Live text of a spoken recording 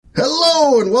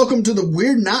Hello and welcome to the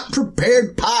We're Not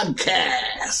Prepared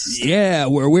podcast. Yeah,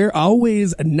 where we're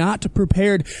always not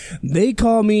prepared. They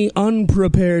call me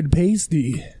Unprepared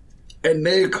Pasty. And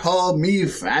they call me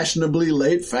Fashionably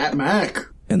Late Fat Mac.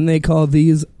 And they call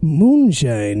these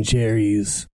Moonshine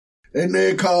Cherries. And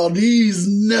they call these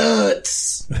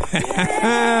nuts.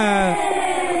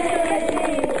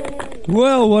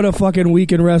 Well, what a fucking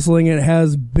week in wrestling it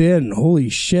has been. Holy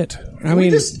shit. Can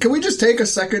we just take a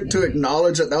second to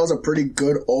acknowledge that was a pretty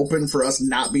good open for us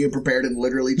not being prepared and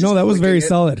literally just... No, that was very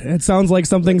solid. It sounds like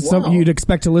something you'd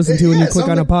expect to listen to when you click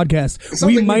on a podcast.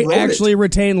 We might actually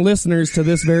retain listeners to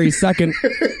this very second,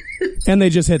 and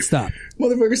they just hit stop.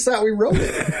 Motherfuckers thought we wrote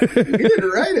it. We didn't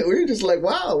write it. We were just like,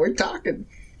 wow, we're talking.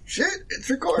 Shit,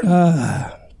 it's recorded.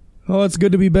 Oh, it's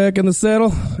good to be back in the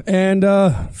saddle, and,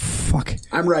 fuck.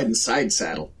 I'm riding side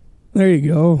saddle. There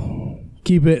you go.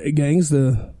 Keep it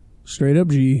gangsta. Straight up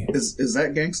G. Is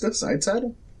that gangsta? Side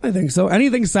saddle? I think so.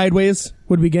 Anything sideways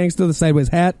would be gangsta. The sideways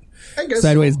hat. I guess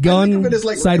sideways so. gun.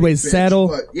 Like sideways saddle.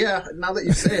 But yeah, now that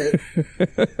you say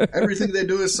it, everything they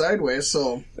do is sideways,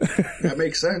 so that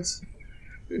makes sense.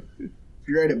 If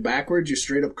you ride it backwards, you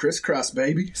straight up crisscross,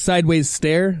 baby. Sideways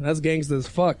stare. That's gangsta as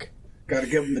fuck. Gotta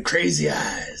give them the crazy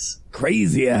eyes.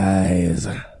 Crazy eyes.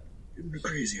 Give them the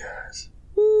crazy eyes.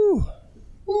 Woo.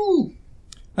 Woo.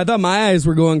 I thought my eyes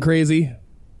were going crazy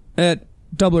at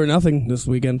Double or Nothing this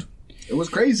weekend. It was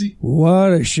crazy.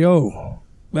 What a show.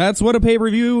 That's what a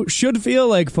pay-per-view should feel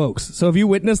like, folks. So if you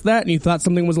witnessed that and you thought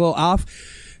something was a little off,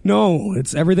 no,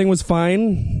 everything was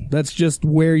fine. That's just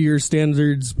where your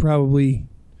standards probably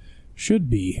should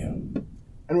be.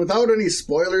 And without any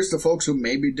spoilers to folks who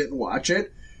maybe didn't watch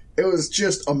it, it was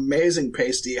just amazing,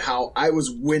 Pasty, how I was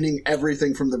winning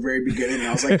everything from the very beginning.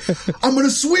 I was like, I'm going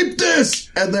to sweep this!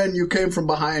 And then you came from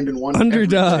behind and won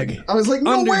Underdog. everything. I was like,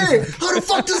 no way! How the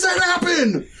fuck does that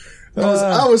happen?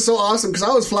 I was so awesome because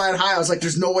I was flying high. I was like,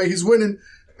 there's no way he's winning.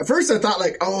 At first I thought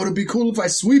like, oh, it'd be cool if I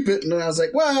sweep it. And then I was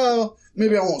like, well,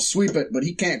 maybe I won't sweep it, but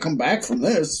he can't come back from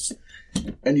this.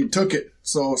 And you took it.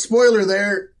 So spoiler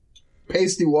there.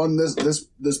 Pasty won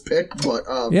this pick, but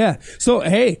yeah. So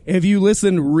hey, if you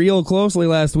listened real closely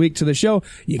last week to the show,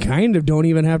 you kind of don't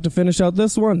even have to finish out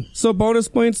this one. So bonus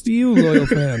points to you, loyal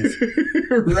fans.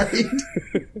 Right.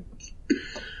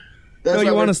 No,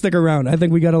 you want to stick around. I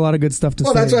think we got a lot of good stuff to say.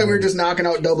 Well, that's why we're just knocking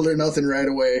out Double or Nothing right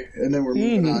away, and then we're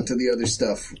moving on to the other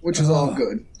stuff, which is all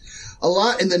good. A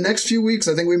lot in the next few weeks.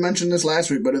 I think we mentioned this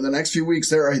last week, but in the next few weeks,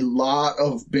 there are a lot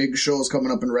of big shows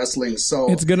coming up in wrestling.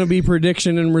 So it's going to be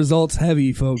prediction and results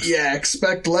heavy, folks. Yeah,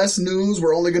 expect less news.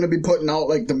 We're only going to be putting out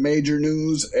like the major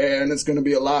news, and it's going to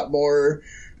be a lot more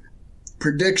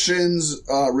predictions,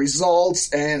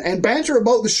 results, and banter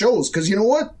about the shows. Because you know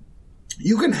what?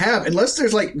 You can have, unless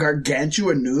there's like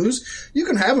gargantuan news, you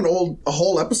can have a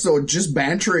whole episode just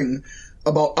bantering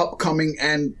about upcoming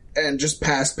and just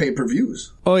past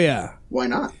pay-per-views. Oh, yeah. Why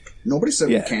not? Nobody said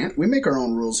we can't. We make our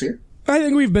own rules here. I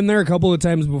think we've been there a couple of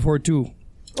times before, too.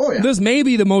 Oh, yeah. This may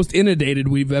be the most inundated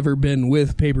we've ever been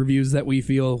with pay-per-views that we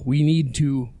feel we need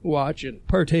to watch and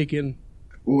partake in.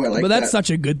 Ooh, I like but that's that. Such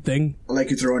a good thing. I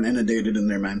like you throwing Inundated in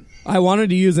there, man. I wanted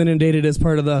to use Inundated as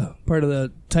part of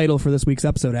the title for this week's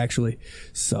episode, actually.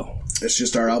 So it's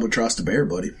just our albatross to bear,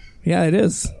 buddy. Yeah, it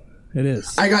is. It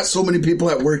is. I got so many people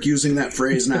at work using that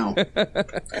phrase now.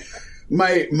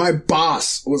 My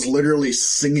boss was literally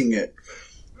singing it.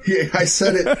 I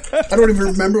said it. I don't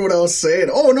even remember what I was saying.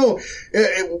 Oh no,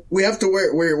 we have to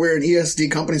we're an ESD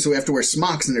company, so we have to wear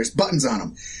smocks, and there's buttons on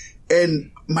them.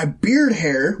 And my beard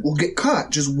hair will get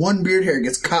caught. Just one beard hair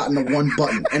gets caught in the one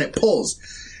button, and it pulls.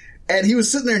 And he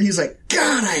was sitting there, and he's like,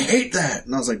 "God, I hate that."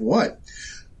 And I was like, "What?"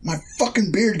 "My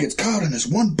fucking beard gets caught in this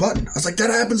one button." I was like, "That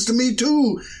happens to me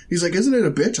too." He's like, "Isn't it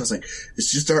a bitch?" I was like, "It's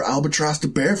just our albatross to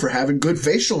bear for having good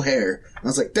facial hair." And I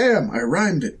was like, "Damn, I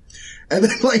rhymed it." And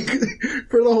then like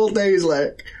for the whole day, he's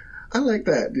like, "I like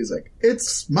that." And he's like,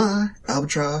 "It's my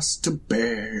albatross to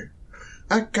bear.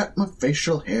 I got my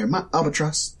facial hair, my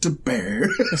albatross to bear."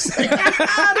 It's like,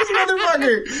 this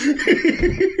motherfucker.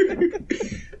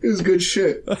 It was good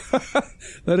shit.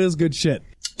 That is good shit.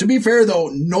 To be fair, though,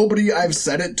 nobody I've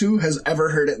said it to has ever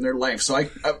heard it in their life. So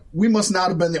we must not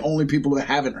have been the only people that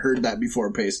haven't heard that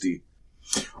before, Pasty.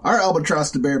 Our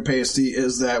albatross to bear, Pasty,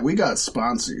 is that we got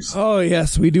sponsors. Oh,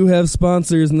 yes, we do have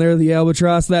sponsors, and they're the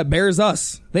albatross that bears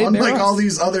us. Unlike all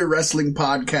these other wrestling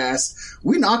podcasts,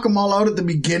 we knock them all out at the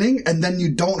beginning, and then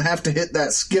you don't have to hit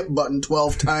that skip button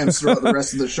 12 times throughout the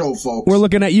rest of the show, folks. We're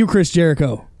looking at you, Chris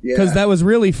Jericho. Yeah. Because that was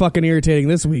really fucking irritating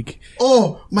this week.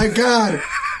 Oh, my God.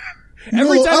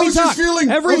 Every time I he was just talked, feeling-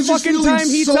 I every was just fucking feeling time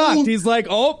he so- talked, he's like,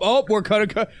 oh, we're gonna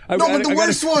cut. No, but the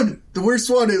worst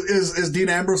one is Dean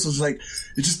Ambrose was like,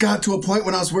 it just got to a point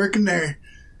when I was working there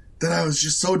that I was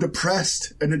just so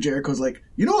depressed. And then Jericho's like,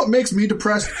 you know what makes me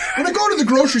depressed? When I go to the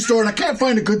grocery store and I can't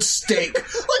find a good steak.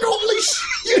 Like, holy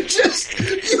shit,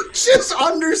 you just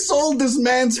undersold this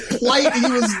man's plight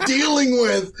he was dealing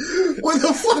with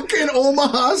a fucking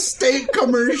Omaha steak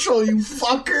commercial, you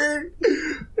fucker.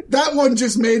 That one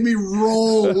just made me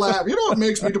roll laugh. You know what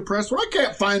makes me depressed? When I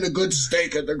can't find a good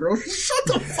steak at the grocery. Shut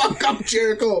the fuck up,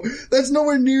 Jericho. That's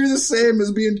nowhere near the same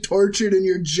as being tortured in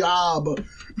your job.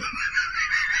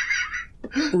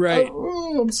 Right.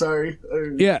 Oh, I'm sorry.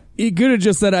 Yeah, he could have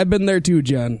just said, I've been there too,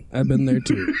 John. I've been there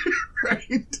too.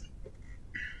 Right.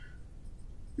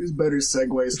 There's better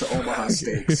segues to Omaha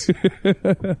steaks.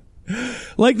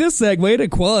 Like this segue to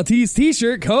Quality's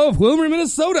T-shirt, Cove, Wilmer,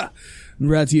 Minnesota.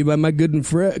 Brought to you by my good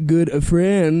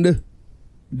friend,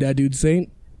 that dude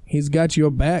Saint. He's got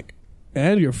your back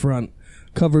and your front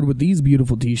covered with these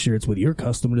beautiful T-shirts with your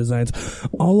custom designs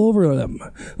all over them.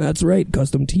 That's right,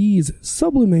 custom tees,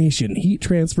 sublimation, heat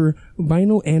transfer,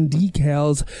 vinyl and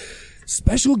decals,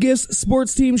 special gifts,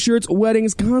 sports team shirts,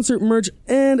 weddings, concert merch,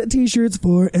 and T-shirts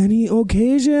for any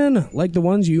occasion, like the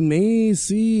ones you may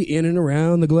see in and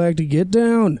around the Galactic Get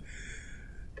Down.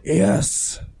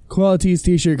 Yes, Quality's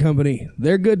T-shirt company.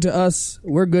 They're good to us.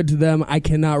 We're good to them. I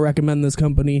cannot recommend this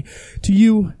company to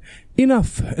you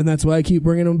enough, and that's why I keep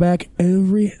bringing them back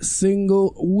every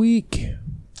single week.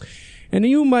 And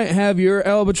you might have your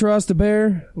albatross to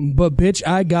bear, but bitch,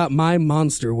 I got my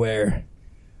monster wear.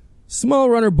 Small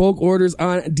runner bulk orders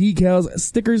on decals,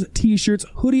 stickers, t-shirts,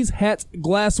 hoodies, hats,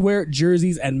 glassware,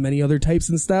 jerseys, and many other types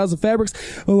and styles of fabrics,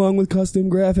 along with custom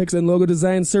graphics and logo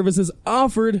design services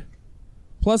offered.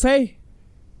 Plus, hey,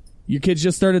 your kids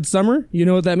just started summer. You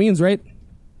know what that means, right?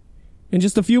 In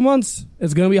just a few months,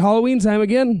 it's going to be Halloween time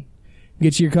again.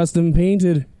 Get your custom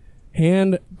painted,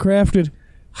 handcrafted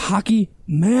hockey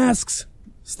masks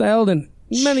styled in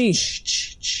many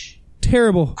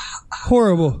terrible,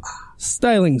 horrible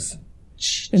stylings.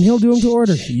 And he'll do them to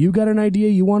order. You got an idea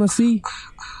you want to see?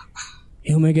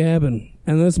 He'll make it happen.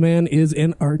 And this man is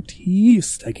an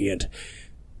artiste. I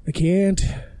can't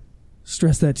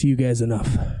stress that to you guys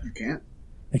enough. You can't?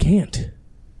 I can't.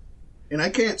 And I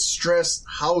can't stress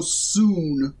how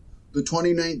soon the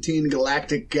 2019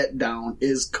 Galactic Get Down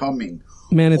is coming.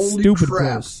 Man, it's Holy stupid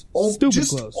crap. close. Stupid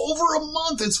just close. Over a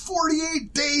month. It's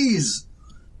 48 days.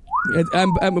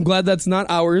 I'm glad that's not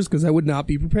ours, because I would not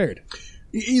be prepared.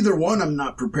 Either one, I'm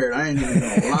not prepared. I ain't even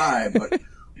gonna lie, but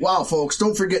wow, folks,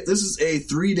 don't forget, this is a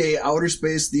 3-day outer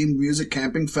space themed music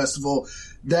camping festival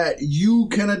that you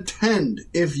can attend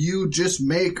if you just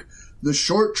make the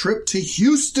short trip to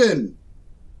Houston.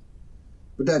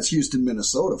 But that's Houston,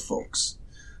 Minnesota, folks.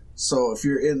 So if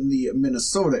you're in the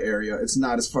Minnesota area, it's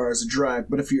not as far as a drive,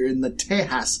 but if you're in the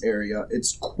Tejas area,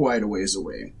 it's quite a ways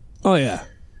away. Oh, yeah.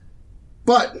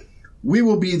 But we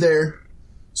will be there.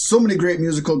 So many great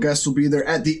musical guests will be there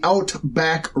at the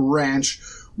Outback Ranch.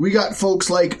 We got folks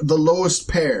like The Lowest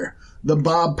Pair, the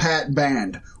Bob Pat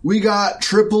Band. We got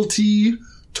Triple T,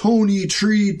 Tony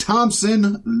Tree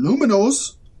Thompson,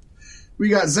 Luminos. We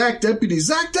got Zach Deputy,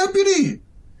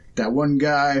 that one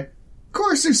guy. Of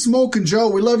course, there's Smokin' Joe.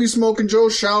 We love you, Smokin' Joe.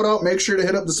 Shout out. Make sure to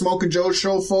hit up the Smokin' Joe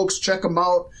show, folks. Check them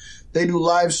out. They do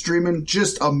live streaming.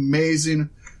 Just amazing.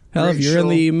 Hell, Great if you're show. in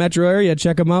the metro area,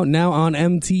 check them out now on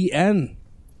MTN.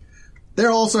 They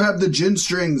also have the Gin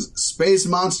Strings, Space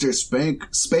Monster,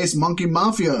 Space Monkey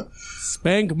Mafia.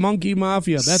 Spank Monkey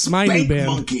Mafia. That's my new Spank band.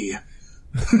 Monkey.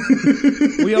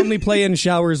 We only play in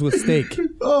showers with steak.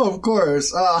 Oh, of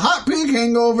course. Hot Pink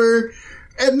Hangover.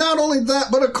 And not only that,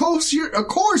 but of course,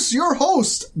 your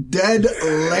host, Dead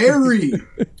Larry.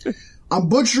 I'm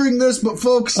butchering this, but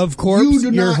folks, Of course,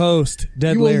 your host,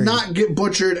 Dead you Larry. will not get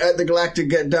butchered at the Galactic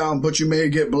Get Down, but you may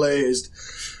get blazed.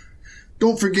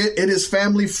 Don't forget, it is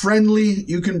family friendly.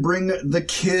 You can bring the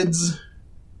kids.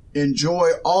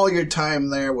 Enjoy all your time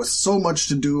there with so much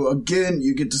to do. Again,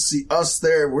 you get to see us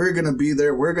there. We're going to be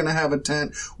there. We're going to have a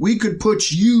tent. We could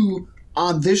put you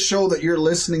on this show that you're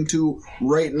listening to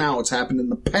right now. It's happened in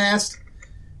the past.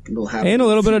 It'll happen And a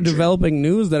little in the bit of future. developing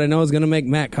news that I know is going to make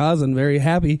Matt Cousin very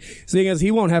happy, seeing as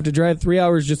he won't have to drive 3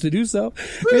 hours just to do so.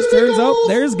 It turns out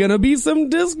there's going to be some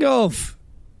disc golf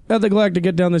at the Galactic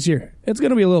Get Down this year. It's going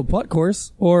to be a little putt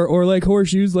course, or like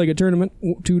horseshoes, like a tournament,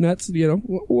 2 nets,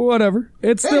 whatever.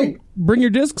 It's still, bring your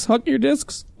discs, huck your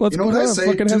discs. Let's You know what I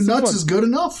say? 2 nuts is good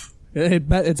enough.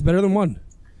 It's better than 1.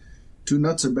 2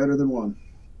 nuts are better than 1.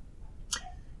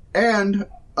 And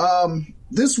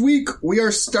this week we are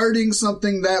starting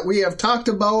something that we have talked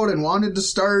about and wanted to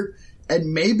start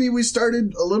And maybe we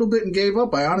started a little bit and gave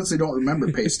up. I honestly don't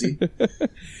remember, Pasty.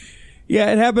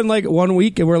 Yeah, it happened like 1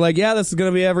 week, and we're like, yeah, this is going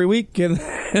to be every week, and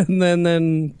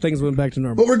then things went back to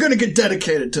normal. But we're going to get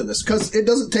dedicated to this, because it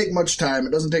doesn't take much time.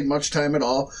 It doesn't take much time at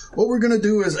all. What we're going to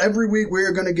do is every week we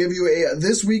are going to give you a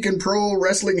This Week in Pro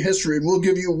Wrestling History, and we'll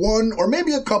give you one or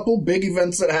maybe a couple big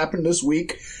events that happened this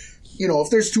week. You know, if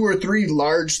there's 2 or 3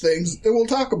 large things, then we'll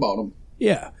talk about them.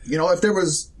 Yeah. You know, if there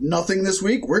was nothing this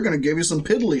week, we're going to give you some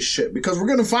piddly shit, because we're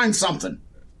going to find something.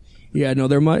 Yeah, no,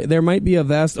 there might be a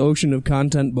vast ocean of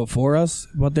content before us,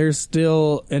 but there's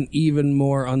still an even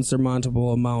more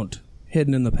unsurmountable amount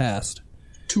hidden in the past.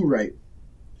 Too right.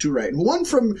 One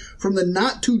from the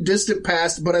not too distant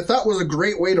past, but I thought was a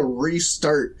great way to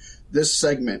restart this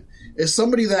segment, is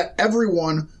somebody that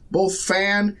everyone, both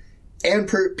fan and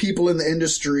people in the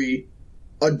industry,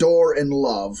 adore and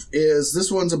love. This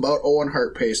one's about Owen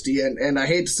Hart, Pasty, and I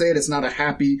hate to say it, it's not a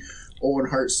happy Owen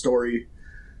Hart story.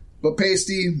 But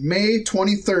Pasty, May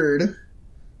 23rd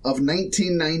of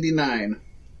 1999,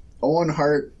 Owen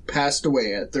Hart passed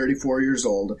away at 34 years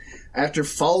old after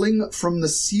falling from the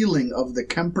ceiling of the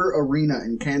Kemper Arena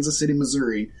in Kansas City,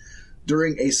 Missouri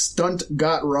during a stunt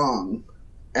got wrong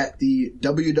at the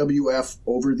WWF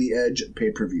Over the Edge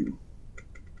pay-per-view.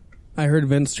 I heard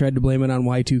Vince tried to blame it on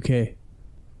Y2K.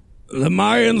 The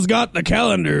Mayans got the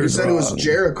calendars He said wrong. It was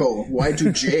Jericho,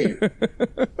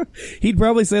 Y2J. He'd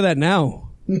probably say that now.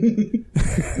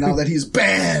 Now that he's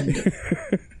banned.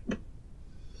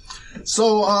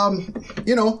 So,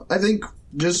 you know, I think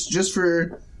just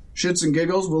for shits and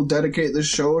giggles, we'll dedicate this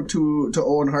show to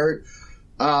Owen Hart.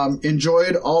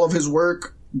 Enjoyed all of his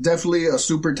work. Definitely a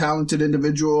super talented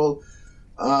individual.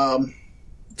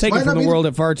 Taken from the world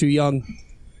at far too young.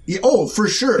 Yeah, oh, for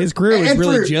sure. His career was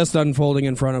really just unfolding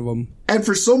in front of him. And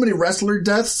for so many wrestler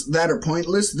deaths that are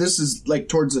pointless, this is like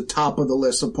towards the top of the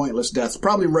list of pointless deaths.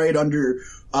 Probably right under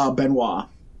Benoit.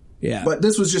 Yeah. But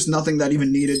this was just nothing that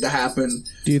even needed to happen.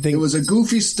 Do you think it was a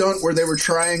goofy stunt where they were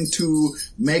trying to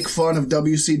make fun of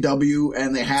WCW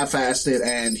and they half-assed it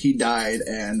and he died,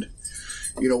 and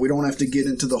you know, we don't have to get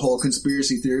into the whole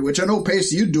conspiracy theory, which I know,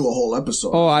 Pace, you'd do a whole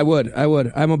episode. Oh, I would.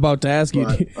 I'm about to ask you,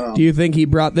 do you think he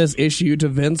brought this issue to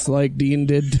Vince like Dean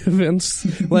did to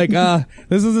Vince? Like,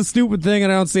 this is a stupid thing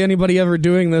and I don't see anybody ever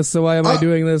doing this, so why am I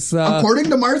doing this?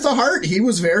 According to Martha Hart, he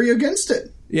was very against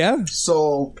it. Yeah?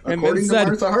 So, and according to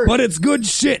Martha Hart. But it's good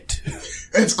shit.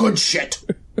 It's good shit.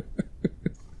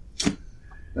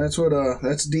 That's what,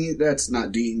 that's Dean, that's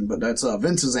not Dean, but that's,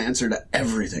 Vince's answer to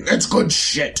everything. It's good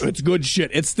shit. It's good shit.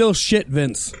 It's still shit,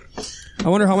 Vince. I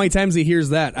wonder how many times he hears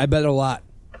that. I bet a lot.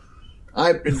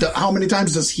 How many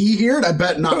times does he hear it? I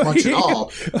bet not much at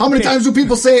all. How many times do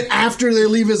people say it after they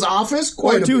leave his office?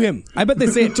 Quite to him. I bet they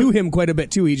say it to him quite a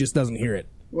bit too. He just doesn't hear it.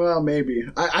 Well, maybe.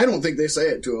 I don't think they say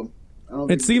it to him.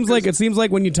 It seems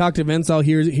like when you talk to Vince, he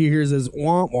hears his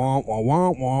womp womp womp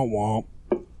womp womp womp.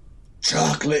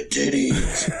 Chocolate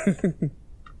titties.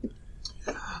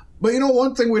 But you know,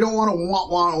 one thing we don't want to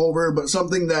want over, but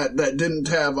something that didn't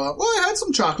have, it had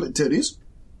some chocolate titties.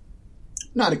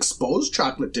 Not exposed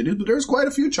chocolate titties, but there's quite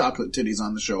a few chocolate titties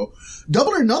on the show.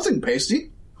 Double or Nothing, Pasty.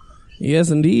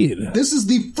 Yes, indeed. This is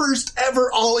the first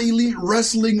ever All Elite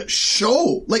Wrestling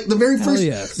show. Like, the very first,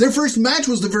 yes. Their first match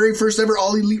was the very first ever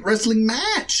All Elite Wrestling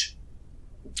match.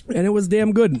 And it was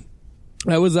damn good.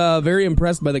 I was very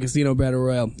impressed by the Casino Battle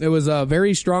Royale. It was a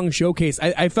very strong showcase.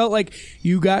 I felt like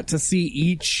you got to see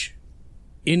each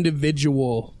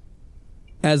individual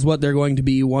as what they're going to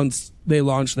be once they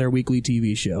launch their weekly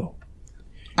TV show.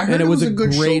 I heard it was a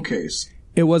good showcase.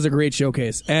 It was a great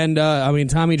showcase. And, I mean,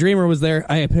 Tommy Dreamer was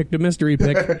there. I picked a mystery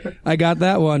pick. I got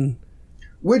that one.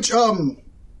 Which,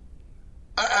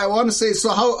 I want to say, so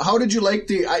how did you like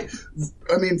I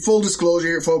mean, full disclosure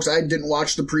here, folks, I didn't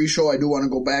watch the pre-show. I do want to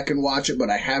go back and watch it, but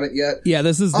I haven't yet. Yeah,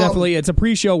 this is definitely, it's a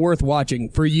pre-show worth watching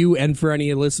for you and for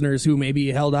any listeners who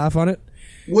maybe held off on it.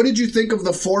 What did you think of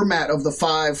the format of the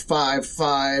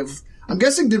 5-5-5? I'm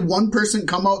guessing, did one person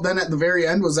come out then at the very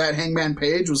end? Was that Hangman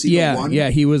Page? Was he the one? Yeah,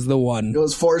 he was the one. It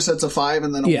was 4 sets of 5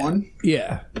 and then a 1?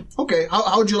 Yeah. Okay,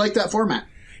 how would you like that format?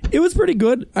 It was pretty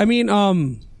good. I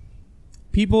mean,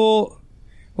 people,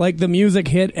 like, the music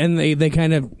hit and they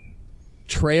kind of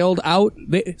trailed out.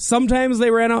 Sometimes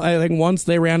they ran out. I think once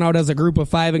they ran out as a group of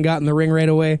 5 and got in the ring right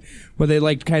away, but they,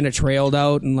 like, kind of trailed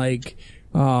out and, like,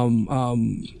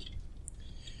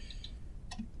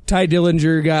 Ty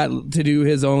Dillinger got to do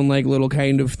his own, like, little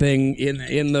kind of thing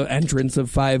in the entrance of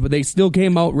 5, but they still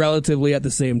came out relatively at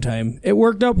the same time. It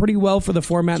worked out pretty well for the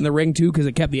format in the ring, too, because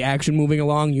it kept the action moving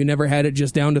along. You never had it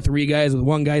just down to 3 guys with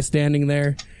 1 guy standing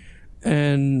there.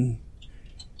 And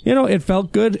it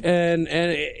felt good, and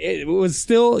it was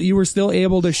still, you were still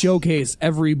able to showcase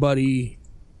everybody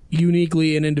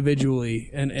uniquely and individually,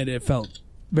 and it felt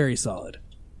very solid.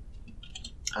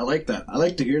 I like that. I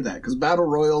like to hear that, because battle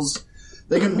royals,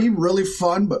 they can be really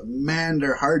fun, but man,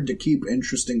 they're hard to keep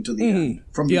interesting to the end,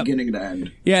 from beginning to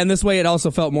end. Yeah, and this way it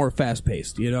also felt more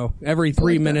fast-paced, Every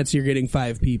 3 minutes you're getting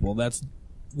 5 people. That's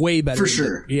way better. For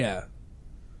sure. Yeah.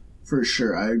 For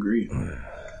sure, I agree.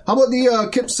 How about the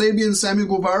Kip Sabian-Sammy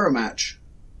Guevara match?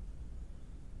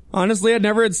 Honestly, I'd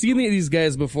never had seen any of these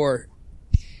guys before.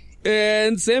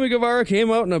 And Sammy Guevara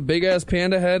came out in a big-ass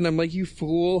panda head, and I'm like, you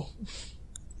fool.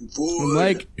 I'm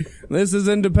like, this is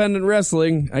independent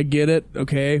wrestling. I get it.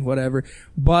 Okay, whatever.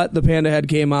 But the panda head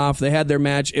came off. They had their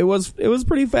match. It was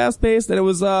pretty fast-paced, and it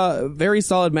was a very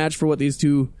solid match for what these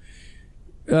two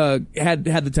had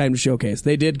the time to showcase.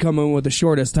 They did come in with the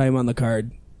shortest time on the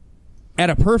card. At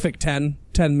a perfect 10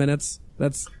 minutes.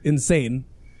 That's insane.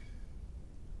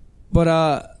 But,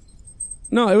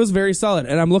 no, it was very solid,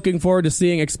 and I'm looking forward to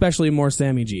seeing especially more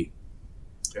Sammy G.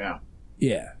 Yeah.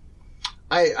 Yeah.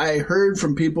 I heard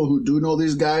from people who do know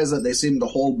these guys that they seem to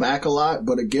hold back a lot,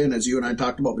 but again, as you and I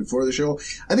talked about before the show,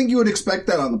 I think you would expect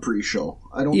that on the pre-show.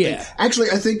 I don't think...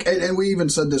 Actually, I think, and we even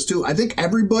said this too, I think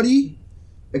everybody,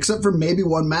 except for maybe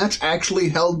one match, actually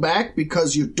held back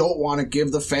because you don't want to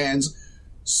give the fans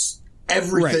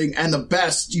everything and the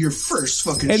best your first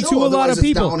fucking and show. To a lot of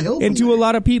people,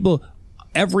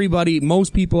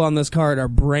 most people on this card are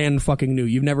brand fucking new.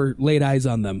 You've never laid eyes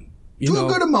on them. To a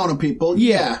good amount of people,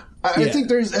 yeah. I think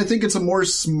it's a more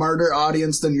smarter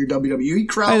audience than your WWE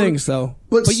crowd. I think so.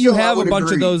 But you have a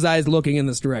bunch of those eyes looking in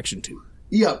this direction too.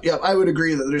 Yep. I would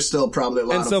agree that there's still probably a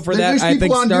lot of... And so for that, I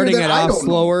think starting it off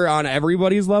slower on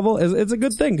everybody's level, it's a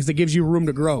good thing because it gives you room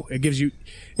to grow.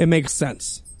 It makes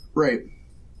sense. Right.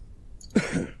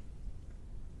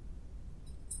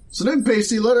 So then,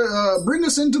 Pasty, bring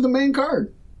us into the main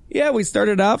card. Yeah, we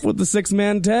started off with the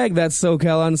 6-man tag. That's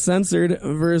SoCal Uncensored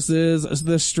versus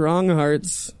the Strong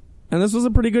Hearts. And this was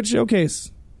a pretty good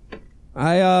showcase.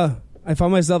 I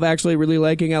found myself actually really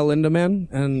liking El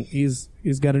Lindaman, and he's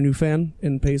got a new fan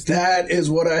in Pasty. That is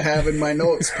what I have in my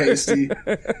notes, Pasty.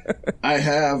 I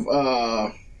have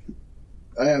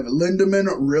Lindaman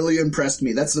really impressed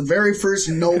me. That's the very first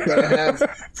note that I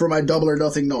have for my Double or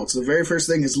Nothing notes. The very first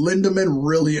thing is Lindaman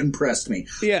really impressed me.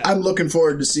 Yeah. I'm looking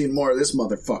forward to seeing more of this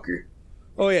motherfucker.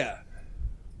 Oh yeah.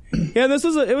 Yeah,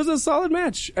 it was a solid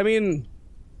match. I mean,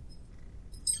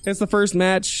 it's the first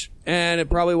match, and it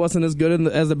probably wasn't as good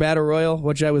as the Battle Royal,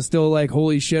 which I was still like,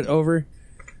 holy shit over.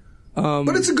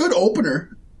 But it's a good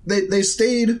opener. They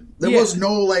stayed. There was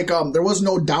no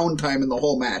downtime in the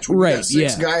whole match. When you got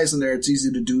 6 guys in there, it's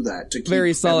easy to do that. To keep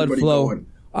very solid flow. Going.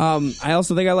 I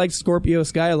also think I liked Scorpio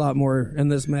Sky a lot more in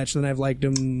this match than I've liked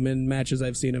him in matches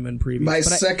I've seen him in previous. My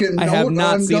second note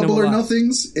on Double or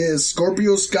Nothings is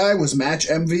Scorpio Sky was match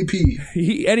MVP.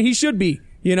 He should be.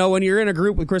 When you're in a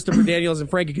group with Christopher Daniels and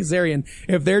Frankie Kazarian,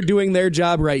 if they're doing their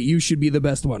job right, you should be the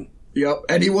best one. Yep,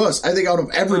 and he was. I think out of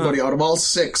everybody, out of all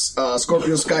 6,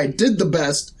 Scorpio Sky did the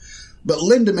best, but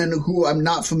Lindaman, who I'm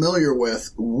not familiar with,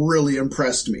 really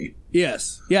impressed me.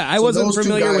 Yes. Yeah, I wasn't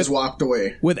familiar those 2 guys walked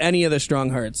away with any of the Strong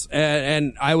Hearts,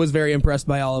 and I was very impressed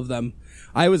by all of them.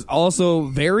 I was also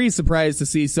very surprised to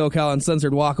see SoCal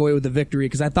Uncensored walk away with the victory,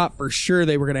 because I thought for sure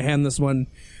they were going to hand this one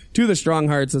to the Strong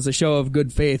Hearts as a show of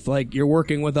good faith. Like, you're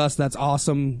working with us, that's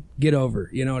awesome, get over.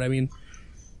 You know what I mean?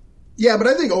 Yeah, but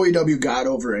I think OEW got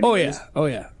over it. Oh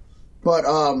yeah. But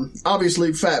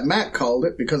obviously Fat Matt called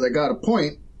it because I got a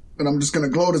point, and I'm just going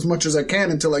to gloat as much as I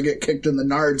can until I get kicked in the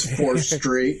nards 4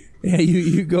 straight. Yeah,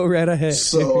 you go right ahead.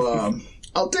 So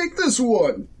I'll take this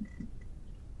one.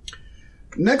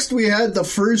 Next, we had the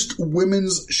first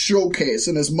women's showcase,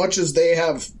 and as much as they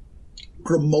have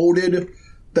promoted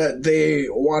that they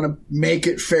want to make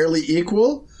it fairly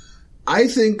equal, I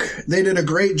think they did a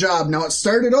great job. Now, it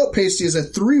started out, Pasty, as a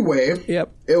 3-way.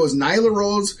 Yep. It was Nyla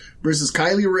Rose versus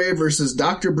Kylie Ray versus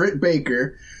Dr. Britt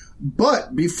Baker.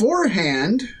 But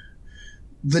beforehand,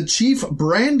 the chief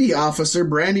brandy officer,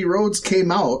 Brandy Rhodes,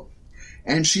 came out,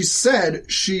 and she said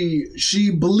she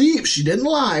believed, she didn't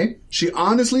lie, she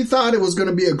honestly thought it was going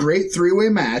to be a great 3-way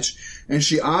match, and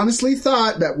she honestly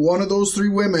thought that one of those 3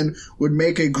 women would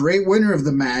make a great winner of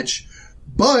the match.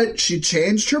 But she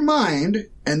changed her mind,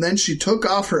 and then she took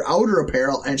off her outer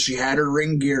apparel, and she had her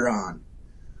ring gear on.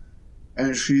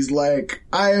 And she's like,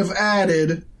 I have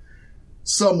added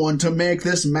someone to make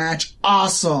this match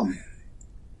awesome.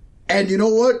 And you know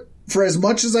what? For as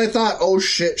much as I thought, oh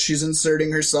shit, she's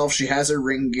inserting herself, she has her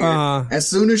ring gear. As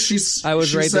soon as she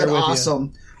said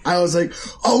awesome, I was like,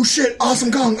 oh shit,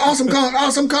 Awesome Kong, Awesome Kong,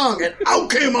 Awesome Kong. And out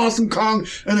came Awesome Kong.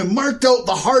 And it marked out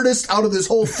the hardest out of this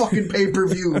whole fucking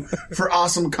pay-per-view for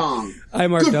Awesome Kong. I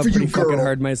marked out pretty fucking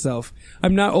hard myself.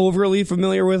 I'm not overly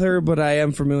familiar with her, but I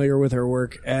am familiar with her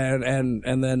work and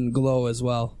then Glow as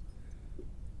well.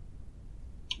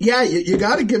 Yeah, you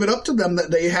got to give it up to them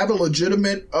that they have a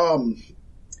legitimate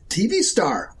TV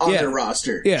star on their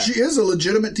roster. Yeah. She is a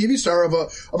legitimate TV star of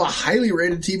a highly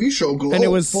rated TV show, Glow. And it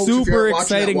was super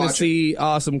exciting to see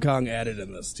Awesome Kong added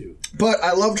in this too. But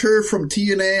I loved her from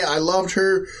TNA. I loved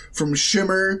her from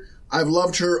Shimmer. I've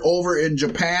loved her over in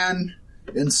Japan,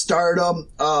 in Stardom.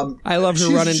 I loved her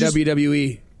running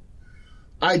WWE.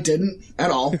 I didn't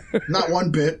at all. Not one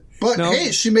bit. But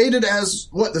hey, she made it as,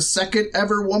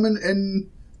 the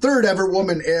third ever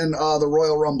woman in the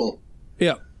Royal Rumble.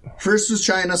 Yeah. First was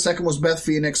China, second was Beth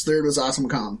Phoenix, third was Awesome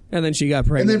Kong. And then she got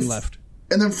pregnant and left.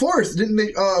 And then fourth, didn't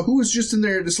they, who was just in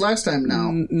there this last time now?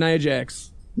 Nia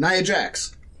Jax. Nia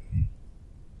Jax.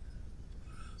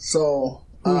 So.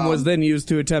 Who was then used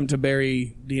to attempt to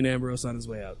bury Dean Ambrose on his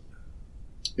way out.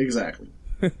 Exactly.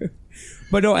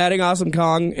 But no, adding Awesome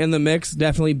Kong in the mix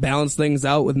definitely balanced things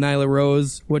out with Nyla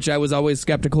Rose, which I was always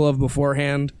skeptical of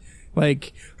beforehand.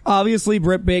 Like, obviously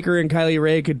Britt Baker and Kylie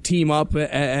Rae could team up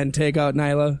and take out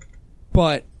Nyla,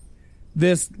 but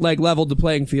this, leveled the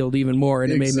playing field even more,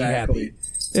 and it made me happy.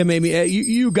 It made me,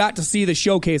 you got to see the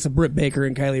showcase of Britt Baker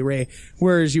and Kylie Rae,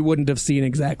 whereas you wouldn't have seen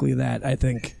exactly that, I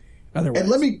think, otherwise. And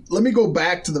let me go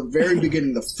back to the very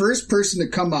beginning. The first person to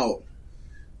come out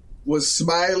was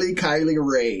Smiley Kylie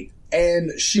Rae.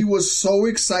 And she was so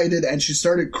excited, and she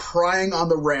started crying on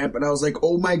the ramp, and I was like,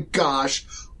 oh my gosh,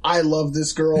 I love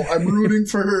this girl. I'm rooting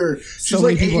for her. She's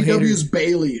like AEW's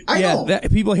Bayley. I know.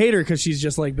 People hate her because she's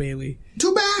just like Bayley.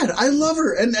 Too bad. I love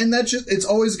her. And that's just, it's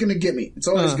always going to get me. It's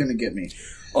always going to get me.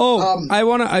 Oh,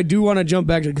 I do want to jump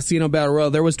back to Casino Battle Royal.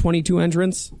 There was 22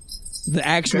 entrants. The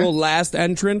actual last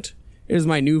entrant is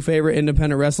my new favorite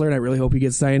independent wrestler, and I really hope he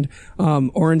gets signed.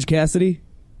 Orange Cassidy.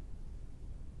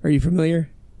 Are you familiar?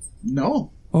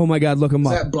 No. Oh my God, look him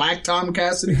up. Is that Black Tom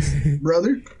Cassidy's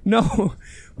brother? No,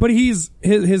 but his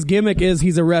gimmick is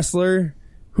he's a wrestler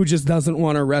who just doesn't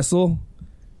want to wrestle.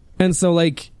 And so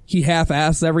he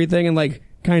half-asses everything and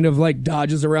kind of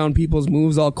dodges around people's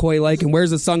moves all coy-like and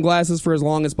wears his sunglasses for as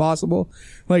long as possible.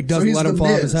 Doesn't let him fall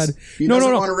off his head. He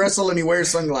doesn't want to wrestle and he wears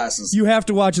sunglasses. You have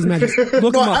to watch his matches.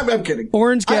 Look him up. I'm kidding.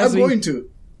 Orange Cassidy. I'm going to.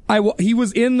 He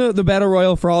was in the Battle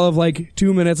Royal for all of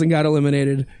 2 minutes and got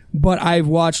eliminated. But I've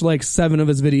watched 7 of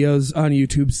his videos on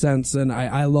YouTube since, and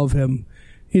I love him.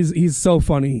 He's so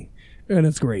funny, and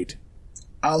it's great.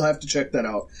 I'll have to check that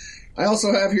out. I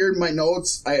also have here in my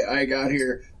notes, I got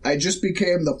here, I just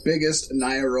became the biggest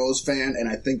Nyla Rose fan, and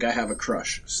I think I have a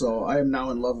crush. So I am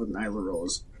now in love with Nyla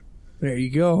Rose. There you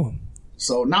go.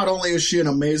 So not only is she an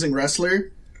amazing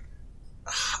wrestler,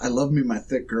 I love me my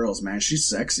thick girls, man. She's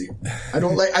sexy. I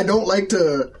don't like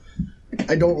to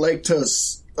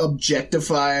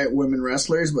objectify women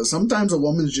wrestlers, but sometimes a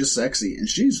woman's just sexy, and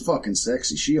she's fucking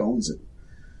sexy. She owns it.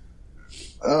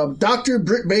 Dr.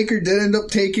 Britt Baker did end up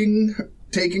taking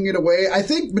it away. I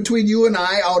think between you and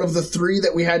I, out of the 3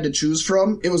 that we had to choose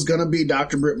from, it was gonna be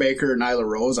Dr. Britt Baker or Nyla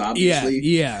Rose, obviously.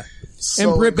 Yeah. So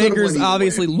and Britt Baker's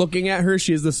obviously looking at her.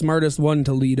 She's the smartest one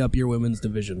to lead up your women's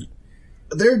division.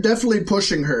 They're definitely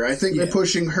pushing her. I think they're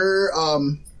pushing her.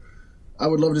 I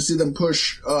would love to see them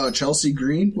push Chelsea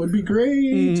Green. Would be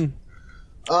great. Mm.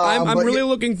 I'm really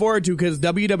looking forward to, because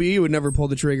WWE would never pull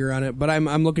the trigger on it, but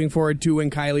I'm looking forward to when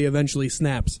Kylie eventually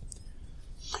snaps.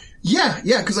 Yeah,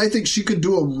 because I think she could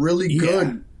do a really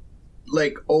good,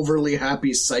 overly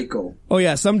happy psycho. Oh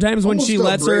yeah, sometimes when she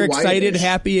lets her excited,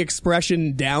 happy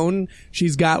expression down,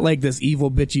 she's got this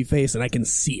evil, bitchy face, and I can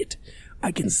see it.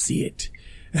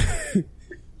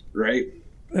 Right.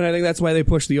 And I think that's why they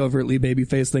push the overtly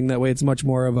babyface thing. That way it's much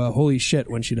more of a holy shit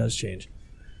when she does change.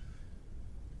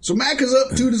 So Mac is up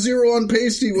 2-0 on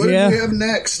Pasty. What do we have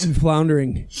next? I'm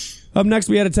floundering. Up next,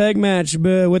 we had a tag match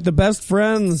with the Best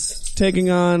Friends taking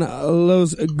on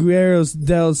Los Guerreros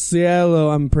del Cielo.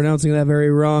 I'm pronouncing that very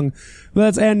wrong.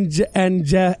 But that's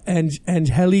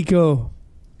Angelico.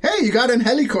 Hey, you got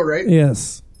Angelico, right?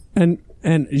 Yes. And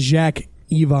Jacques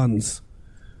Evans.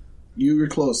 You were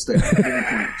close there.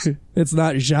 It's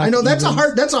not Jacques. I know that's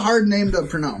Evans. That's a hard name to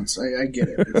pronounce. I get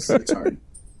it. It's hard.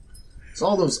 It's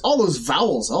all those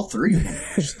vowels, all 3 of them,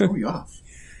 just throw you off.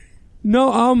 No,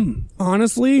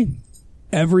 honestly,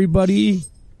 everybody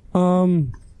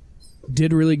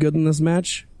did really good in this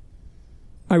match.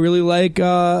 I really like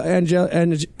Angelico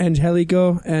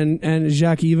and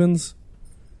Jacques Evans,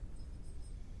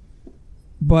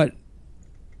 but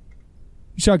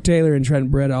Chuck Taylor and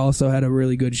Trent Britt also had a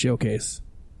really good showcase.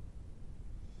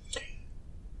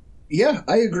 Yeah,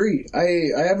 I agree.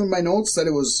 I have in my notes that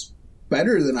it was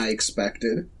better than I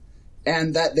expected,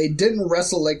 and that they didn't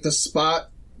wrestle like the spot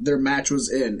their match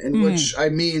was in which, I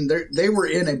mean, they were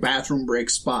in a bathroom break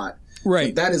spot.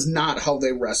 Right. But that is not how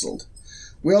they wrestled.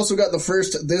 We also got the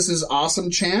first "This is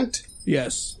awesome" chant.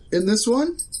 Yes. In this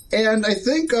one. And I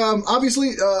think,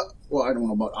 obviously, well, I don't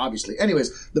know about obviously.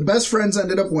 Anyways, the Best Friends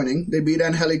ended up winning. They beat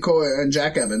Angelico and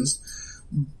Jack Evans.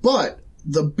 But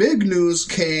the big news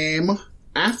came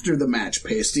after the match,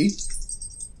 Pasty.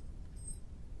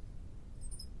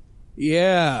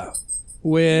 Yeah.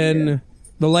 When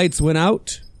the lights went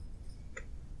out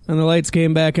and the lights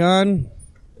came back on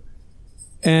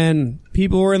and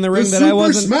people were in the ring that I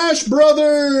wasn't. Smash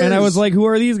Brothers! And I was like, who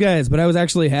are these guys? But I was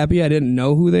actually happy I didn't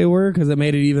know who they were because it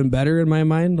made it even better in my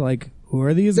mind. Like, who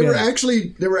are these guys?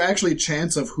 There were actually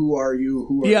chants of "Who are you?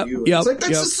 Who are you?" It's like,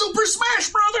 that's the Super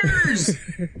Smash Brothers!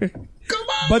 Come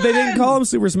on! But they didn't call them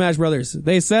Super Smash Brothers.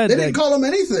 They said they didn't call them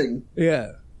anything.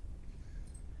 Yeah.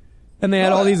 And they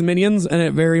had all these minions, and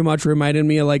it very much reminded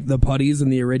me of like the putties in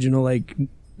the original like.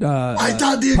 I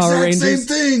thought the Power exact Rangers.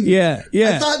 same thing. Yeah.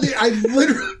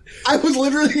 I was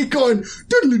literally going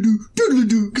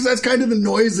doodly-doo, because that's kind of the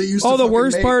noise they used to the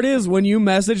worst make. part is when you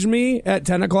messaged me at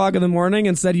 10 o'clock in the morning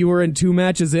and said you were in 2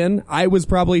 matches in, I was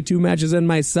probably 2 matches in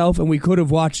myself, and we could have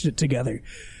watched it together.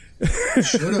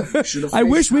 Should have. I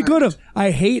wish we could have. I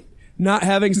hate not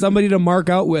having somebody to mark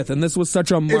out with, and this was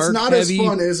such a mark. It's not heavy, as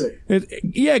fun, is it?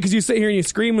 Yeah, because you sit here and you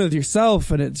scream with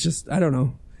yourself, and it's just, I don't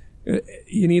know.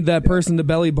 You need that person to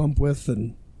belly bump with,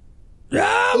 and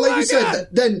like you said,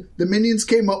 then the minions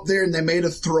came up there and they made a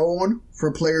throne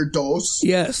for Player Dos.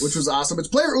 Yes, which was awesome. It's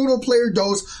Player Uno, Player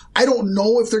Dos. I don't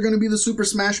know if they're going to be the Super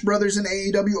Smash Brothers in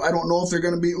AEW. I don't know if they're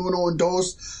going to be Uno and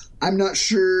Dos. I'm not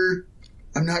sure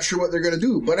what they're going to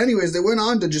do. But anyways, they went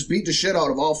on to just beat the shit out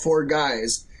of all 4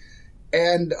 guys,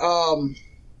 and I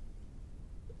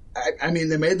mean,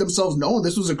 they made themselves known.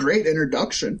 This was a great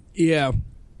introduction. Yeah.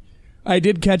 I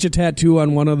did catch a tattoo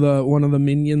on one of the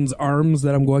minions' arms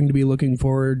that I'm going to be looking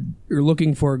for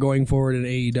going forward in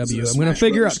AEW. I'm going to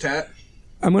figure out.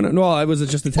 It was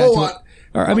just a tattoo.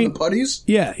 On the putties?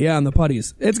 Yeah, on the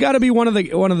putties. It's got to be one of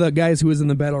the guys who was in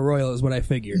the Battle Royal, is what I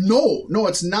figured. No,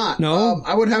 it's not. No,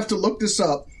 I would have to look this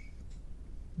up.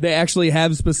 They actually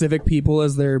have specific people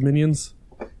as their minions.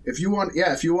 If you want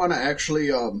to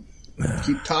actually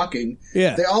keep talking.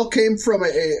 Yeah, they all came from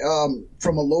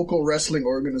a local wrestling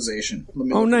organization. Let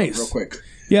me look nice, real quick.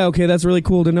 Yeah, okay, that's really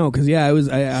cool to know because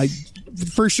I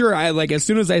for sure as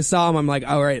soon as I saw him, I'm like,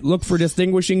 all right, look for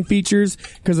distinguishing features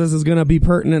because this is going to be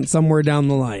pertinent somewhere down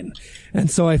the line.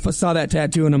 And so I saw that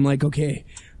tattoo and I'm like, okay,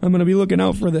 I'm going to be looking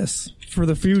out for this for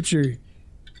the future.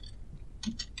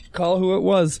 Call who it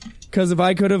was, because if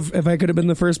I could have been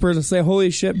the first person to say,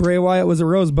 holy shit, Bray Wyatt was a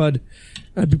rosebud,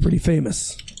 I'd be pretty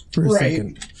famous. For a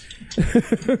second.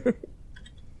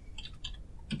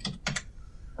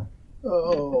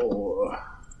 Oh.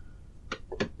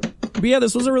 But yeah,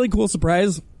 this was a really cool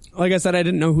surprise. Like I said, I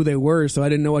didn't know who they were, so I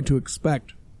didn't know what to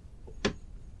expect.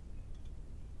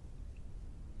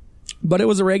 But it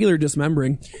was a regular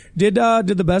dismembering. Did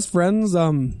the Best Friends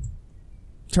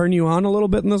turn you on a little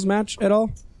bit in this match at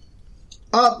all?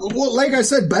 Well, like I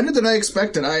said, better than I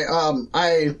expected.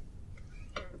 I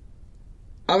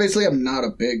obviously, I'm not a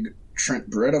big Trent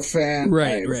Beretta fan.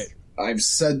 Right. I've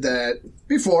said that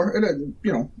before, and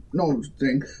no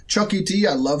thing. Chuck E.T.,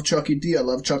 I love Chuck E.T., I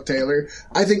love Chuck Taylor.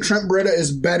 I think Trent Beretta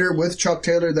is better with Chuck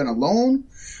Taylor than alone,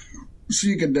 so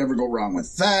you can never go wrong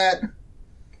with that.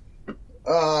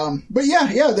 But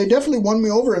yeah, they definitely won me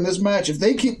over in this match. If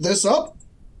they keep this up,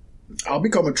 I'll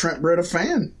become a Trent Beretta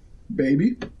fan,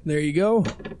 baby. There you go.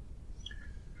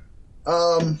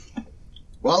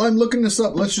 While I'm looking this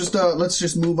up, let's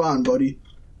just move on, buddy.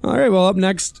 All right, well, up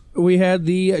next, we had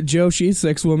the Joshi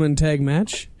 6-woman tag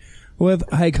match with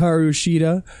Hikaru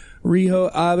Shida,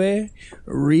 Riho Abe,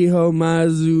 Riho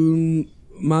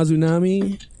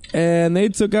Mazunami, and they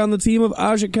took on the team of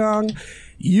Aja Kong,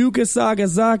 Yuka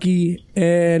Sakazaki,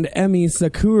 and Emi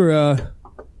Sakura.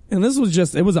 And this was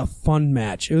it was a fun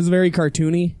match. It was very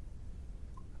cartoony,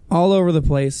 all over the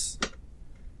place.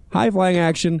 High-flying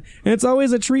action, and it's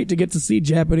always a treat to get to see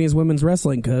Japanese women's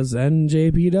wrestling, because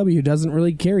NJPW doesn't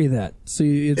really carry that. So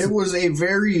it was a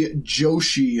very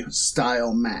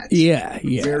Joshi-style match. Yeah.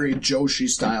 Very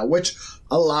Joshi-style, which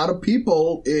a lot of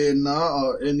people in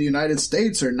the United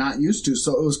States are not used to,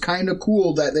 so it was kind of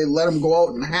cool that they let them go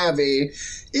out and have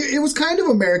it was kind of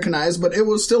Americanized, but it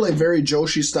was still a very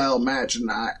Joshi-style match,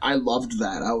 and I loved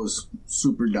that. I was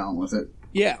super down with it.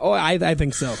 Yeah, I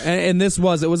think so. And it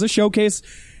was a showcase.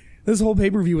 This whole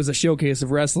pay-per-view was a showcase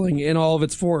of wrestling in all of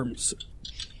its forms.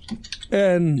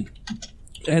 And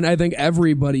And I think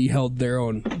everybody held their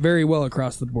own very well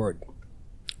across the board.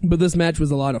 But this match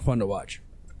was a lot of fun to watch.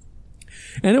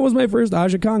 And it was my first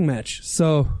Aja Kong match,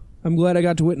 so I'm glad I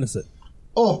got to witness it.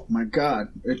 Oh, my God.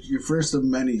 Your first of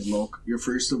many, Loke. Your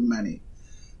first of many.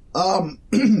 I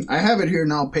have it here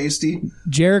now, Pasty.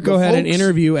 Jericho had an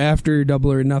interview after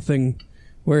Double or Nothing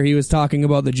where he was talking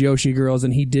about the Joshi girls,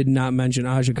 and he did not mention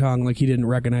Aja Kong, like he didn't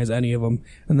recognize any of them,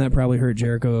 and that probably hurt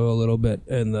Jericho a little bit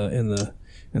in the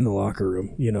locker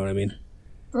room. You know what I mean?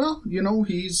 Well, you know,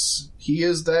 he is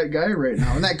that guy right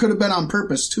now, and that could have been on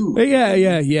purpose too. Yeah.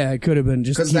 It could have been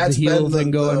just keep the heel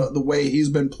thing going. The way he's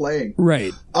been playing,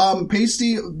 right?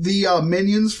 Pasty, the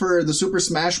minions for the Super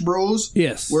Smash Bros.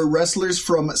 Yes, were wrestlers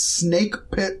from Snake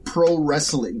Pit Pro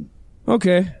Wrestling.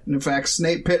 Okay, and in fact,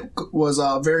 Snake Pit was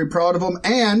very proud of them,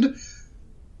 and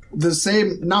the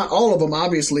same, not all of them,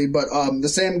 obviously, but the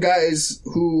same guys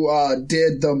who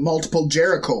did the multiple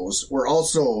Jerichos were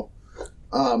also.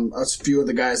 A few of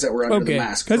the guys that were under the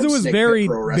mask. Because it was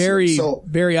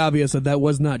very obvious that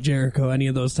was not Jericho any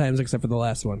of those times except for the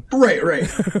last one. Right.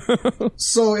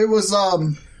 So it was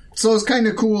kind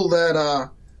of cool that,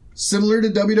 similar to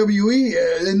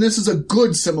WWE, and this is a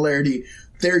good similarity,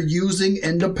 they're using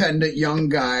independent young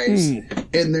guys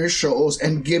in their shows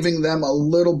and giving them a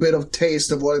little bit of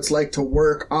taste of what it's like to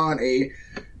work on a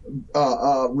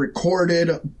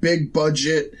recorded, big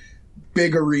budget,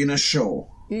 big arena show.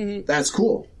 Mm-hmm. That's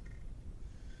cool.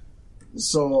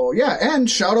 So, yeah, and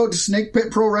shout out to Snake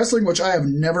Pit Pro Wrestling, which I have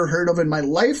never heard of in my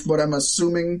life, but I'm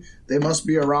assuming they must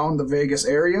be around the Vegas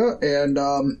area, and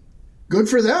good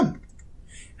for them.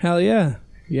 Hell yeah.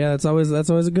 Yeah, that's always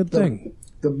a good thing.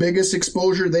 The biggest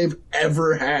exposure they've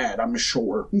ever had, I'm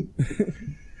sure.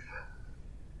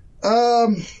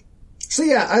 So,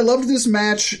 yeah, I loved this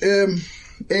match.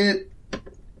 It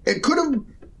could have...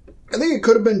 I think it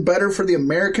could have been better for the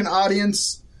American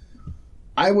audience.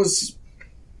 I was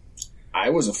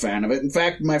a fan of it. In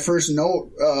fact, my first note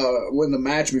when the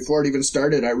match, before it even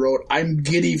started, I wrote, "I'm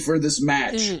giddy for this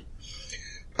match."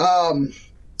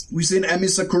 We seen Emi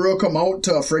Sakura come out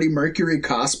to a Freddie Mercury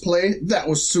cosplay. That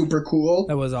was super cool.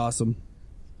 That was awesome.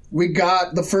 We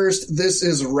got the first "This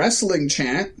is Wrestling"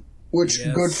 chant, which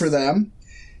good for them.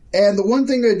 And the one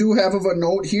thing I do have of a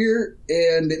note here,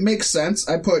 and it makes sense,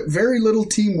 I put very little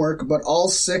teamwork, but all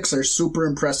 6 are super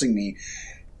impressing me.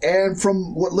 And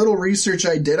from what little research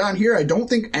I did on here, I don't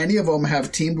think any of them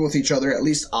have teamed with each other, at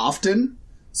least often.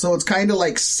 So it's kind of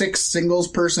like 6 singles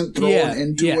person thrown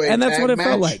into a and that's tag what it match.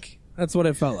 felt like. That's what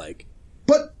it felt like.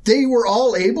 But they were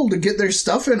all able to get their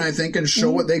stuff in, I think, and show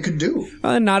what they could do.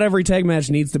 Not every tag match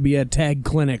needs to be a tag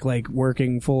clinic, like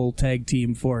working full tag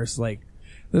team force, like...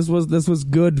 This was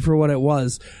good for what it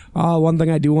was. One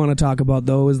thing I do want to talk about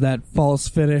though is that false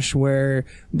finish where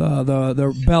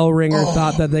the bell ringer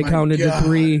thought that they counted to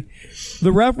 3.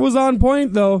 The ref was on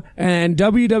point though, and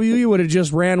WWE would have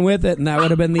just ran with it, and that would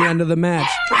have been the end of the match.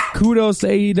 Kudos to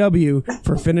AEW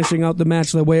for finishing out the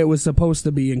match the way it was supposed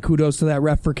to be, and kudos to that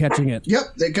ref for catching it.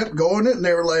 Yep, they kept going it, and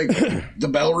they were like, "The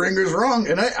bell ringer's wrong,"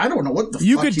 and I don't know what the fuck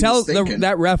he was thinking. You could tell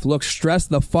that ref looked stressed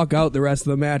the fuck out the rest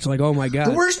of the match, like, oh my god.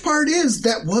 The worst part is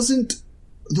that wasn't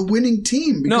the winning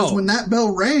team, because when that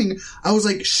bell rang, I was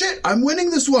like, shit, I'm winning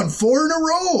this one 4 in a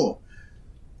row.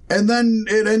 And then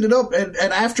it ended up, and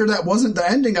after that wasn't the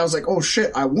ending, I was like, oh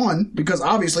shit, I won, because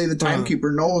obviously the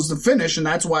timekeeper knows the finish, and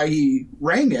that's why he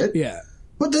rang it. Yeah.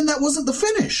 But then that wasn't the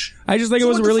finish. I just think it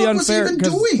was really unfair,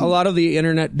 because a lot of the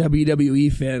internet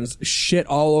WWE fans shit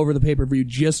all over the pay-per-view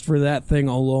just for that thing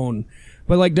alone.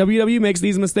 But like, WWE makes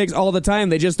these mistakes all the time,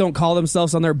 they just don't call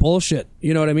themselves on their bullshit.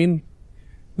 You know what I mean?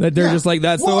 That they're just like,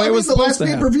 that's the way it was supposed to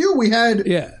happen.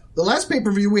 The last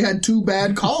pay-per-view we had 2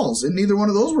 bad calls, and neither one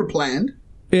of those were planned.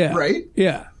 Yeah. Right?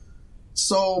 Yeah.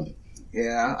 So,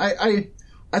 yeah,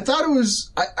 I thought it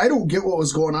was... I don't get what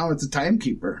was going on with the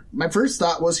timekeeper. My first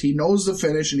thought was he knows the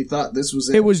finish, and he thought this was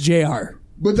it. It was JR.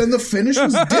 But then the finish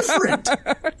was different.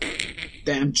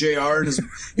 Damn JR.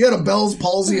 He had a Bell's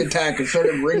palsy attack and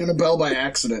started ringing a bell by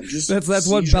accident. That's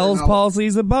what Bell's palsy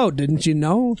is about, didn't you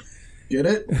know? Get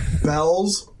it?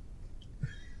 Bells.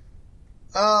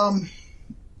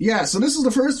 Yeah, so this is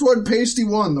the first one Pasty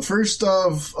won. The first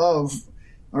of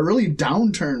a really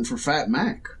downturn for Fat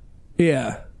Mac.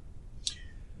 Yeah.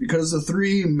 Because the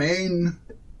 3 main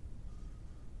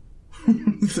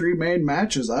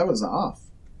matches, I was off.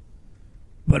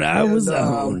 But I was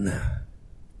on.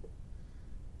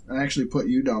 I actually put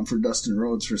you down for Dustin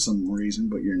Rhodes for some reason,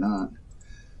 but you're not.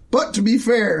 But to be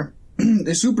fair,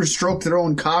 they super stroked their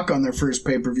own cock on their first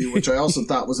pay-per-view, which I also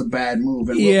thought was a bad move.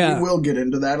 And we will get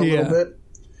into that a little bit.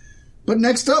 But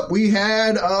next up, we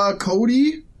had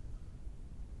Cody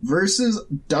versus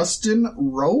Dustin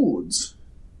Rhodes.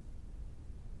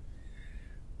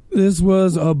 This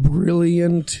was a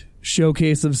brilliant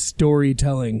showcase of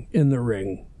storytelling in the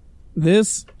ring.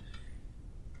 This,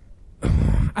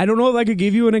 I don't know if I could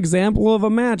give you an example of a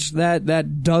match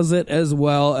that does it as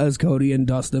well as Cody and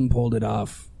Dustin pulled it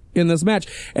off in this match.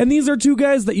 And these are two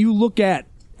guys that you look at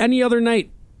any other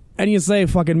night and you say,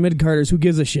 fucking mid-carders, who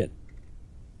gives a shit?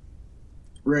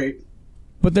 Right.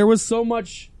 But there was so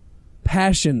much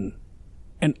passion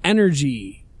and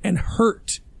energy and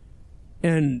hurt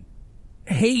and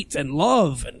hate and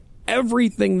love and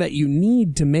everything that you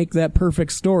need to make that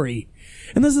perfect story.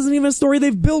 And this isn't even a story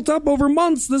they've built up over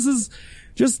months. This is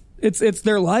just, it's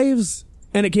their lives.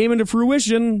 And it came into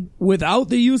fruition without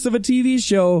the use of a TV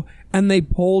show, and they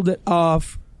pulled it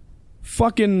off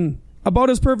fucking about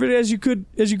as perfect as you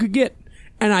could get.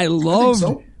 And I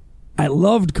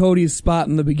loved Cody's spot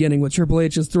in the beginning with Triple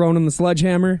H's throwing in the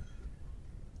sledgehammer.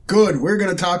 Good. We're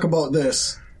going to talk about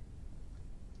this.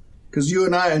 Because you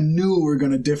and I knew we were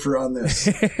going to differ on this.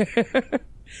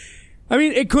 I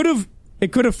mean, it could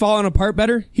have fallen apart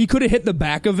better. He could have hit the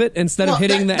back of it instead of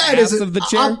hitting the ass of the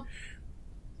chair.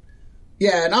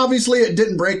 Yeah, and obviously it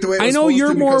didn't break the way it was I know supposed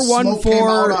you're to more because one smoke came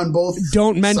out for on both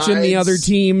don't mention sides. the other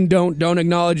team, don't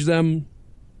acknowledge them.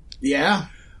 Yeah.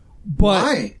 But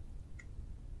why?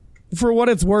 For what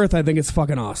it's worth, I think it's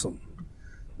fucking awesome.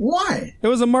 Why? It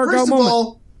was a mark out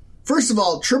moment. First of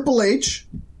all, Triple H,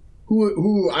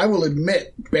 who I will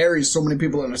admit buries so many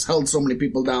people and has held so many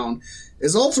people down,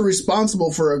 is also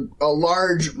responsible for a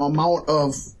large amount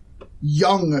of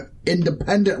young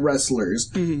independent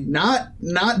wrestlers, not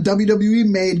WWE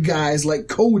made guys like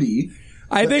Cody,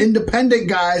 but independent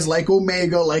guys like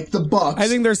Omega, like the Bucks. I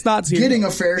think there's thoughts here. Getting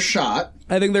a fair shot.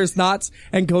 I think there's thoughts,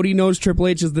 and Cody knows Triple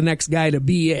H is the next guy to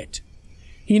be it.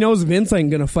 He knows Vince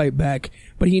ain't gonna fight back,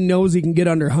 but he knows he can get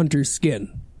under Hunter's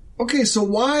skin. Okay, so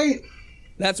why?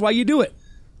 That's why you do it.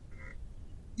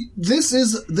 This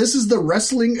is the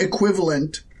wrestling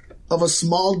equivalent of a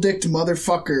small-dicked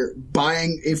motherfucker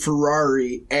buying a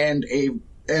Ferrari and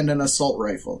an assault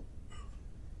rifle.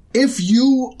 If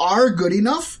you are good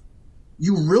enough,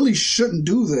 you really shouldn't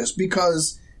do this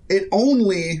because it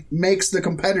only makes the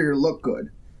competitor look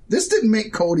good. This didn't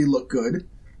make Cody look good.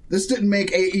 This didn't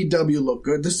make AEW look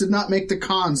good. This did not make the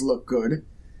Khans look good.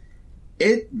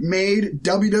 It made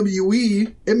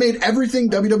WWE, it made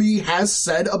everything WWE has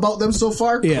said about them so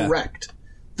far correct.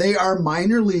 They are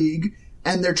minor league,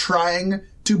 and they're trying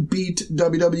to beat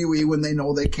WWE when they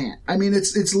know they can't. I mean,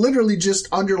 it's literally just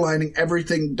underlining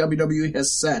everything WWE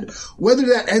has said. Whether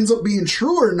that ends up being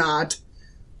true or not,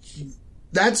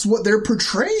 that's what they're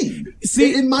portraying.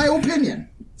 See, in my opinion.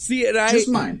 See, and just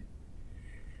mine.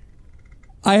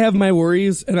 I have my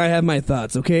worries and I have my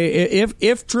thoughts, okay?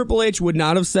 If Triple H would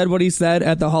not have said what he said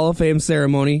at the Hall of Fame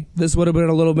ceremony, this would have been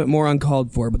a little bit more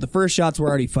uncalled for, but the first shots were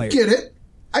already fired. Get it?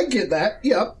 I get that,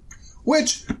 yep.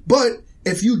 But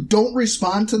if you don't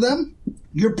respond to them,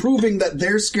 you're proving that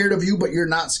they're scared of you, but you're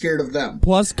not scared of them.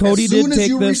 Plus, Cody did take this. As soon as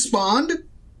you respond,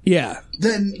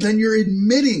 then you're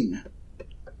admitting.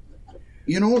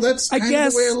 You know, that's kind of the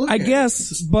way I look at it. I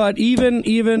guess, but even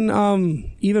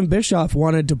Bischoff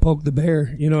wanted to poke the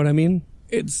bear. You know what I mean?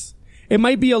 It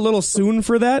might be a little soon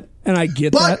for that, and I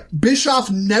get that. But Bischoff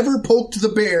never poked the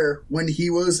bear when he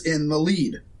was in the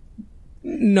lead.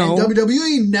 No. And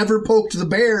WWE never poked the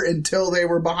bear until they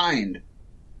were behind.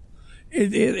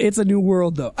 It's a new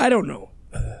world, though. I don't know.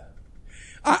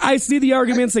 I see the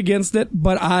arguments against it,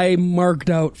 but I marked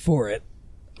out for it.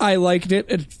 I liked it.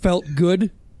 It felt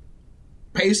good.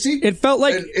 Pasty? It felt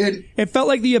like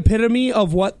the epitome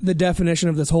of what the definition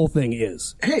of this whole thing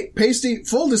is. Hey, Pasty,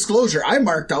 full disclosure, I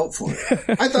marked out for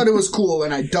it. I thought it was cool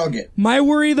and I dug it. My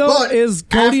worry, though, is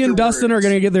Cody and Dustin are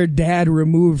going to get their dad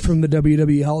removed from the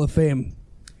WWE Hall of Fame.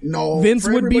 No, Vince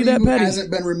would be that petty. Hasn't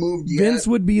been removed yet. Vince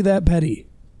would be that petty.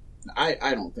 I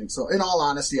don't think so. In all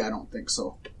honesty, I don't think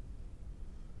so.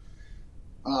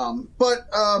 But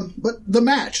the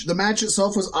match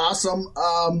itself was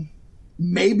awesome.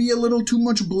 Maybe a little too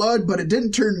much blood, but it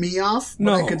didn't turn me off.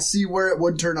 But I could see where it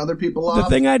would turn other people off. The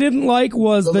thing I didn't like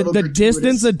was the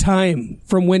distance of time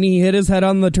from when he hit his head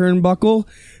on the turnbuckle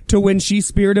to when she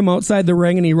speared him outside the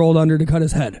ring and he rolled under to cut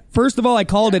his head. First of all, I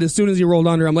called it as soon as he rolled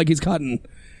under. I'm like, he's cutting.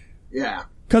 Yeah.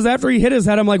 Because after he hit his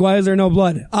head, I'm like, why is there no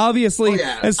blood? Obviously,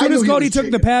 as soon as Cody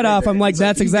took the pad off, I'm like,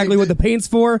 that's exactly what the paint's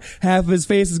for. Half of his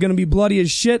face is going to be bloody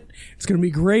as shit. It's going to be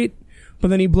great. But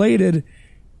then he bladed.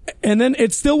 And then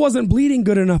it still wasn't bleeding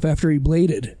good enough after he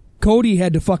bladed. Cody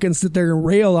had to fucking sit there and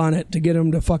rail on it to get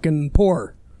him to fucking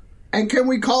pour. And can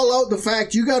we call out the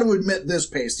fact, you got to admit this,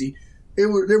 Pasty,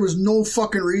 There was no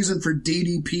fucking reason for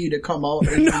DDP to come out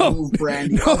and remove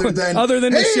Brandy other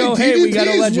than to show, hey, we got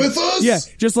a legend with us. Yeah,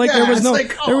 just like there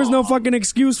was no fucking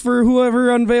excuse for whoever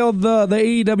unveiled the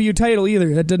AEW title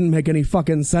either. That didn't make any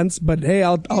fucking sense. But hey,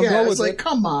 I'll go with it. It's like,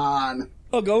 come on.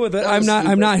 I'll go with it. I'm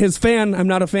not his fan. I'm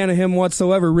not a fan of him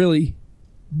whatsoever, really.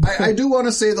 I do want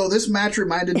to say though, this match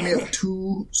reminded me of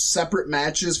two separate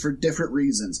matches for different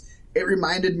reasons. It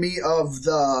reminded me of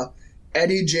the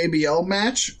Eddie JBL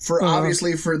match for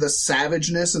obviously for the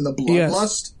savageness and the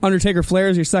bloodlust. Yes. Undertaker Flair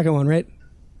is your second one, right?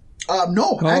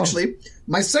 No, actually,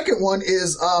 my second one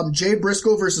is Jay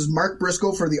Briscoe versus Mark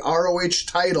Briscoe for the ROH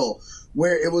title,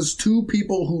 where it was two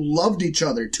people who loved each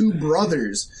other, two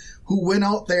brothers who went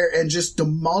out there and just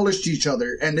demolished each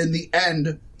other, and in the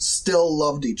end, still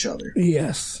loved each other.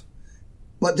 Yes.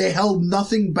 But they held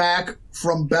nothing back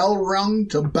from bell rung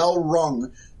to bell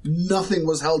rung. Nothing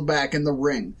was held back in the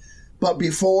ring. But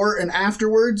before and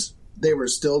afterwards, they were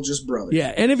still just brothers.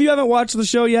 Yeah, and if you haven't watched the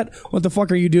show yet, what the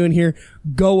fuck are you doing here?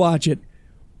 Go watch it.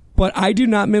 But I do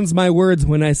not mince my words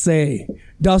when I say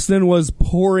Dustin was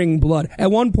pouring blood. At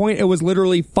one point, it was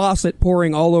literally faucet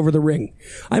pouring all over the ring.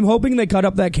 I'm hoping they cut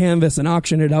up that canvas and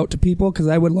auction it out to people, because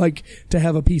I would like to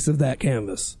have a piece of that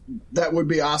canvas. That would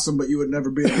be awesome, but you would never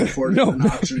be able to afford an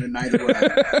auction, and neither would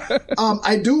I.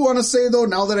 I do want to say, though,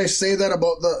 now that I say that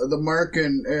about the Mark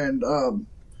and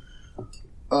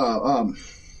I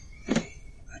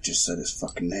just said his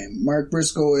fucking name. Mark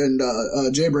Briscoe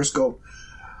and Jay Briscoe.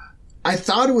 I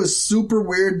thought it was super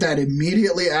weird that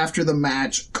immediately after the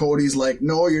match, Cody's like,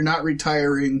 no, you're not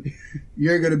retiring.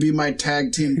 You're going to be my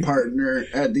tag team partner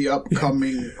at the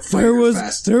upcoming Fyter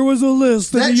Fest. There was a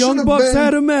list that the Young Bucks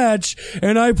had a match,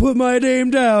 and I put my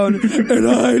name down, and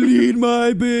I need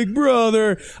my big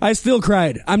brother. I still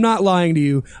cried. I'm not lying to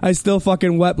you. I still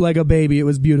fucking wept like a baby. It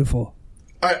was beautiful.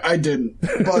 I didn't,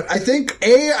 but I think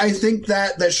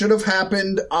that should have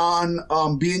happened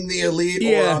on Being the Elite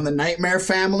or on the Nightmare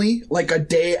Family, like a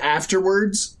day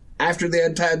afterwards, after they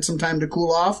had some time to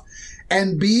cool off.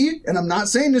 And B, and I'm not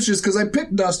saying this just because I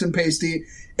picked Dustin Pasty,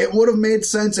 it would have made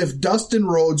sense if Dustin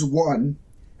Rhodes won,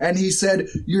 and he said,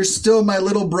 "You're still my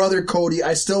little brother, Cody.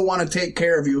 I still want to take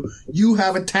care of you. You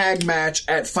have a tag match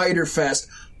at Fyter Fest.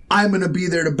 I'm going to be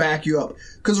there to back you up."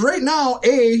 Because right now,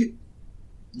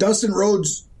 Dustin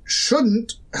Rhodes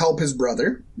shouldn't help his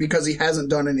brother because he hasn't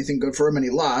done anything good for him and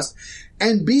he lost.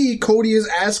 And B, Cody is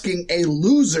asking a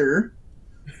loser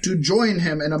to join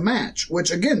him in a match,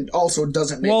 which again also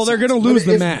doesn't make sense. Well, they're going to lose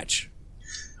the match.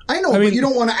 I know, but you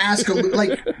don't want to ask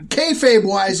like kayfabe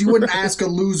wise, you wouldn't ask a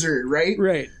loser, right?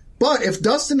 Right. But if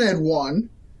Dustin had won,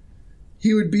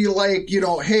 he would be like,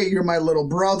 hey, you're my little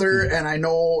brother, and I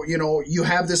know, you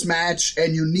have this match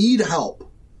and you need help.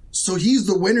 So he's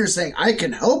the winner saying, I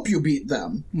can help you beat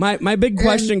them. My big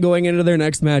question going into their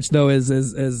next match, though, is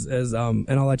and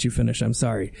I'll let you finish, I'm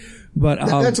sorry. But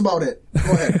that's about it.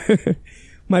 Go ahead.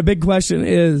 My big question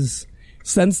is,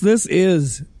 since this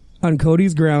is on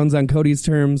Cody's grounds, on Cody's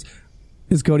terms,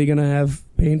 is Cody going to have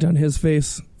paint on his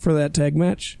face for that tag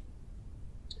match?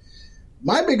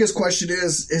 My biggest question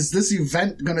is this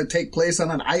event going to take place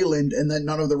on an island and then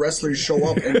none of the wrestlers show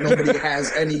up and nobody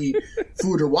has any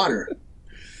food or water?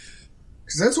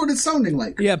 Because that's what it's sounding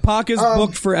like. Yeah, Pac is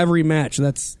booked for every match.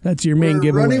 That's your main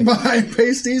giveaway. Running behind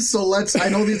pasties, so I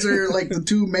know these are like the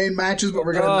two main matches, but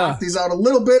we're going to knock these out a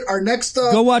little bit. Our next...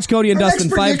 Go watch Cody and Dustin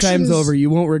 5 times over. You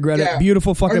won't regret it.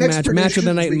 Beautiful fucking match. Match of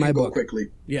the night in my book.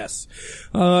 Quickly. Yes.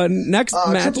 Next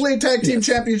match. AAA Tag Team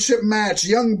Championship match.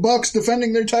 Young Bucks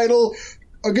defending their title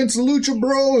against the Lucha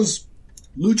Bros.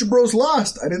 Lucha Bros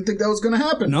lost. I didn't think that was going to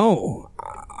happen. No.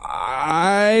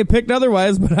 I picked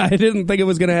otherwise, but I didn't think it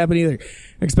was going to happen either.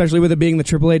 Especially with it being the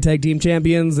AAA Tag Team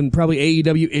Champions and probably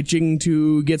AEW itching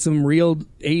to get some real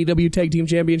AEW Tag Team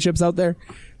Championships out there.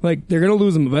 Like, they're going to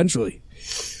lose them eventually.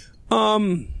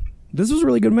 This was a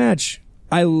really good match.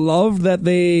 I love that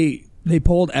they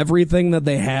pulled everything that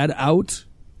they had out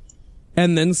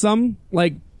and then some.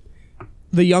 Like,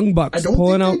 the Young Bucks I don't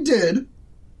pulling think they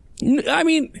did. I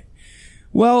mean...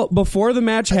 Well, before the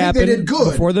match happened, and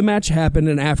after the match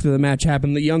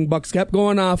happened, the Young Bucks kept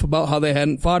going off about how they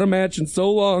hadn't fought a match in so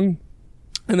long,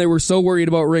 and they were so worried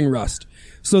about ring rust.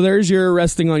 So there's your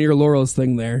resting on your laurels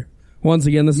thing there. Once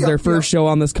again, this is their first show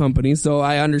on this company, so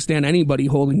I understand anybody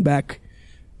holding back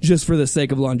just for the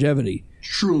sake of longevity.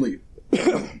 Truly.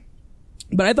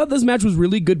 But I thought this match was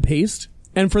really good paced,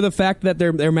 and for the fact that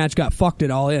their match got fucked it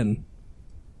all in,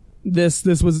 this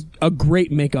was a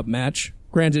great makeup match.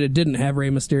 Granted, it didn't have Rey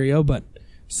Mysterio, but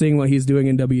seeing what he's doing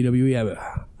in WWE,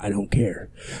 I don't care.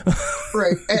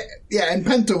 Right. Yeah, and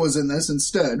Penta was in this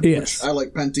instead, which I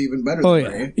like Penta even better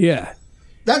than Rey. Yeah.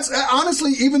 That's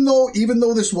honestly, even though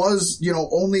this was,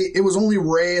 it was only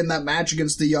Ray in that match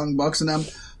against the Young Bucks and them,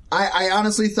 I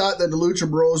honestly thought that the Lucha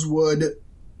Bros would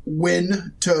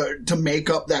win to make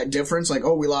up that difference. Like,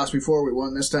 oh, we lost before, we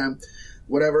won this time.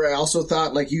 Whatever. I also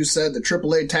thought, like you said, the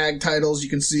AAA tag titles, you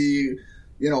can see,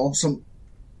 some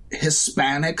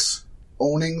Hispanics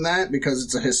owning that because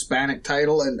it's a Hispanic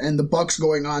title, and the Bucks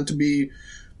going on to be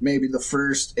maybe the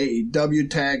first AEW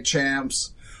tag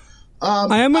champs.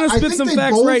 I am going to spit some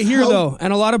facts right here, though,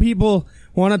 and a lot of people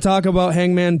want to talk about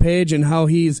Hangman Page and how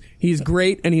he's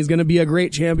great and he's going to be a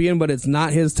great champion, but it's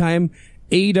not his time.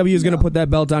 AEW is going to put that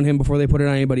belt on him before they put it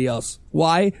on anybody else.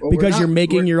 Why? Well, because you're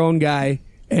making your own guy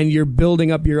and you're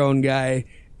building up your own guy,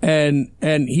 and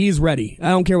he's ready. I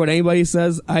don't care what anybody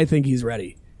says. I think he's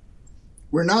ready.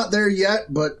 We're not there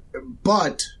yet, but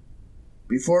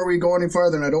before we go any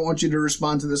farther, and I don't want you to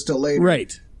respond to this till later.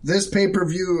 Right. This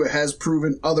pay-per-view has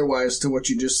proven otherwise to what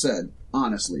you just said,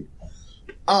 honestly.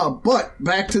 But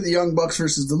back to the Young Bucks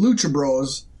versus the Lucha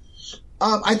Bros.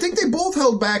 I think they both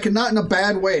held back, and not in a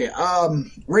bad way.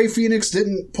 Rey Fenix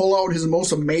didn't pull out his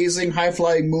most amazing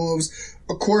high-flying moves.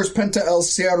 Of course, Penta El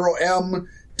Cerro M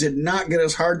did not get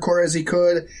as hardcore as he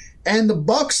could. And the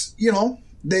Bucks,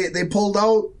 they pulled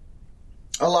out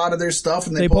a lot of their stuff,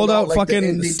 and they pulled out like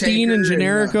fucking Steen and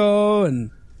Generico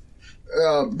and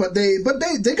but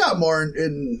they got more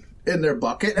in their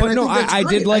bucket. And but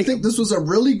I think this was a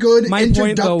really good my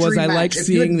point though was I like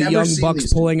seeing the Young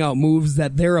Bucks pulling out moves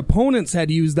that their opponents had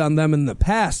used on them in the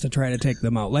past to try to take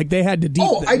them out. Like they had to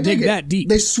dig that deep.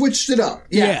 They switched it up.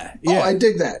 Yeah. Oh, I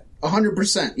dig that.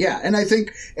 100%. Yeah. And I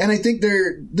think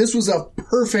this was a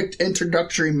perfect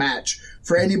introductory match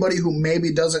for anybody who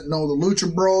maybe doesn't know the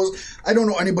Lucha Bros. I don't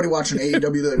know anybody watching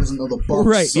AEW that doesn't know the Bucks.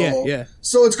 Right, so, yeah.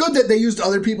 So it's good that they used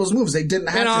other people's moves. They didn't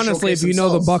have and to honestly, if you know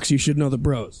the Bucks, you should know the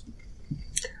Bros.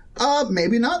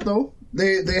 Maybe not, though.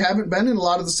 They haven't been in a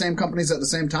lot of the same companies at the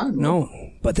same time. Though.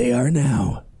 No, but they are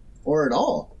now. Or at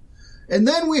all. And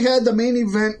then we had the main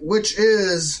event, which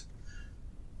is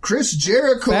Chris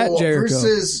Jericho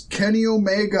versus Kenny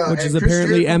Omega. Which is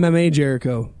apparently MMA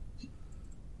Jericho.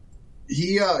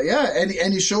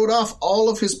 And he showed off all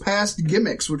of his past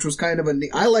gimmicks, which was kind of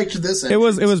I liked this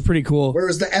entrance. It was pretty cool. Where it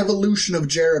was the evolution of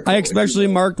Jericho. I especially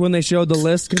marked when they showed the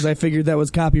list because I figured that was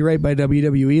copyright by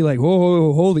WWE. Like,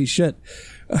 whoa, holy shit.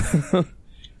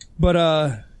 But,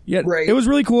 right. It was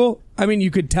really cool. I mean,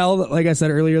 you could tell, that, like I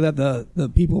said earlier, that the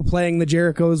people playing the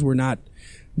Jerichos were not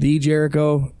the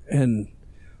Jericho and...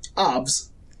 Obs.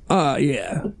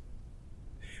 Yeah.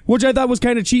 Which I thought was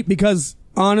kind of cheap because...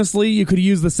 Honestly, you could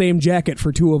use the same jacket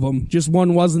for two of them. Just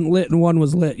one wasn't lit and one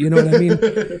was lit. You know what I mean?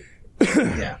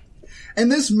 Yeah. And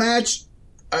this match,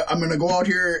 I'm going to go out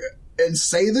here and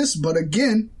say this, but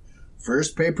again,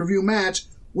 first pay-per-view match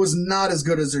was not as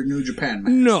good as their New Japan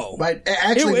match. No. But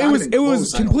actually, it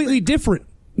was completely different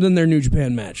than their New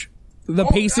Japan match. The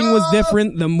pacing was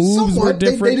different. The moves were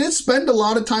different. They did spend a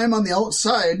lot of time on the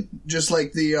outside, just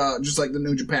like the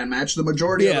New Japan match. The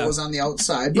majority of it was on the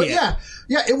outside. But yeah,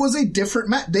 it was a different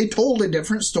match. They told a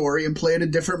different story and played a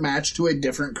different match to a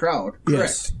different crowd. Correct.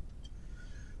 Yes.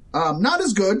 Not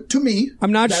as good to me.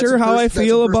 I'm not sure how I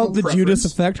feel about the Judas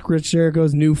Effect, Chris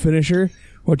Jericho's new finisher,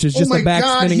 which is just a back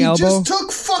spinning elbow.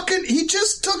 He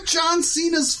just took John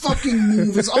Cena's fucking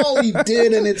move. Is all he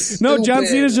did, and it's stupid. No, John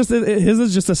Cena's his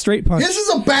is just a straight punch. His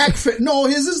is a back fist. No,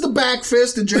 his is the back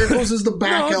fist, and Jericho's is the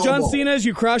back elbow. John Cena's,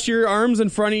 you cross your arms in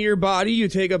front of your body, you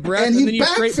take a breath, and then you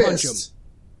straight punch him.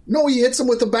 No, he hits him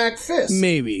with the back fist.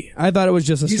 Maybe. I thought it was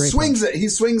just a straight punch. He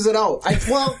swings it out.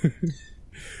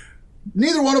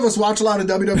 Neither one of us watch a lot of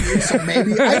WWE, so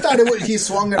maybe I thought he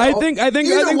swung it out. I think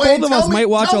both of us might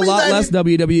watch a lot less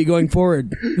WWE going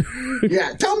forward.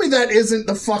 Yeah, tell me that isn't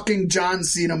the fucking John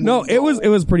Cena move. No, it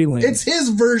was pretty lame. It's his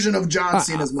version of John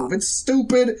Cena's move. It's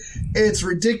stupid, it's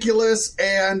ridiculous,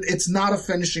 and it's not a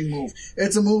finishing move.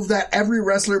 It's a move that every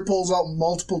wrestler pulls out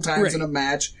multiple times in a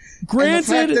match. And the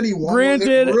fact that he won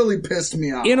it really pissed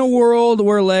me off. In a world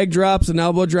where leg drops and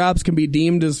elbow drops can be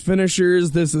deemed as finishers,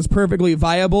 this is perfectly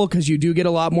viable because you do get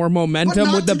a lot more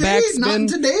momentum with the backspin. Not in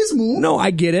today's move. No,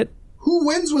 I get it. Who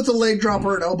wins with a leg drop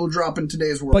or an elbow drop in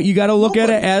today's world? But you got to look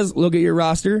at it look at your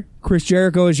roster. Chris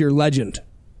Jericho is your legend.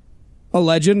 A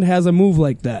legend has a move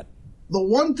like that. The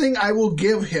one thing I will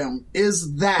give him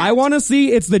is that I want to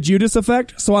see it's the Judas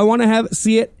effect, so I want to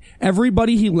see it.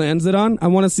 Everybody he lands it on, I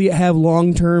want to see it have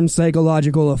long-term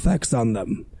psychological effects on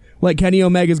them. Like Kenny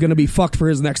Omega is going to be fucked for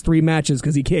his next 3 matches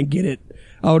because he can't get it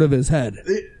out of his head.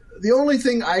 The only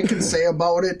thing I can say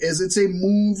about it is it's a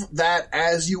move that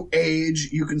as you age,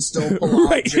 you can still pull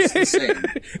off just the same.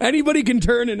 Anybody can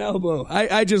turn an elbow.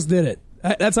 I just did it.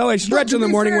 That's how I stretch in the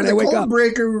morning when I wake up.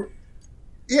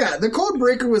 Yeah, the code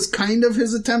breaker was kind of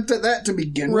his attempt at that to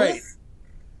begin with.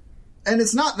 And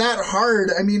it's not that hard.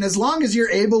 I mean, as long as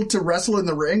you're able to wrestle in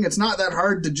the ring, it's not that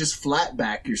hard to just flat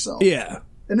back yourself. Yeah.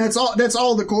 And that's all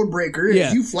the code breaker is.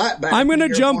 Yeah. You flat back. I'm going to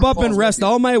jump up and rest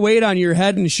all my weight on your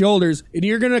head and shoulders, and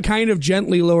you're going to kind of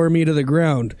gently lower me to the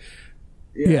ground.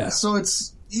 Yeah. So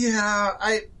it's,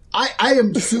 I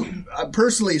am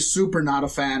personally super not a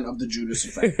fan of the Judas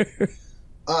effect.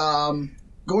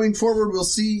 Going forward, we'll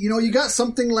see. You know, you got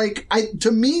something like,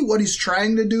 to me, what he's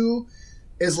trying to do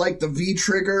is like the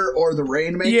V-trigger or the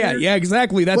Rainmaker. Yeah,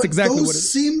 exactly. That's exactly what it is.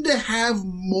 Those seem to have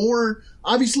more.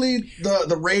 Obviously,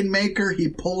 the Rainmaker, he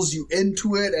pulls you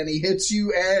into it and he hits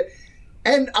you.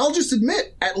 And I'll just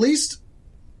admit, at least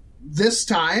this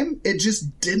time, it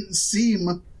just didn't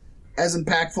seem as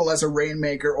impactful as a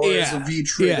Rainmaker or as a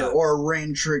V-trigger or a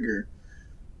Rain trigger.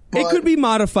 But it could be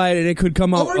modified and it could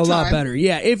come out a lot better.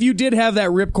 Yeah, if you did have that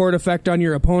ripcord effect on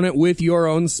your opponent with your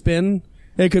own spin,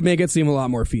 it could make it seem a lot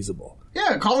more feasible.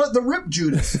 Yeah, call it the Rip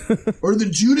Judas. Or the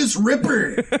Judas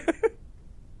Ripper.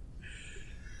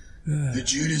 The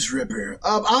Judas Ripper.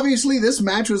 Obviously, this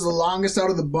match was the longest out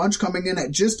of the bunch, coming in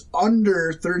at just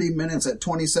under 30 minutes, at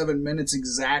 27 minutes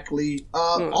exactly.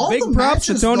 Big props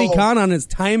to Tony Khan on his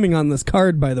timing on this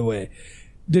card, by the way.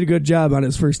 Did a good job on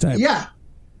his first time. Yeah.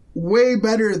 Way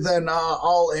better than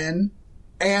All In.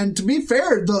 And to be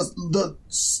fair,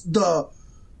 the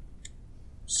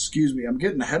excuse me, I'm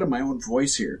getting ahead of my own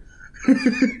voice here.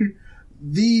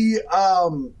 The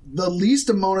least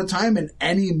amount of time in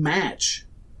any match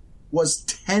was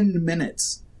 10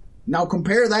 minutes. Now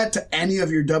compare that to any of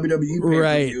your WWE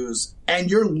pay-per-views, and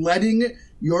you're letting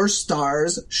your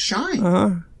stars shine.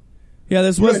 Uh-huh. Yeah,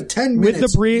 this was 10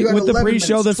 minutes, with the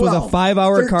pre-show. This 12, was a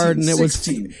 5-hour card, and it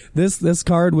 16. was this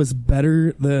card was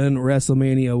better than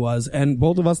WrestleMania was, and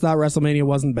both of us thought WrestleMania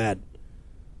wasn't bad.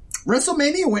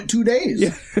 WrestleMania went 2 days.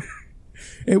 Yeah.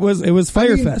 It was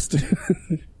Firefest.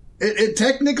 It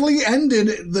technically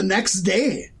ended the next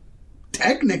day.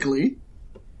 Technically.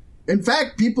 In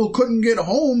fact, people couldn't get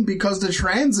home because the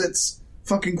transits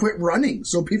fucking quit running.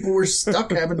 So people were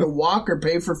stuck having to walk or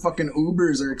pay for fucking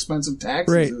Ubers or expensive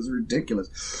taxis. Right. It was ridiculous.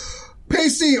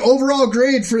 Pasty, overall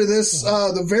grade for this,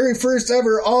 the very first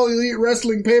ever All Elite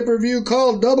Wrestling pay-per-view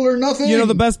called Double or Nothing. You know,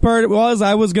 the best part was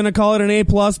I was going to call it an A+,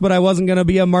 but I wasn't going to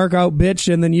be a mark out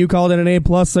bitch, and then you called it an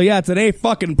A+. So yeah, it's an A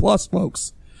fucking plus,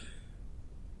 folks.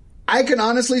 I can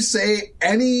honestly say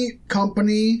any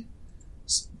company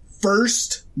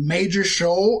first major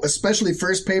show, especially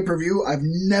first pay-per-view, I've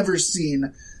never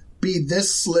seen be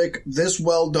this slick, this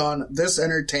well done, this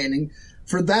entertaining.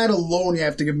 For that alone, you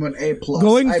have to give them an A+.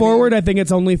 Going forward, I think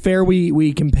it's only fair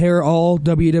we compare all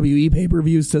WWE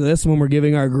pay-per-views to this when we're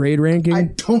giving our grade ranking. I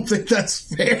don't think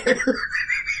that's fair.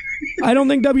 I don't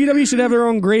think WWE should have their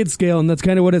own grade scale, and that's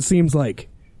kind of what it seems like.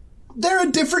 They're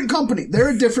a different company.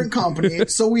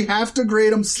 So we have to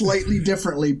grade them slightly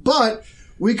differently. But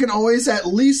we can always at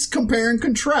least compare and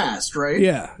contrast, right?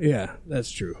 Yeah,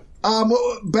 that's true.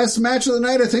 Best match of the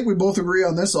night, I think we both agree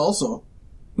on this also.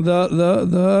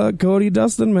 The Cody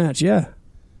Dustin match, yeah.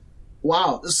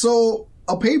 Wow. So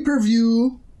a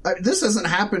pay-per-view, this hasn't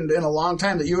happened in a long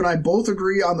time that you and I both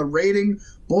agree on the rating,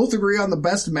 both agree on the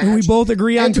best match. And we both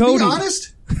agree on Cody. To be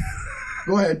honest,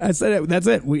 go ahead. I said it. That's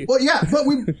it. Well, yeah, but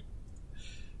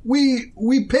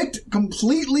we picked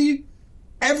completely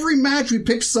every match. We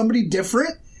picked somebody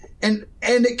different. And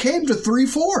it came to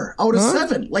 3-4 out of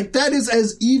 7. Like, that is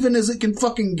as even as it can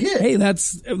fucking get. Hey,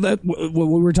 that's what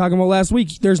we were talking about last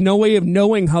week. There's no way of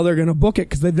knowing how they're going to book it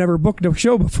because they've never booked a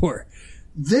show before.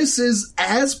 This is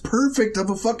as perfect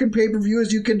of a fucking pay-per-view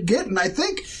as you can get. And I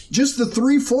think just the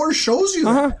 3-4 shows you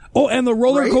that. Oh, and the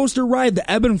roller coaster ride,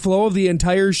 the ebb and flow of the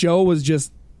entire show was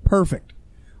just perfect.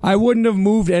 I wouldn't have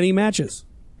moved any matches.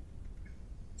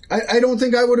 I don't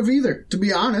think I would have either, to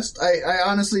be honest. I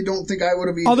honestly don't think I would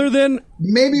have either. Other than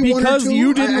maybe one or two. Because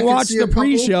you didn't watch the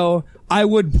pre-show, I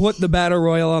would put the Battle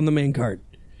Royal on the main card.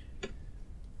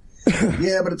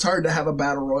 Yeah, but it's hard to have a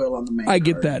Battle Royal on the main card. I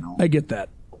get that.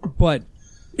 But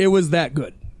it was that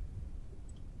good.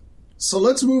 So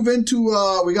let's move into,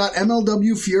 we got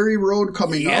MLW Fury Road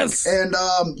coming up. And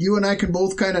you and I can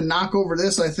both kind of knock over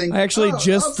this, I think. I actually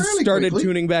just started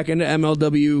tuning back into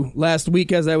MLW last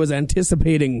week as I was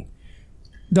anticipating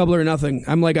Double or Nothing.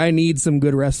 I'm like, I need some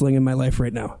good wrestling in my life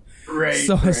right now. Right.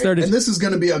 So I started. And this is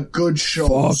going to be a good show.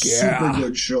 Fuck yeah. Super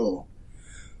good show.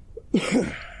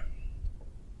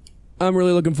 I'm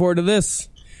really looking forward to this.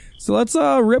 So let's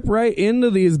rip right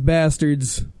into these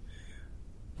bastards.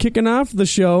 Kicking off the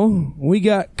show, we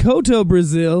got Koto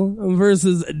Brazil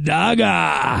versus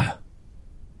Daga.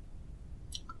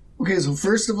 Okay, so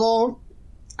first of all,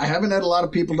 I haven't had a lot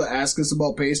of people to ask us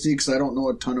about Pasty because I don't know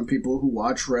a ton of people who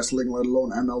watch wrestling, let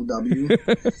alone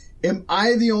MLW. Am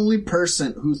I the only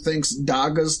person who thinks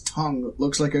Daga's tongue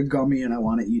looks like a gummy and I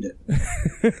want to eat it?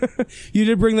 You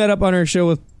did bring that up on our show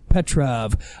with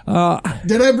Petrov.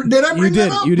 Did I bring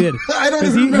that up? You did. I don't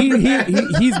even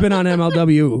remember he's been on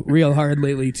MLW real hard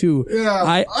lately, too.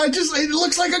 Yeah. It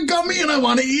looks like a gummy and I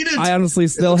want to eat it. I honestly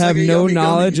still have no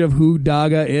knowledge of who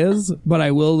Daga is, but I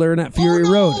will learn at Fury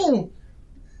Road.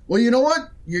 Well, you know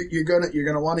what? You're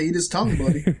gonna want to eat his tongue,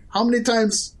 buddy. How many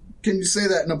times can you say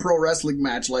that in a pro wrestling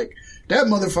match? Like, that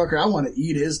motherfucker, I want to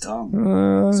eat his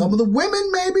tongue. Some of the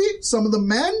women, maybe. Some of the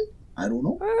men. I don't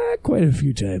know. Quite a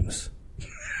few times.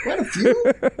 Quite a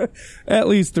few? At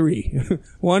least 3.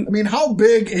 One. I mean, how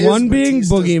big is one being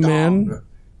Batista's Boogeyman, dog?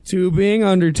 2 being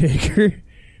Undertaker,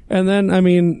 and then, I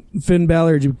mean, Finn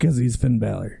Balor because he's Finn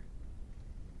Balor.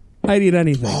 I'd eat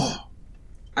anything. Oh,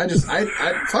 I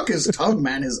fuck his tongue,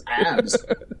 man, his abs.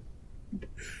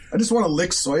 I just want to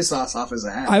lick soy sauce off his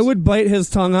abs. I would bite his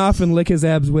tongue off and lick his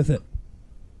abs with it.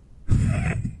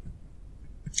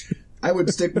 I would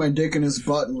stick my dick in his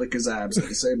butt and lick his abs at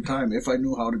the same time if I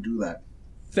knew how to do that.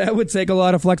 That would take a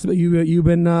lot of flexibility. You've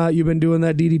been doing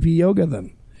that DDP yoga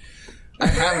then. I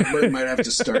haven't, but I might have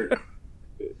to start.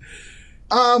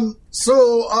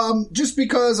 So just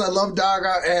because I love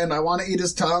Daga and I want to eat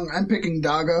his tongue, I'm picking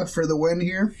Daga for the win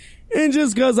here. And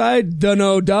just because I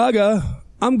dunno Daga,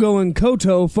 I'm going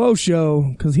Koto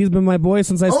Fosho because he's been my boy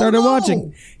since I started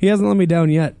watching. He hasn't let me down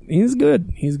yet. He's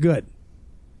good. He's good.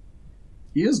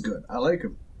 He is good. I like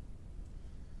him.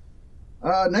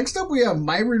 Next up, we have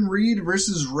Myron Reed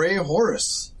versus Ray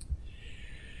Horace.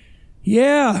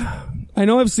 Yeah. I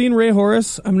know I've seen Ray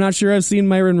Horace. I'm not sure I've seen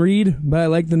Myron Reed, but I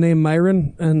like the name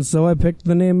Myron, and so I picked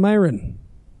the name Myron.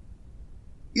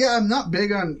 Yeah, I'm not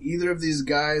big on either of these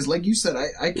guys. Like you said,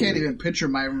 I can't even picture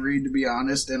Myron Reed, to be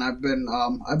honest, and I've been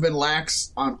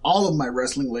lax on all of my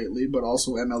wrestling lately, but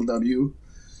also MLW.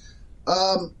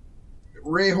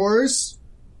 Ray Horace,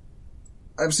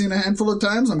 I've seen a handful of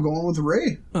times. I'm going with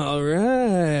Ray. All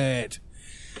right.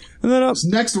 And then this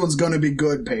next one's going to be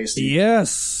good, Pasty.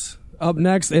 Yes. Up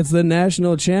next, it's the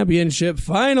National Championship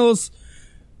Finals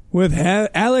with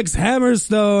Alex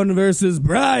Hammerstone versus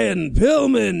Brian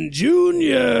Pillman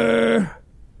Jr.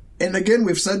 And again,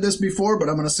 we've said this before, but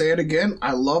I'm going to say it again.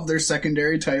 I love their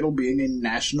secondary title being a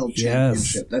national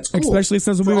championship. That's cool. Especially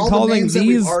since we've been calling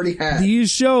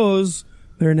these shows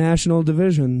their national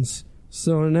divisions.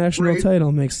 So a national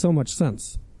title makes so much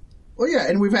sense. Well, yeah,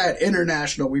 and we've had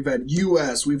international, we've had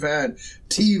U.S., we've had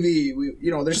TV.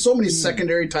 There's so many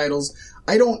secondary titles.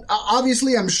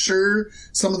 Obviously, I'm sure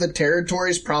some of the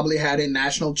territories probably had a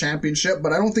national championship,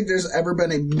 but I don't think there's ever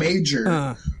been a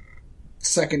major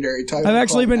secondary title. I've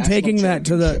actually been taking that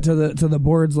to the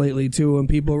boards lately too. When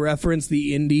people reference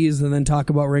the indies and then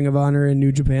talk about Ring of Honor and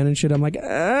New Japan and shit, I'm like,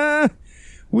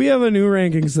 we have a new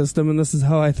ranking system, and this is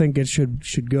how I think it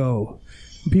should go.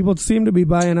 People seem to be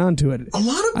buying onto it. I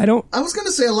was going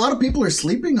to say a lot of people are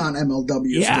sleeping on MLW.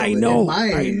 Yeah, I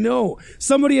know.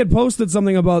 Somebody had posted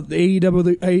something about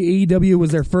AEW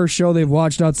was their first show they've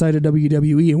watched outside of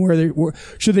WWE, and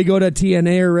should they go to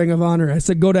TNA or Ring of Honor? I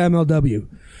said go to MLW.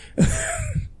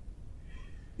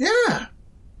 Yeah,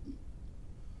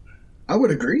 I would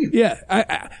agree. Yeah,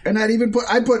 and I'd even put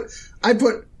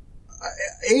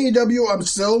AEW.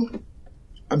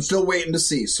 I'm still waiting to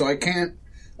see, so I can't.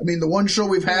 I mean, the one show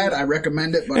we've had, I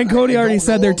recommend it. But and Cody already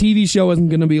said their TV show isn't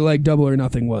going to be like Double or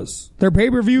Nothing was. Their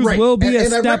pay-per-views will be a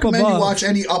step above. And I recommend you watch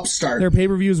any Upstart. Their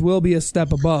pay-per-views will be a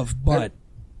step above, but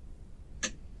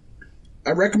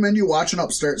I recommend you watch an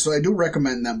Upstart, so I do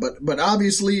recommend them. But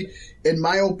obviously, in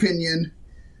my opinion,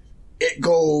 it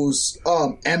goes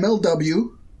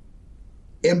MLW,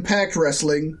 Impact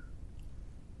Wrestling,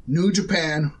 New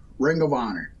Japan, Ring of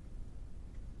Honor.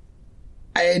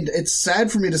 And it's sad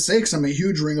for me to say because I'm a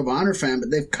huge Ring of Honor fan, but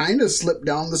they've kind of slipped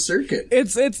down the circuit.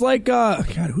 It's like God,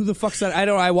 who the fuck said?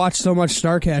 I watch so much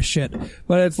StarCast shit,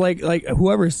 but it's like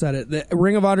whoever said it. The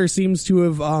Ring of Honor seems to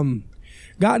have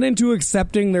gotten into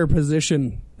accepting their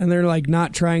position, and they're like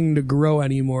not trying to grow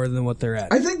any more than what they're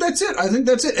at. I think that's it,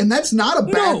 and that's not a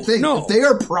bad thing. No. If they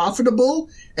are profitable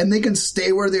and they can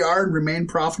stay where they are and remain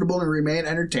profitable and remain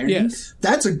entertaining,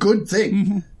 that's a good thing.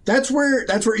 Mm-hmm. That's where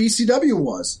ECW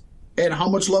was. And how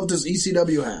much love does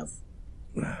ECW have?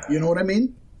 You know what I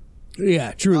mean?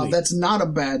 Yeah, truly. That's not a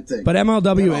bad thing. But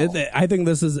MLW, I think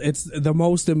it's the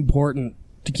most important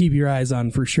to keep your eyes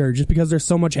on for sure, just because there's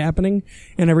so much happening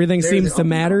and everything seems to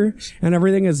matter and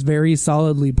everything is very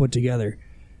solidly put together.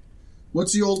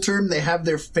 What's the old term? They have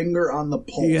their finger on the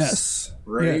pulse. Yes.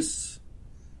 Right? Yes.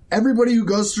 Everybody who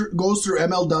goes through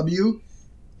MLW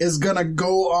is gonna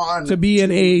go on to be an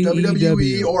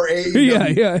WWE or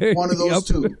AEW. Yeah. One of those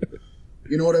two.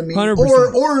 You know what I mean?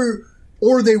 100%.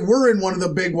 Or they were in one of the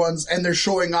big ones and they're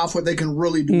showing off what they can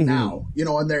really do now. You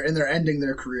know, and they're ending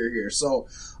their career here. So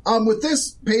with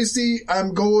this, Pasty,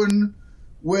 I'm going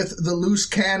with the loose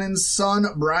cannon's son,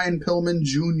 Brian Pillman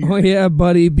Jr. Oh yeah,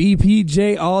 buddy.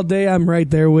 BPJ all day. I'm right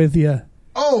there with you.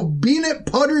 Oh, peanut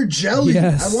butter jelly.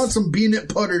 Yes. I want some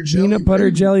peanut butter jelly. Peanut butter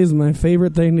jelly is my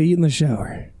favorite thing to eat in the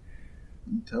shower.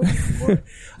 Tell you what.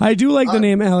 I do like the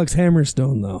name Alex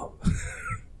Hammerstone, though.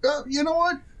 You know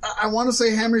what? I want to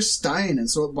say Hammerstein, and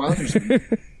so it bothers me.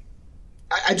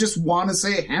 I just want to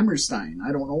say Hammerstein.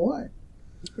 I don't know why.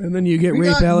 And then you get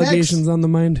rape allegations on the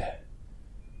mind.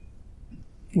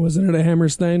 Wasn't it a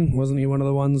Hammerstein? Wasn't he one of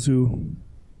the ones who...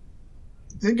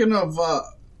 Thinking of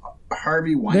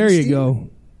Harvey Weinstein? There you go.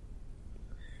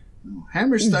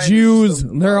 Hammerstein. Jews,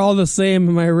 they're all the same,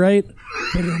 am I right?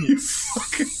 You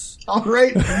fucking... All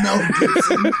right, Mel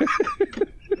Gibson.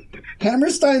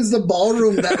 Hammerstein's the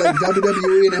ballroom that like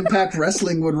WWE and Impact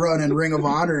Wrestling would run and Ring of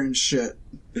Honor and shit.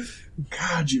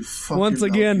 God, you fucking once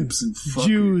again, Mel Gibson fucker.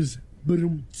 Jews.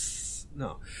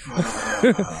 No.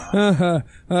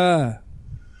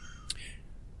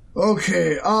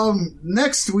 Okay,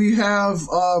 next we have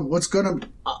what's gonna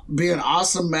be an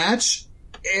awesome match,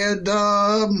 and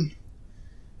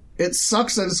it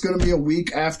sucks that it's gonna be a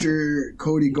week after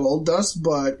Cody Goldust,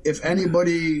 but if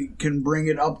anybody can bring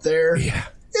it up there,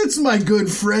 it's my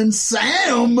good friend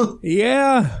Sam.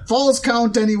 Yeah. Falls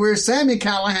Count Anywhere, Sami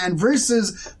Callihan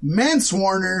versus Mance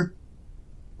Warner.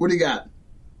 What do you got?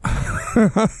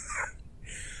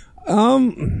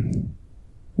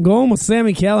 Going with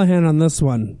Sami Callihan on this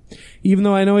one. Even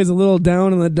though I know he's a little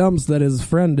down in the dumps that his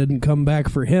friend didn't come back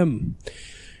for him.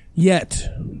 Yet.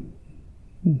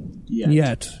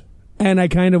 And I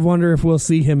kind of wonder if we'll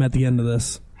see him at the end of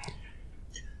this.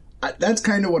 That's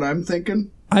kind of what I'm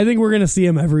thinking. I think we're going to see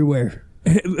him everywhere.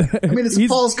 I mean, it's a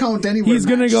Falls Count Anywhere. He's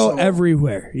going to go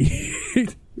everywhere.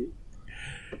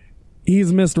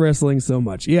 He's missed wrestling so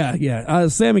much. Yeah.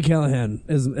 Sami Callihan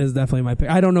is definitely my pick.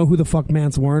 I don't know who the fuck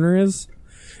Mance Warner is.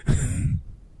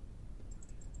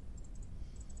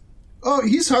 Oh,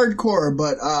 he's hardcore,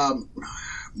 but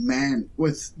man,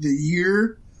 with the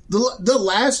year, the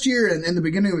last year and the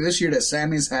beginning of this year that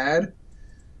Sammy's had,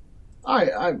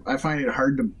 I find it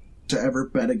hard to ever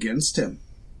bet against him.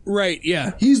 Right,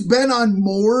 yeah. He's been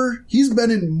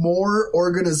in more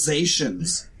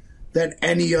organizations than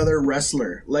any other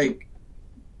wrestler. Like,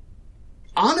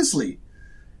 honestly,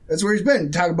 that's where he's been.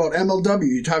 You talk about MLW,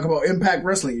 you talk about Impact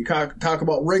Wrestling, you talk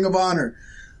about Ring of Honor.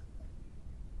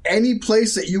 Any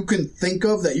place that you can think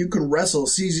of that you can wrestle,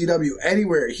 CZW,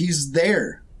 anywhere, he's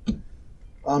there.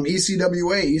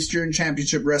 ECWA, Eastern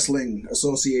Championship Wrestling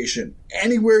Association.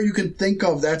 Anywhere you can think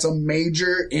of that's a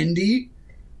major indie,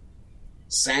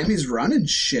 Sammy's running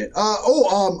shit.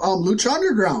 Lucha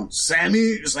Underground.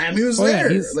 Sammy was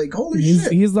there. Like, holy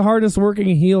shit. He's the hardest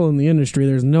working heel in the industry.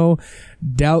 There's no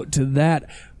doubt to that.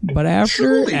 But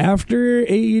after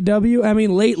AEW, I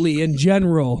mean, lately in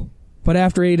general, but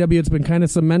after AEW, it's been kind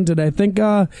of cemented. I think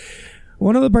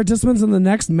one of the participants in the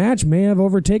next match may have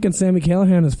overtaken Sami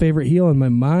Callihan as favorite heel in my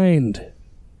mind.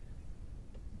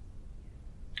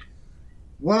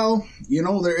 Well,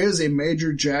 there is a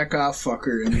major jack-off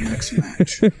fucker in the next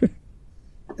match.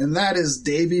 And that is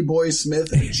Davey Boy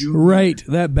Smith Jr. Right,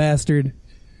 that bastard.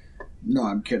 No,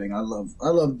 I'm kidding. I love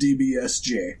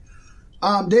DBSJ.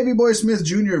 Davey Boy Smith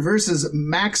Jr. versus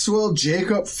Maxwell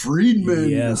Jacob Friedman.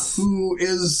 Yes. Who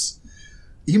is...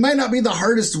 He might not be the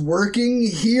hardest working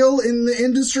heel in the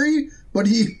industry, but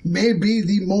he may be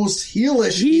the most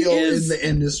heelish heel in the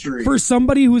industry. For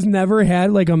somebody who's never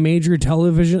had like a major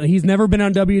television, he's never been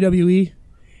on WWE.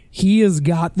 He has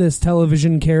got this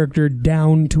television character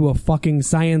down to a fucking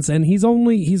science, and he's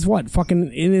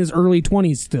fucking in his early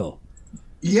 20s still.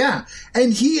 Yeah,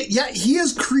 and he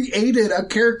has created a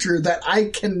character that I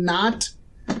cannot...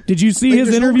 Did you see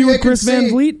his interview with Chris Van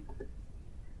Vliet?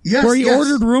 Yes, where he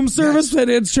ordered room service and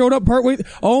it showed up partway.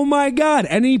 Oh my God.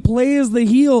 And he plays the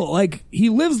heel. Like, he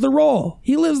lives the role.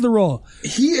 He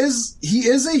is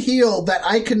a heel that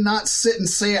I cannot sit and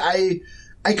say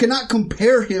I cannot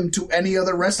compare him to any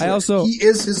other wrestler. He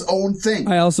is his own thing.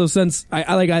 I also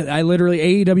I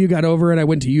literally AEW got over and I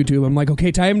went to YouTube. I'm like,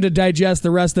 okay, time to digest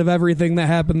the rest of everything that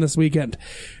happened this weekend.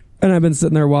 And I've been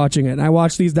sitting there watching it. And I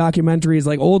watched these documentaries,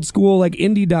 like old school, like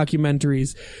indie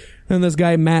documentaries. And this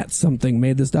guy, Matt something,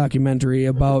 made this documentary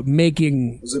about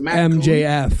making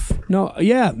MJF. No,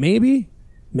 yeah, maybe.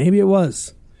 Maybe it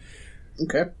was.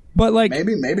 Okay. But like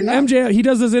maybe not. MJF, he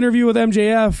does this interview with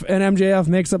MJF, and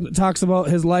MJF talks about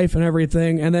his life and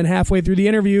everything, and then halfway through the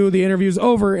interview's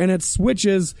over, and it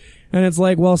switches, and it's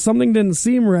like, well, something didn't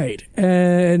seem right,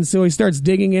 and so he starts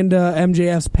digging into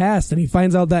MJF's past, and he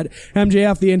finds out that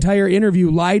MJF the entire interview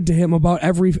lied to him about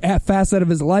every facet of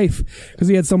his life because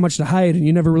he had so much to hide, and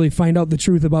you never really find out the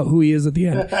truth about who he is at the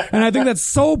end. And I think that's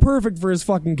so perfect for his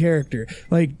fucking character.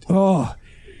 Like, oh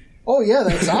yeah,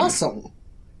 that's awesome.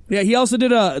 Yeah, he also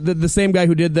did the same guy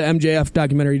who did the MJF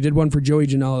documentary. He did one for Joey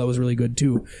Janela that was really good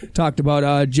too. Talked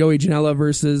about Joey Janela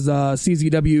versus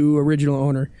CZW original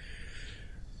owner.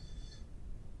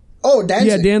 Oh, Danzig.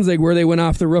 Yeah, Danzig, where they went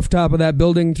off the rooftop of that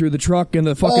building through the truck and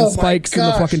the fucking spikes and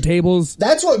the fucking tables.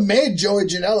 That's what made Joey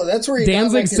Janela. That's where he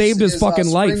Danzig saved his fucking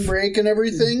life. Spring break and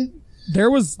everything.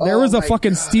 There was a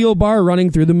fucking steel bar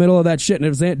running through the middle of that shit,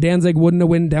 and if Danzig wouldn't have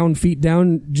went down, feet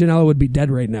down, Janela would be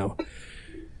dead right now.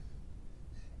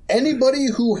 Anybody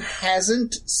who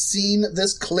hasn't seen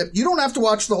this clip, you don't have to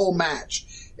watch the whole match.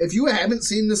 If you haven't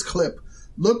seen this clip,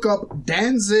 look up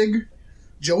Danzig,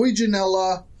 Joey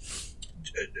Janela,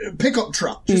 pickup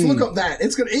truck. Just look up that.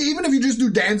 It's gonna, even if you just do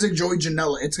Danzig, Joey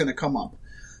Janela, it's gonna come up.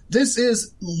 This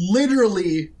is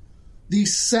literally the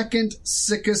second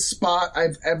sickest spot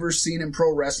I've ever seen in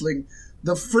pro wrestling.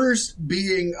 The first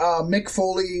being Mick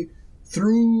Foley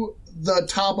through the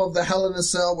top of the Hell in a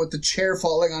Cell with the chair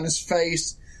falling on his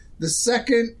face. The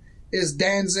second is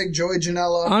Danzig, Joey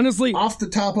Janela, honestly, off the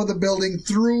top of the building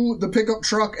through the pickup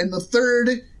truck. And the third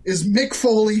is Mick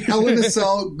Foley, Hell in a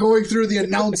Cell, going through the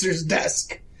announcer's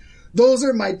desk. Those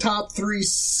are my top three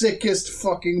sickest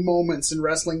fucking moments in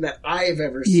wrestling that I've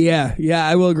ever seen. Yeah,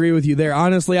 I will agree with you there.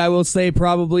 Honestly, I will say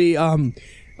probably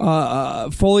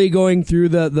Foley going through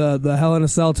the Hell in a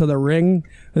Cell to the ring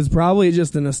is probably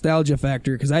just a nostalgia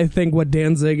factor, because I think what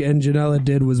Danzig and Janela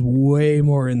did was way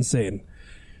more insane.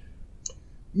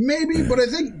 Maybe, but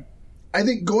I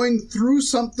think going through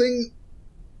something,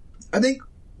 I think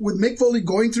with Mick Foley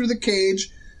going through the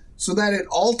cage so that it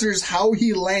alters how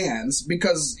he lands,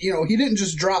 because, you know, he didn't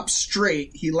just drop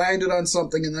straight, he landed on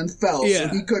something and then fell, so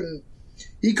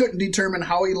he couldn't determine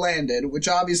how he landed, which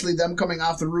obviously them coming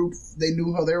off the roof, they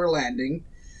knew how they were landing.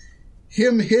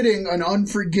 Him hitting an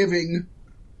unforgiving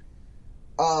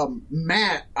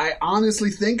Matt, I honestly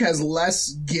think has less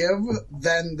give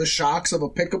than the shocks of a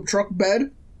pickup truck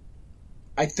bed.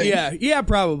 I think. Yeah,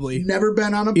 probably. Never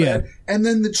been on a bed. Yeah. And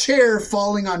then the chair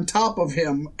falling on top of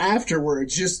him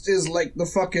afterwards just is like the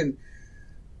fucking...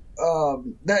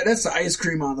 that's the ice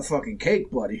cream on the fucking cake,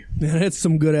 buddy. Yeah, that's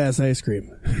some good-ass ice cream.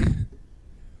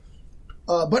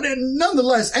 But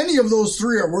nonetheless, any of those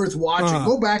three are worth watching.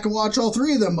 Go back and watch all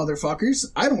three of them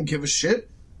motherfuckers. I don't give a shit.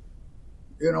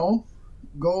 You know?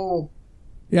 Go...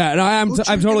 Yeah, and I'm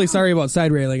totally sorry about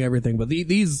side railing everything, but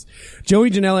these Joey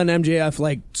Janela and MJF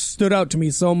like stood out to me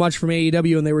so much from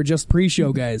AEW, and they were just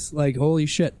pre-show guys. Like, holy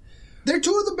shit. They're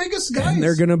two of the biggest guys. And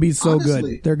they're going to be so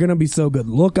good. They're going to be so good.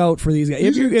 Look out for these guys.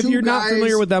 If you're not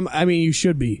familiar with them, I mean, you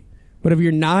should be. But if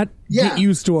you're not, get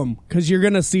used to them, because you're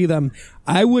going to see them.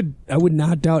 I would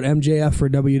not doubt MJF for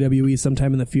WWE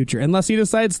sometime in the future, unless he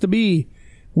decides to be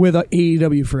with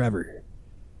AEW forever.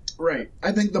 Right.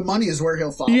 I think the money is where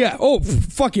he'll fall. Yeah. Oh,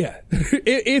 fuck yeah.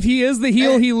 If he is the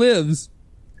heel, he lives.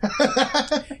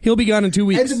 He'll be gone in 2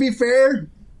 weeks. And to be fair,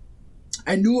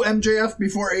 I knew MJF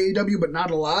before AEW, but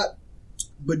not a lot.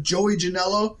 But Joey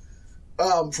Janela,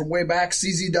 from way back,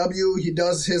 CZW, he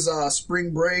does his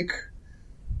spring break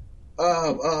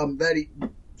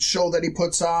show that he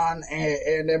puts on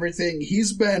and everything.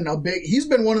 He's been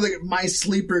one of my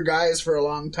sleeper guys for a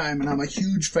long time, and I'm a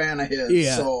huge fan of his.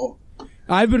 Yeah. So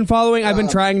I've been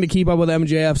trying to keep up with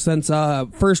MJF since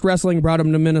First Wrestling brought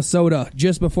him to Minnesota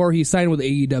just before he signed with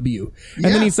AEW. And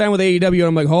then he signed with AEW, and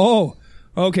I'm like, oh,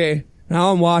 okay,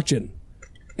 now I'm watching.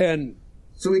 And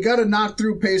so we got to knock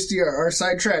through Pasty. Our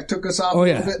sidetrack took us off a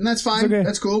little bit, and that's fine. Okay.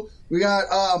 That's cool. We got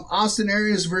Austin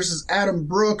Aries versus Adam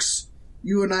Brooks.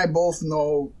 You and I both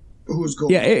know who's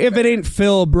going. Yeah, if it ain't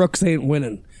Phil, Brooks ain't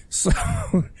winning. So...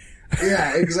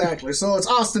 Yeah, exactly. So it's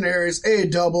Austin Aries, a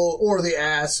double, or the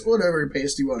ass, whatever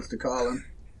Pasty wants to call him.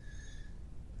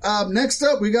 Next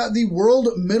up, we got the World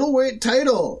Middleweight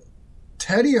title.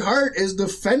 Teddy Hart is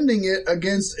defending it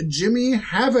against Jimmy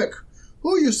Havoc,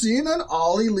 who you seen in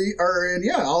All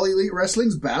Elite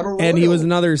Wrestling's Battle Royal. And he was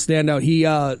another standout. He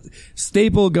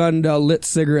staple gunned a lit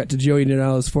cigarette to Joey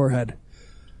Janela's forehead.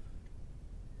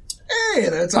 Hey,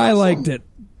 that's awesome. I liked it.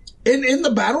 In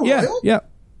the Battle Royal? Yeah.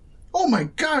 Oh my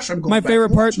gosh, I'm going My back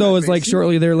favorite part, though, is like Pasty.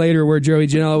 shortly there later where Joey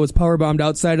Janela was powerbombed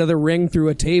outside of the ring through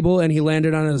a table, and he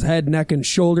landed on his head, neck, and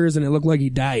shoulders, and it looked like he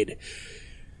died.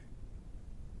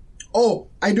 Oh,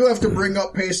 I do have to bring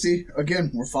up Pasty.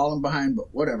 Again, we're falling behind,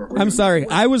 but whatever. I'm sorry.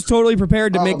 I was totally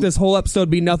prepared to make this whole episode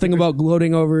be nothing about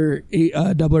gloating over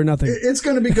Double or Nothing. It's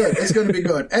going to be good. It's going to be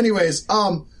good. Anyways,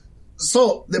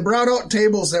 so they brought out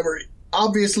tables that were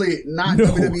obviously not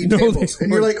WWE tables.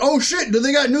 And you're like, oh shit, do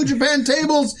they got New Japan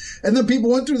tables? And then people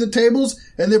went through the tables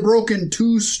and they broke in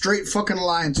 2 straight fucking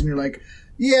lines. And you're like,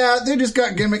 yeah, they just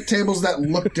got gimmick tables that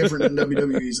look different than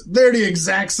WWE's. They're the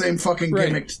exact same fucking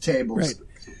gimmicked tables. Right.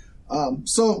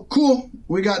 So cool.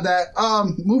 We got that.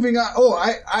 Moving on. Oh,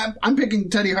 I'm picking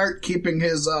Teddy Hart keeping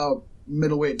his,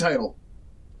 middleweight title.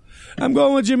 I'm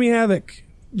going with Jimmy Havoc.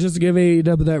 Just to give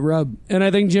AEW that rub. And I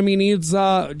think Jimmy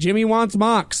wants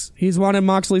Mox. He's wanted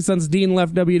Moxley since Dean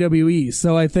left WWE.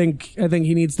 So I think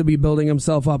he needs to be building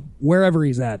himself up wherever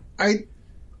he's at.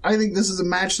 I think this is a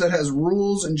match that has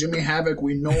rules, and Jimmy Havoc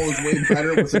we know is way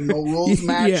better with a no rules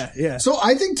match. Yeah. So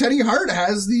I think Teddy Hart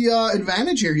has the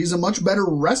advantage here. He's a much better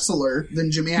wrester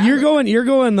than Jimmy Havoc. You're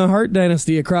going the Hart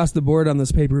Dynasty across the board on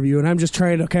this pay-per-view, and I'm just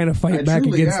trying to kind of fight back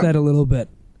against that a little bit.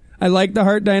 I like the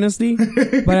Hart Dynasty,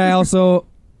 but I also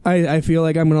I feel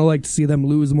like I'm going to like to see them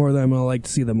lose more than I'm going to like to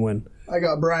see them win. I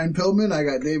got Brian Pillman, I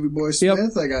got Davey Boy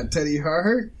Smith, I got Teddy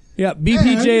Hart. Yeah,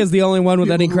 BPJ is the only one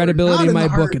with any credibility in my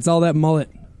book. It's all that mullet.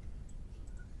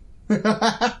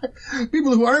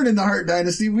 People who aren't in the Hart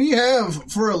Dynasty, we have,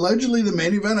 for allegedly the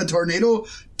main event, a tornado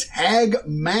tag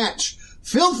match.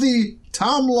 Filthy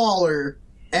Tom Lawler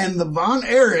and the Von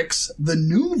Erichs, the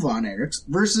new Von Erichs,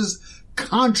 versus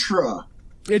Contra.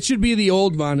 It should be the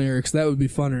old Von Erichs. That would be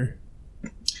funner.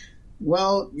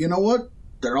 Well, you know what?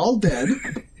 They're all dead.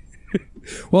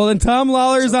 Well, then Tom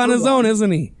Lawler's on his own,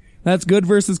 isn't he? That's good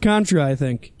versus Contra, I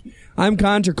think. I'm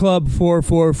Contra Club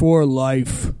 444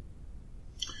 life.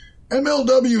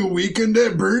 MLW Weekend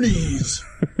at Bernie's.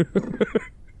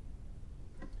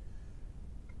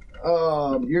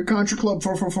 Your Contra Club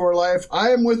 444 life. I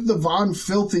am with the Von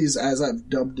Filthies, as I've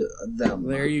dubbed them.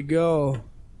 There you go.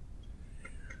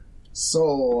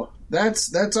 So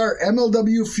that's our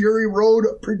MLW Fury Road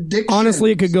prediction.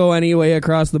 Honestly, it could go any way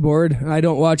across the board. I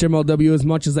don't watch MLW as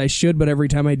much as I should, but every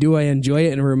time I do, I enjoy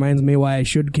it, and it reminds me why I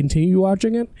should continue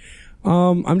watching it.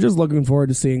 I'm just looking forward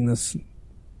to seeing this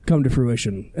come to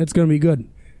fruition. It's going to be good,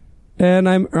 and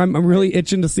I'm really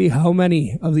itching to see how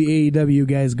many of the AEW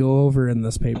guys go over in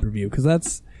this pay-per-view, because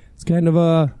it's kind of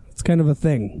a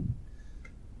thing.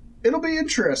 It'll be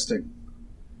interesting.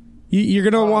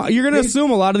 You're gonna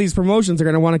assume a lot of these promotions are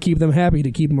gonna want to keep them happy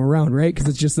to keep them around, right? Because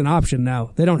it's just an option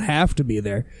now. They don't have to be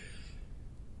there.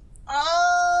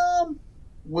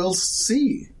 We'll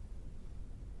see.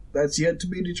 That's yet to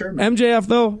be determined. MJF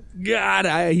though,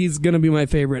 God, he's gonna be my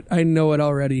favorite. I know it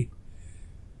already.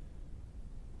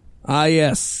 Ah,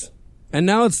 yes. And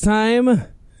now it's time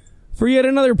for yet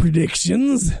another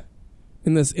predictions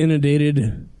in this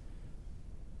inundated.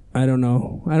 I don't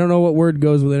know what word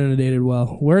goes with inundated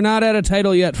well. We're not at a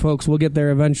title yet, folks. We'll get there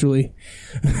eventually.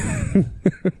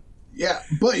 Yeah,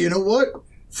 but you know what?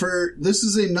 This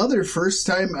is another first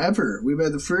time ever. We've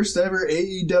had the first ever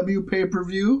AEW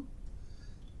pay-per-view,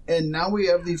 and now we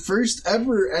have the first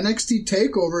ever NXT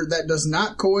takeover that does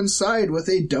not coincide with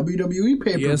a WWE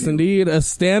pay-per-view. Yes, indeed. A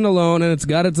standalone, and it's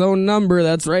got its own number.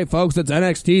 That's right, folks. It's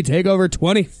NXT Takeover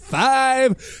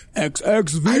 25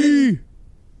 XXV.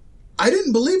 I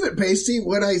didn't believe it, Pasty.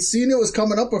 When I seen it was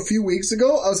coming up a few weeks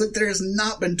ago, I was like, there has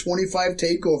not been 25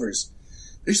 takeovers.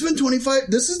 There's been 25.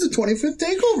 This is the 25th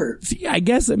takeover. See, I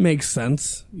guess it makes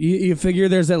sense. You figure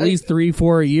there's at least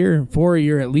 4 a year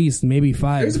at least, maybe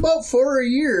 5. There's about 4 a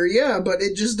year, yeah, but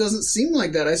it just doesn't seem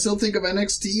like that. I still think of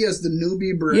NXT as the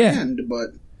newbie brand, but...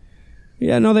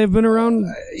 Yeah, no, they've been around...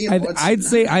 I'd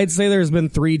say there's been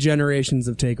 3 generations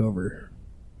of takeover.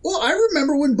 Well, I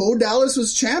remember when Bo Dallas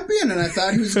was champion, and I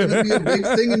thought he was going to be a big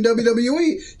thing in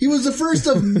WWE. He was the first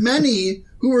of many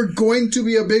who were going to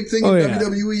be a big thing in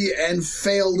WWE and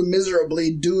failed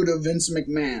miserably due to Vince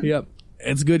McMahon. Yep.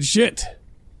 It's good shit.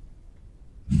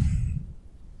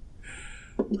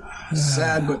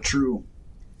 Sad but true.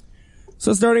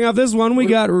 So starting off this one, we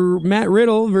got Matt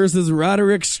Riddle versus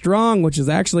Roderick Strong, which is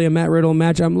actually a Matt Riddle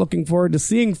match I'm looking forward to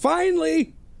seeing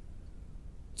finally.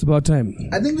 It's about time.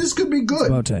 I think this could be good. It's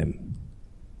about time.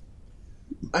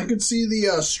 I could see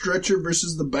the stretcher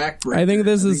versus the backbreaker. I think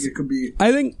it could be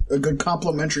a good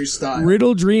complementary style.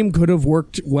 Riddle Dream could have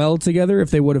worked well together if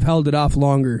they would have held it off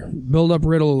longer. Build up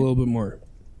Riddle a little bit more.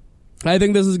 I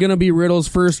think this is going to be Riddle's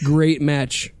first great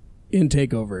match in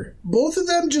TakeOver. Both of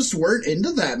them just weren't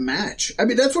into that match. I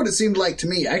mean, that's what it seemed like to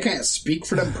me. I can't speak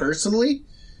for them personally.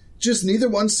 Just neither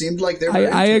one seemed like they were.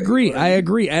 I agree. I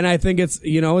agree. And I think it's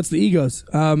the egos.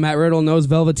 Matt Riddle knows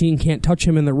Velveteen can't touch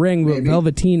him in the ring, but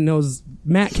Velveteen knows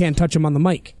Matt can't touch him on the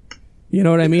mic. You know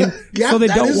what I mean? Yeah, so they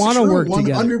that don't is want to true, work 100%.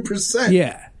 together.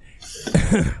 Yeah.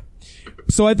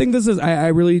 So I think this is, I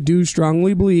really do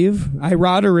strongly believe,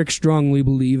 Roderick strongly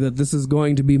believe that this is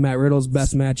going to be Matt Riddle's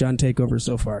best match on TakeOver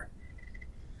so far.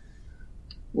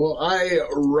 Well,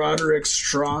 Roderick,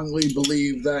 strongly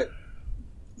believe that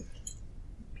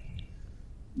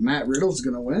Matt Riddle's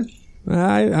going to win.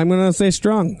 I'm going to say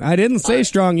strong. I didn't say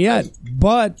strong yet,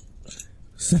 but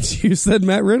since you said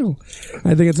Matt Riddle,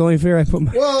 I think it's only fair I put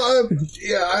my... Well,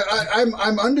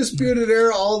 I'm undisputed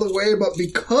era all the way, but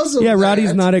because of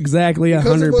Roddy's not exactly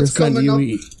 100%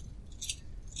 UE.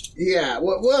 Yeah,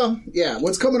 well, yeah,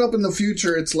 what's coming up in the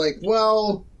future, it's like,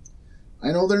 well,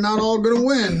 I know they're not all going to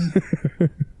win.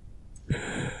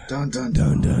 Dun, dun,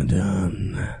 dun. Dun, dun,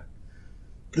 dun.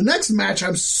 The next match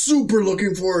I'm super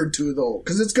looking forward to, though,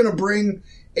 because it's going to bring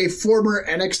a former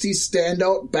NXT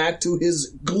standout back to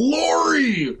his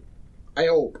glory. I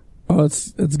hope. Oh,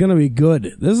 it's going to be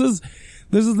good. This is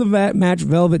the match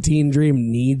Velveteen Dream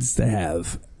needs to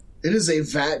have. It is a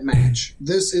VAT match.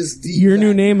 This is the your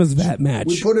new name is VAT match.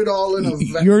 We put it all in a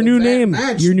VAT. Your new name.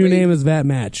 Match, your new name is VAT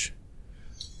match.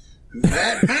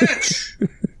 VAT match.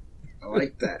 I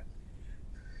like that.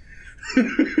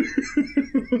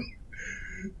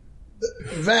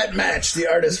 VAT match. The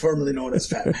artist formerly known as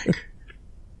Fat Mac.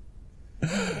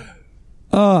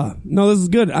 No, this is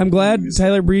good. I'm glad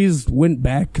Tyler Breeze went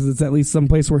back because it's at least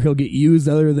someplace where he'll get used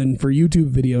other than for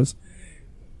YouTube videos.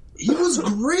 He was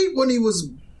great when he was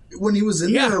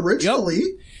in there originally.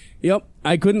 Yep.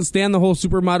 I couldn't stand the whole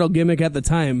supermodel gimmick at the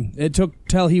time. It took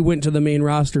till he went to the main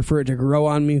roster for it to grow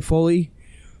on me fully.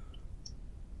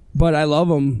 But I love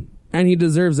him, and he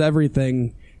deserves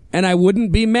everything. And I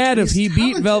wouldn't be mad if he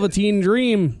beat Velveteen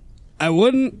Dream. I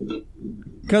wouldn't.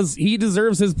 Because he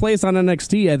deserves his place on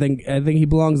NXT. I think he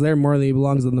belongs there more than he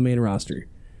belongs on the main roster.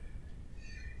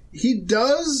 He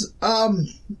does,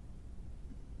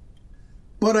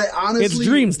 but I honestly... It's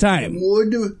Dream's time.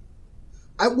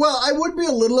 I would be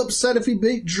a little upset if he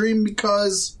beat Dream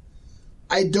because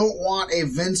I don't want a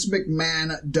Vince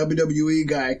McMahon WWE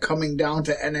guy coming down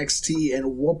to NXT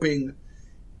and whooping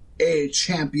a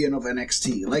champion of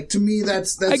NXT. Like, to me,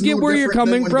 that's I get where you're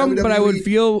coming from, but I would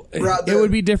feel it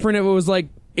would be different if it was like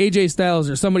AJ Styles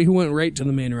or somebody who went right to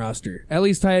the main roster. At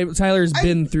least Tyler's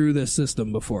been through this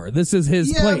system before. This is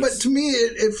his place. Yeah, but to me,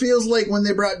 it feels like when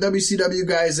they brought WCW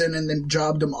guys in and then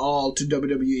jobbed them all to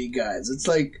WWE guys. It's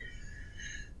like,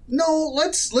 no,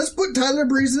 let's put Tyler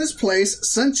Breeze in his place.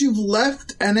 Since you've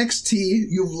left NXT,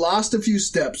 you've lost a few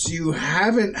steps. You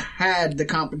haven't had the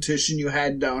competition you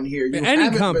had down here. You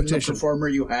haven't been the performer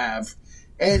you have.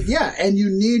 And you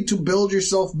need to build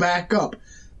yourself back up.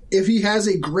 If he has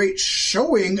a great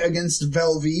showing against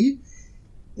Velve,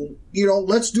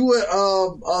 let's do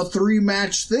a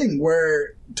 3-match thing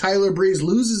where Tyler Breeze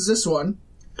loses this one.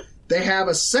 They have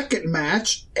a second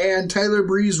match, and Tyler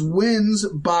Breeze wins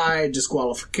by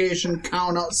disqualification,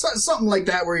 count out, something like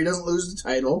that, where he doesn't lose the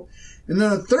title. And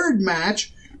then a third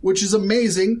match, which is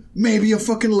amazing, maybe a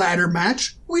fucking ladder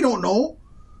match, we don't know.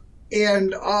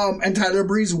 And Tyler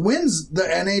Breeze wins the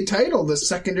NA title, the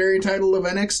secondary title of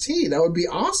NXT. That would be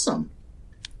awesome.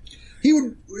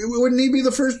 Wouldn't he be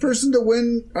the first person to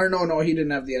win? Or no, he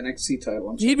didn't have the NXT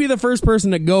title. He'd be the first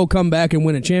person to come back and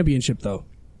win a championship, though.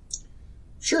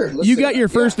 Sure. You got your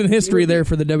first in history there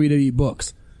for the WWE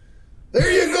books. There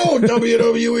you go,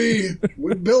 WWE.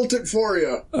 We built it for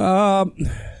you. All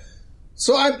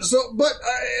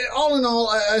in all,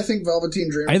 I think Velveteen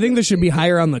Dream. I think this should be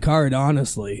higher on the card,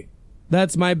 honestly.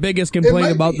 That's my biggest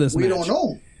complaint about this match. We don't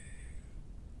know.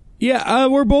 Yeah,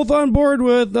 we're both on board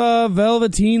with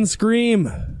Velveteen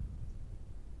Scream.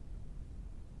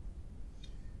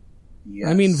 Yes.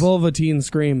 I mean Velveteen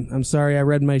Scream. I'm sorry, I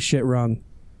read my shit wrong.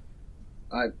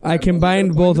 I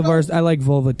combined both of ours. I like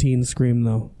Velveteen Scream,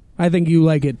 though. I think you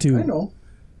like it, too. I know.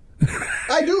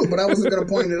 I do, but I wasn't going to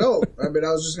point it out. I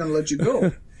was just going to let you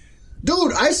go.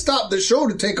 Dude, I stopped the show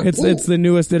to take a poop. It's the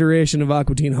newest iteration of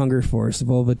Aqua Teen Hunger Force,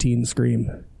 Velveteen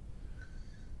Scream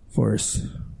Force.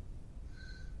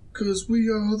 Cause we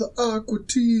are the Aqua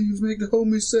Teens, make the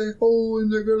homies say ho,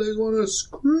 and their girlies want to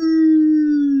scream.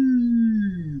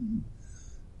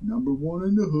 Number 1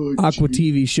 in the hood. Aqua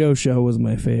TV Show was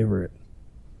my favorite.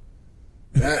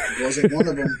 That wasn't one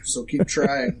of them, so keep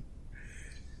trying.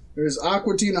 There's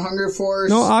Aqua Teen Hunger Force.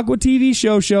 No, Aqua TV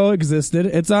Show existed.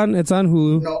 It's on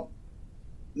Hulu.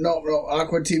 No,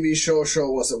 Aqua TV Show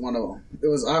wasn't one of them. It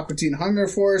was Aqua Teen Hunger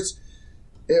Force.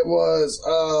 It was,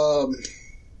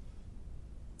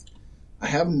 I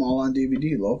have them all on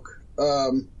DVD, look.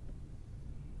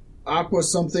 Aqua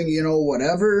something,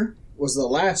 whatever was the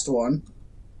last one.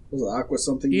 Was it Aqua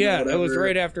something, whatever? Yeah, it was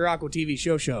right after Aqua TV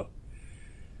Show.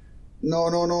 No.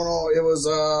 It was,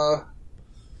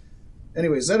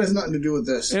 anyways, that has nothing to do with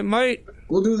this. It might.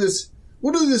 We'll do this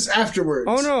afterwards.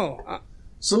 Oh, no.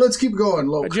 So let's keep going,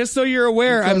 Loke. Just so you're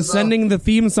aware, I'm sending the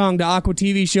theme song to Aqua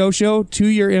TV Show to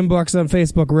your inbox on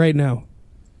Facebook right now.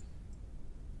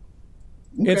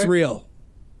 Okay. It's real.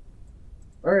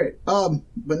 All right.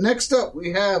 But next up,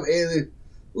 we have a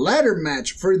ladder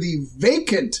match for the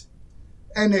vacant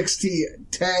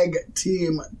NXT Tag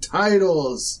Team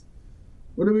titles.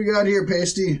 What do we got here,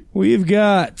 Pasty? We've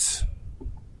got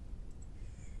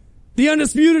the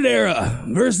Undisputed Era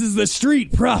versus the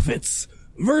Street Profits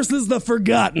versus the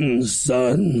Forgotten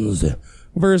Sons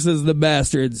versus the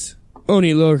Bastards,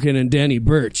 Oney Lorcan and Danny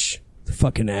Burch. The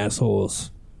fucking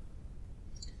assholes.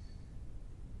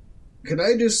 Can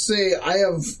I just say, I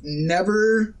have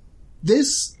never...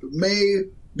 This may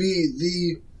be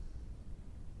the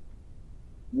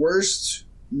worst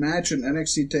match in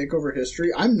NXT TakeOver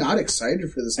history. I'm not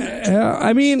excited for this match.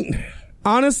 I mean,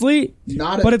 honestly,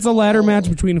 but it's a ladder match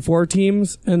between 4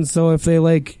 teams, and so if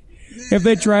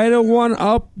they try to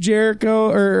one-up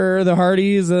Jericho or the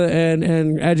Hardys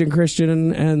and Edge and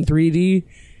Christian and 3D,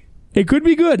 it could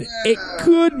be good. It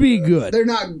could be good. They're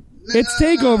not... It's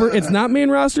TakeOver. It's not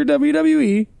main roster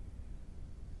WWE.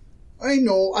 I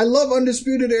know. I love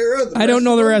Undisputed Era. I don't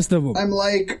know the rest of them. I'm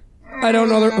like... I don't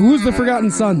know. Who's the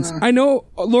Forgotten Sons? I know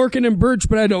Lorcan and Burch,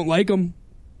 but I don't like them.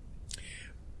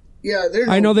 Yeah, they're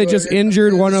I know they just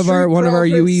injured one of our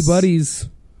UE buddies.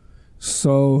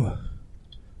 So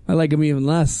I like them even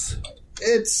less.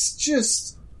 It's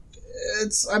just...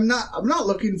 I'm not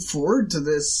looking forward to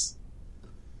this.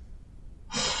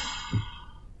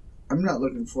 I'm not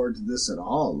looking forward to this at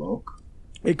all, Loke.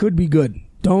 It could be good.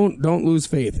 Don't lose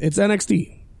faith. It's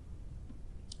NXT.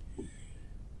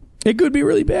 It could be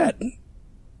really bad,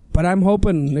 but I'm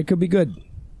hoping it could be good.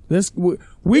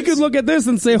 We could look at this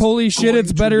and say, "Holy shit,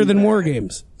 it's better than War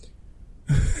Games."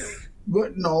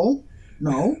 But no.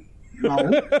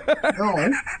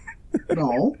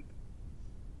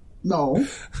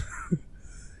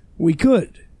 We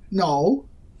could. No.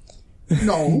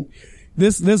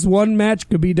 This one match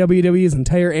could be WWE's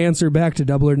entire answer back to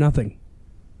Double or Nothing.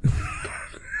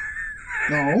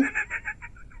 No.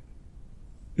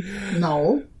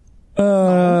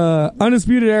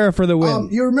 Undisputed Era for the win.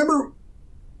 You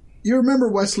remember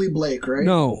Wesley Blake, right?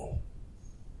 No.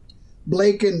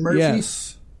 Blake and Murphy?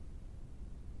 Yes.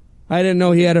 I didn't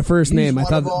know he had a first name. I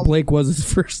thought Blake was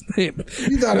his first name.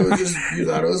 You thought it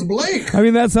was Blake. I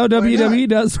mean, that's how WWE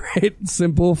does, right?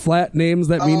 Simple, flat names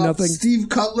that mean nothing. Steve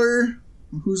Cutler,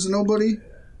 who's a nobody.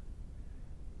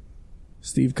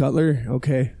 Steve Cutler,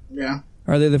 okay. Yeah.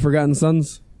 Are they the Forgotten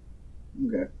Sons?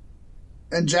 Okay.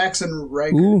 And Jackson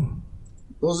Riker. Ooh.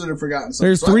 Those are the Forgotten Sons.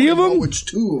 There's 3 of them? Which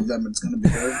 2 of them it's going to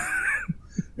be?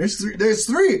 There's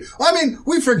 3. I mean,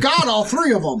 we forgot all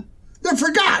 3 of them. They're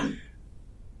forgotten.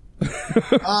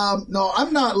 No,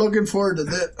 I'm not looking forward to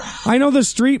this. I know the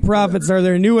Street Profits are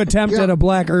their new attempt at a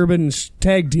black urban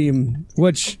tag team,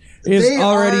 which is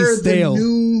already stale.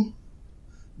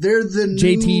 They're the new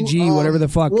JTG, whatever the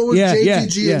fuck. What was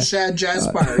JTG and Shad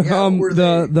Jaspar?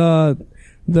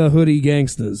 The hoodie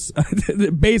gangsters,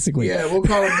 basically. Yeah, we'll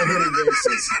call them the hoodie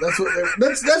gangsters.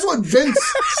 That's what Vince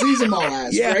sees them all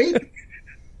as, right?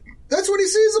 That's what he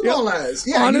sees them all as.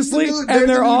 Yeah, honestly,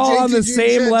 they're all on the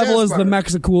same level as the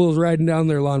Mexicools riding down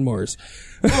their lawnmowers.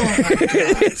 Oh my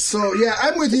God. So yeah,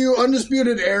 I'm with you.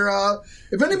 Undisputed Era.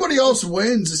 If anybody else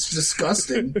wins, it's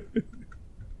disgusting.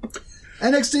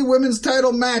 NXT Women's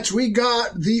Title match. We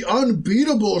got the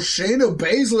unbeatable Shayna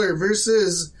Baszler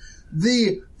versus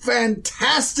the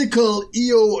fantastical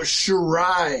Io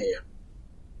Shirai.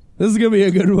 This is going to be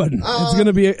a good one. It's going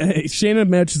to be Shayna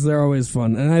matches are always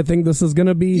fun, and I think this is going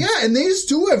to be... Yeah, and these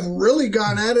two have really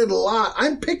gone at it a lot.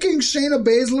 I'm picking Shayna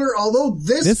Baszler, although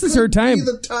this is her time. Be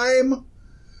the time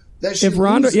that she if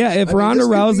Ronda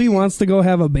Rousey wants to go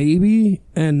have a baby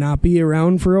and not be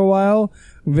around for a while,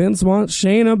 Vince wants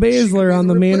Shayna Baszler on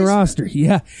the main roster.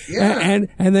 Yeah.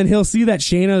 And then he'll see that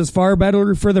Shayna is far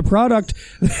better for the product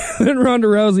than Ronda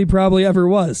Rousey probably ever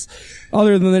was,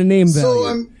 other than the name value.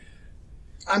 So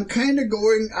I'm kind of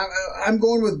going. I'm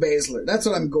going with Baszler. That's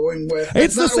what I'm going with.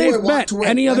 It's the safe bet.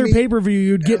 Any other pay-per-view,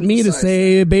 you'd get me to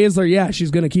say Baszler. Yeah,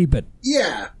 she's going to keep it.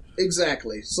 Yeah,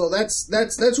 exactly. So that's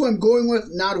who I'm going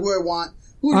with. Not who I want.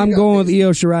 I'm going with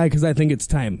Io Shirai because I think it's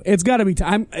time. It's got to be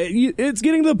time. It's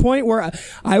getting to the point where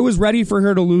I was ready for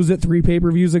her to lose it 3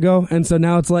 pay-per-views ago, and so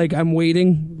now it's like I'm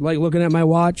waiting, like looking at my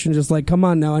watch, and just like, come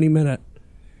on now, any minute.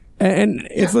 And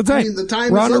it's the time. I mean, the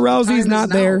time Ronda Rousey's not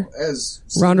there.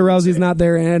 Ronda Rousey's not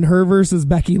there, and her versus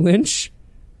Becky Lynch.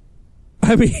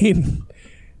 I mean,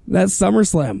 that's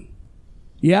SummerSlam.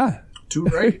 Yeah. Too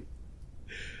right.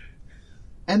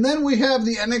 And then we have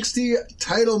the NXT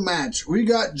title match. We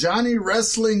got Johnny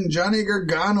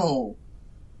Gargano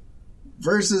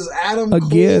versus Adam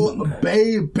Cole,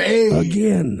 Bay.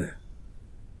 Again.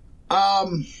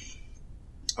 I'm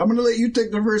going to let you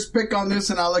take the first pick on this,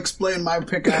 and I'll explain my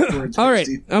pick afterwards. All right.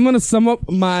 I'm going to sum up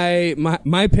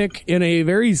my pick in a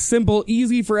very simple,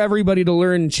 easy for everybody to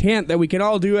learn chant that we can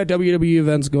all do at WWE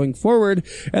events going forward.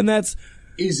 And that's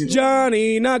easy.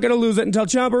 Johnny, not going to lose it until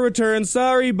Ciampa returns.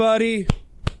 Sorry, buddy.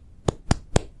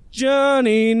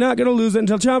 Johnny, not going to lose it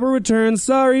until Ciampa returns.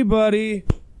 Sorry, buddy.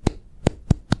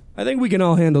 I think we can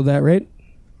all handle that, right?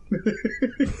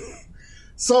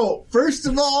 So, first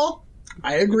of all,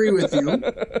 I agree with you.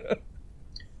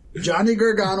 Johnny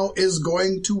Gargano is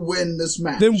going to win this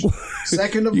match. Then,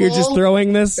 Second of all, you're just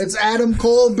throwing this? It's Adam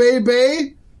Cole,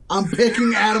 baby. I'm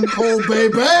picking Adam Cole,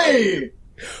 baby.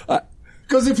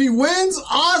 Because if he wins,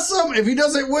 awesome. If he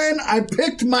doesn't win, I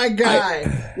picked my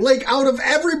guy. Out of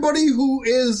everybody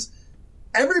who's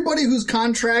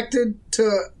contracted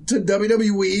to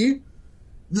WWE,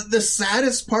 the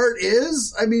saddest part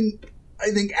is, I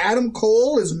think Adam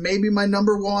Cole is maybe my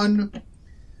number one.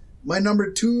 My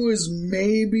number 2 is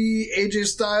maybe AJ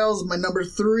Styles. My number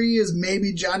 3 is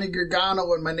maybe Johnny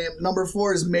Gargano. And my number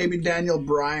 4 is maybe Daniel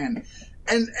Bryan.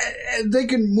 And they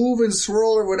can move and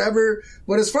swirl or whatever.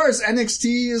 But as far as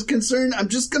NXT is concerned, I'm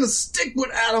just going to stick with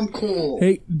Adam Cole.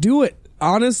 Hey, do it.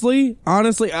 Honestly,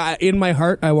 in my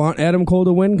heart, I want Adam Cole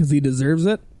to win because he deserves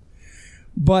it.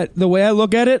 But the way I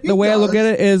look at it,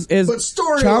 is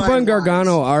Ciampa and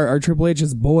Gargano are Triple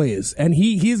H's boys, and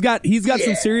he's got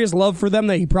some serious love for them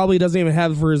that he probably doesn't even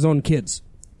have for his own kids.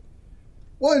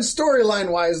 Well,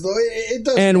 storyline wise, though, it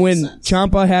does. And when sense.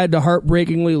 Ciampa had to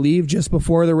heartbreakingly leave just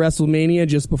before the WrestleMania,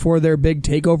 just before their big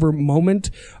takeover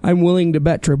moment, I'm willing to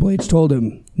bet Triple H told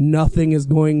him nothing is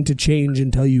going to change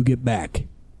until you get back.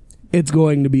 It's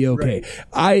going to be okay.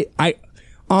 Right.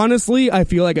 Honestly, I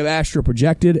feel like I've astral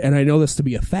projected, and I know this to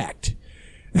be a fact.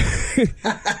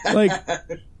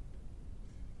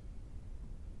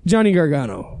 Johnny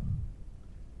Gargano.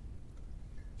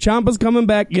 Ciampa's coming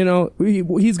back,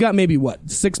 he's got maybe,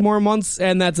 6 more months,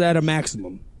 and that's at a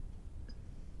maximum.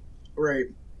 Right.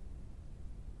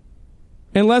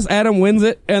 Unless Adam wins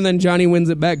it, and then Johnny wins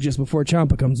it back just before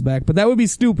Ciampa comes back. But that would be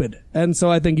stupid, and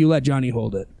so I think you let Johnny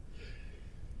hold it.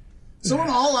 So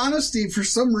in all honesty, for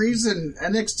some reason,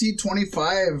 NXT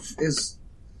 25 is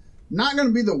not going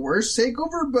to be the worst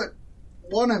takeover, but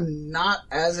one I'm not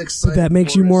as excited. But that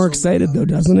makes you more excited, though,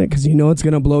 doesn't it? Because it's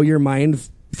going to blow your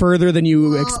mind further than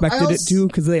you expected it to,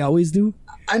 because they always do.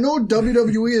 I know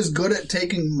WWE is good at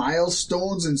taking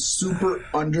milestones and super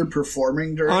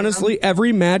underperforming during Honestly, them.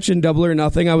 Every match in Double or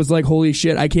Nothing, I was like, holy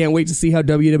shit, I can't wait to see how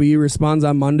WWE responds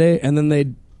on Monday, and then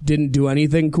they didn't do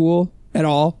anything cool at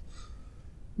all.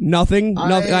 Nothing.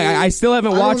 I still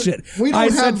haven't watched it. I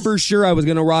said for sure I was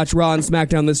going to watch Raw and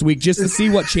SmackDown this week just to see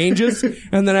what changes.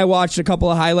 And then I watched a couple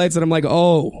of highlights and I'm like,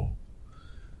 oh.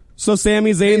 So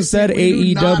Sami Zayn said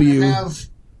AEW.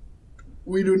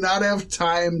 We do not have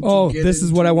time to get this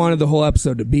is what I wanted the whole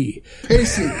episode to be.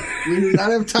 Pacey, we do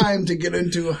not have time to get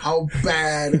into how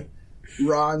bad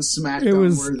Raw and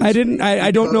SmackDown were. I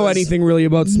don't know anything really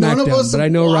about SmackDown, but I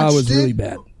know Raw was really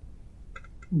bad.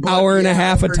 Hour and a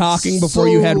half of talking before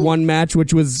you had one match,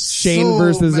 which was Shane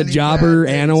versus a jobber,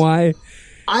 Anoa'i.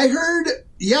 I heard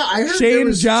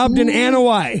Shane jobbed in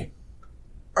Anoa'i.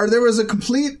 Or there was a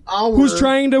complete hour. Who's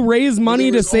trying to raise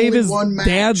money to save his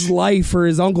dad's life or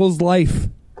his uncle's life.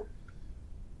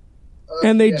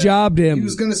 And they jobbed him. He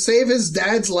was going to save his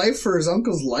dad's life for his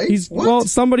uncle's life?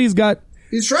 Somebody's got...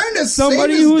 He's trying to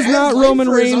somebody save his who's dad's not life Roman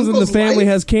for his Reigns and the uncle's family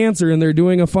life? has cancer, and they're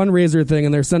doing a fundraiser thing,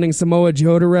 and they're sending Samoa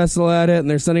Joe to wrestle at it, and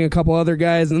they're sending a couple other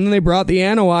guys, and then they brought the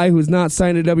Anoa'i, who's not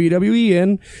signed to WWE,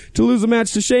 in to lose a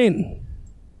match to Shane.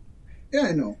 Yeah,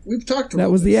 I know. We've talked about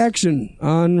that. Was the action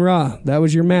on Raw. That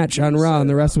was your match on Raw, and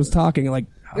the rest was talking.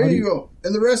 There you go.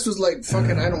 And the rest was like, fuck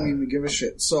it, I don't even give a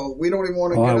shit. So we don't even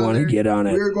want to get on it. I want to get on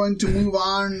it. We're going to move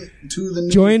on to the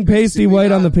news. Join Pasty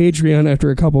White on the Patreon after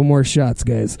a couple more shots,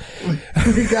 guys.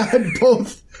 We got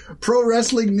both pro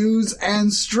wrestling news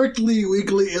and strictly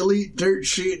weekly Elite Dirt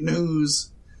Sheet news.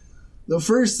 The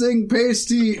first thing,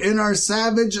 Pasty, in our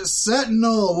Savage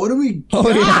Sentinel. What do we got? Oh,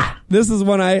 yeah. This is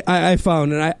one I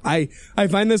found, and I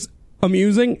find this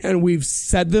amusing, and we've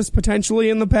said this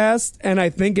potentially in the past, and I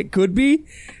think it could be,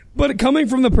 but coming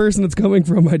from the person it's coming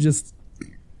from, I just,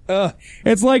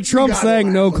 it's like Trump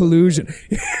saying no collusion.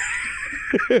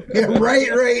 Yeah,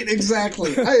 right,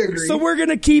 exactly. I agree. So we're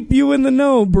gonna keep you in the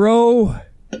know, bro.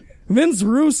 Vince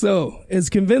Russo is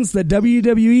convinced that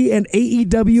WWE and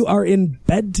AEW are in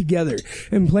bed together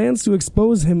and plans to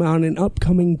expose him on an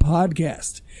upcoming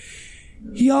podcast.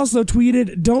 He also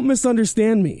tweeted, "Don't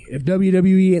misunderstand me. If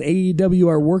WWE and AEW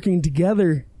are working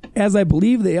together, as I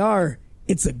believe they are,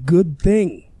 it's a good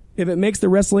thing. If it makes the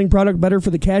wrestling product better for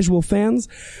the casual fans,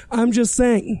 I'm just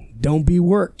saying, don't be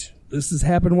worked. This has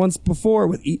happened once before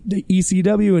with the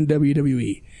ECW and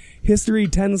WWE. History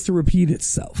tends to repeat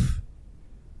itself."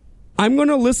 I'm going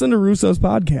to listen to Russo's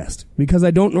podcast because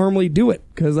I don't normally do it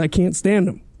because I can't stand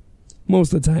him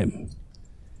most of the time.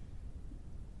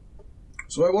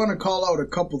 So I want to call out a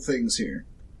couple things here.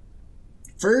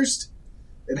 First,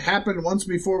 it happened once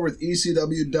before with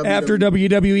ECW. WWE. After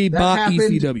WWE bought happened.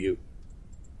 ECW.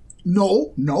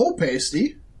 No,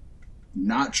 Pasty.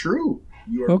 Not true.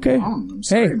 You are Okay. wrong. I'm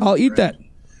sorry, Hey, I'll eat that.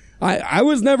 I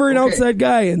was never an outside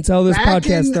guy until this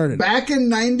podcast started. Back in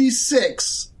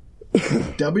 96,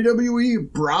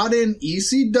 WWE brought in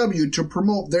ECW to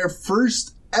promote their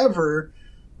first ever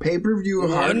pay-per-view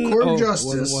Hardcore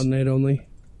Justice. One night only.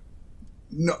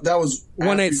 No, that was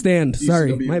One night stand. ECW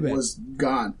Sorry, my bad. Was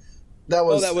gone. That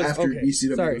was after okay.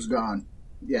 ECW Sorry. was gone.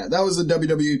 Yeah, that was a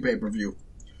WWE pay-per-view.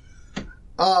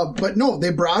 But no, they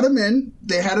brought him in.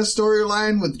 They had a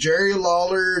storyline with Jerry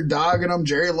Lawler dogging him.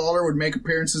 Jerry Lawler would make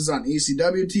appearances on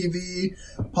ECW TV.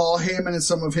 Paul Heyman and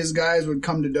some of his guys would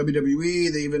come to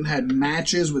WWE. They even had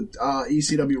matches with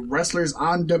ECW wrestlers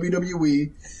on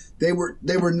WWE. They were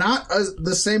not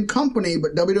the same company,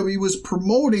 but WWE was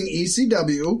promoting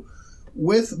ECW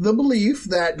with the belief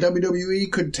that WWE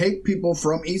could take people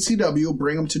from ECW,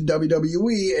 bring them to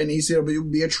WWE, and ECW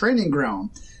would be a training ground.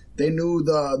 They knew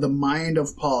the mind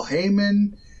of Paul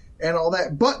Heyman and all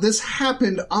that. But this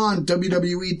happened on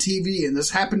WWE TV, and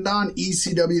this happened on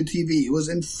ECW TV. It was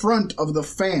in front of the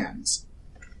fans.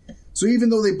 So even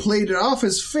though they played it off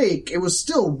as fake, it was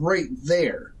still right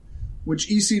there. Which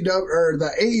ECW, or the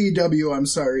AEW, I'm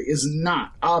sorry, is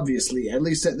not, obviously, at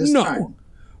least at this time.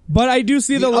 But I do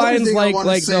see the lines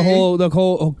like the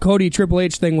whole Cody Triple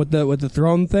H thing with the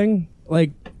throne thing.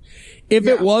 Like, if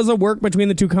it was a work between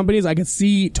the two companies, I could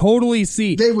totally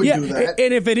see. They would do that.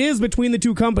 And if it is between the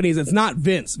two companies, it's not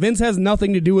Vince. Vince has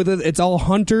nothing to do with it. It's all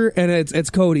Hunter and it's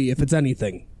Cody, if it's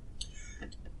anything.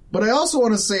 But I also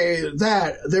want to say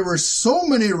that there were so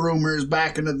many rumors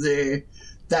back in the day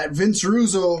that Vince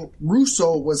Russo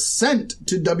was sent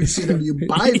to WCW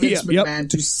by Vince McMahon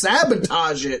to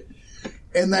sabotage it,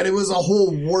 and that it was a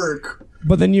whole work.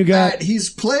 But then you got that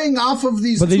he's playing off of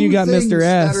these. But then you got Mr.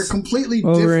 S that are completely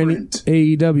over different. in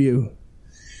AEW.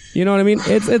 You know what I mean?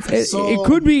 It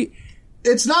could be.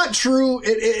 It's not true.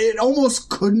 It almost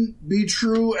couldn't be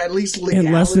true. At least legality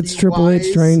unless it's Triple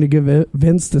H trying to give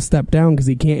Vince to step down because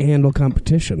he can't handle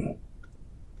competition.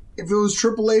 If it was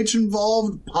Triple H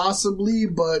involved, possibly.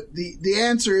 But the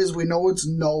answer is we know it's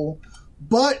no.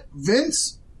 But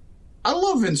Vince. I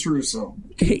love Vince Russo.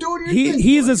 Keep doing your thing.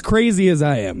 He's as crazy as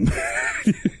I am.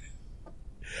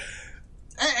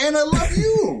 And I love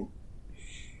you.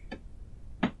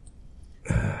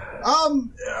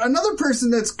 Another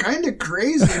person that's kind of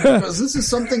crazy because this is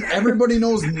something everybody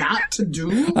knows not to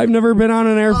do. I've never been on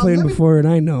an airplane before, and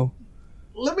I know.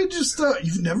 Let me just,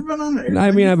 you've never been on an airplane? I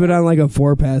mean, I've been on like a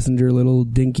 4-passenger little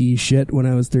dinky shit when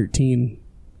I was 13.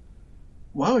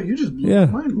 Wow, you just blew my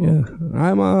mind. Yeah.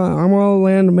 I'm a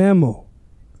land mammal.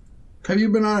 Have you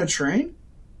been on a train?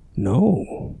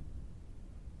 No.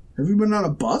 Have you been on a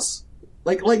bus?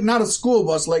 Like not a school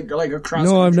bus, like a cross.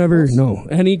 No, I've never. Bus? No,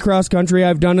 any cross country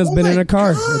I've done has been in a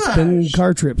car. Gosh. It's been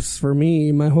car trips for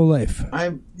me my whole life.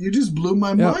 You just blew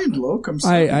my mind, Luke. I'm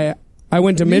sorry. I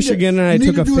went to Michigan and I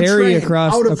took a ferry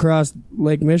across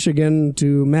Lake Michigan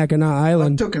to Mackinac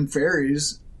Island. I've taken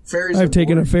ferries. I've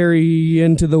taken a ferry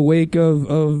into the wake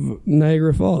of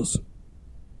Niagara Falls.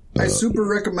 I super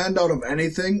recommend out of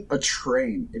anything a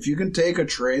train. If you can take a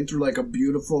train through like a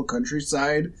beautiful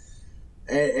countryside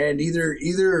and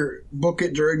either book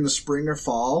it during the spring or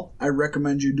fall, I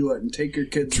recommend you do it and take your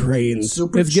kids. Trains.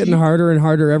 It's getting harder and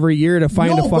harder every year to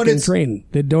find a fucking train.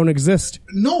 They don't exist.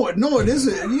 No, it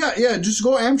isn't. Yeah. Just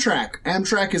go Amtrak.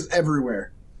 Amtrak is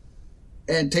everywhere.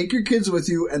 And take your kids with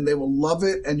you, and they will love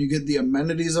it. And you get the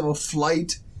amenities of a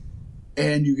flight,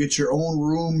 and you get your own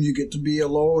room. You get to be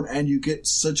alone, and you get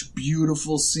such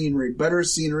beautiful scenery, better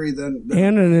scenery than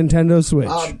and a Nintendo Switch.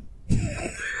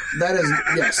 That is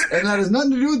yes, and that has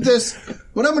nothing to do with this.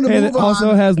 But I'm going to move on. And it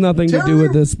also has nothing to do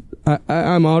with this.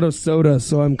 I'm out of soda,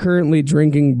 so I'm currently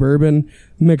drinking bourbon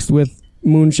mixed with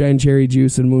moonshine cherry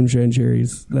juice and moonshine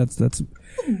cherries. That's.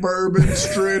 Bourbon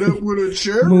straight up with a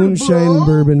cherry, moonshine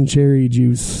bourbon cherry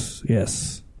juice.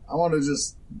 Yes. I want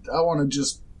to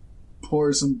just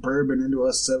pour some bourbon into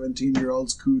a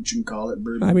 17-year-old's cooch and call it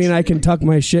bourbon. I mean, I can tuck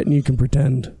my shit and you can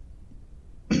pretend.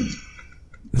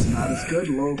 It's not as good,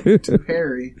 low, too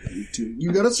hairy.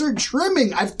 You gotta start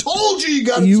trimming. I've told you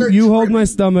gotta start trimming. You hold my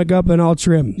stomach up and I'll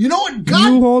trim. You know what? God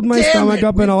you hold my stomach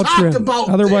up and I'll trim.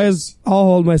 Otherwise, this. I'll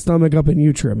hold my stomach up and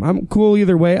you trim. I'm cool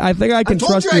either way. I think I can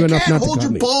trust you enough not to cut me. I told you I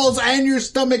can't hold your balls and your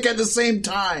stomach at the same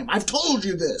time. I've told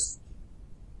you this.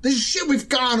 This is shit we've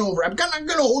gone over. I'm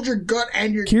gonna hold your gut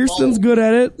and your Kirsten's good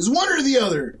at it. It's one or the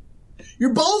other.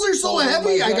 Your balls are so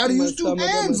heavy, I gotta use 2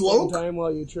 hands, Loke. Time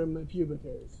while you trim my pubic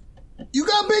hairs. You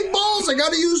got big balls. I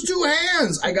gotta use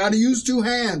 2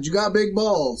 hands. You got big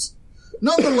balls.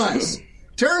 Nonetheless,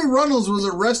 Terry Runnels was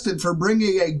arrested for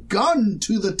bringing a gun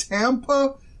to the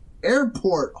Tampa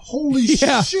airport. Holy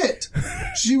shit.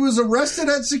 She was arrested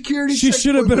at security. She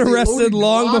should have been arrested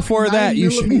long before that. You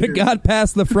shouldn't have got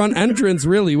past the front entrance,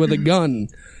 really, with a gun.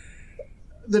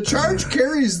 The charge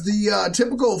carries the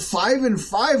typical 5 and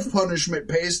 5 punishment,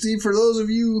 Pasty. For those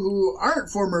of you who aren't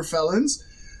former felons,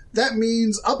 that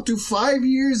means up to 5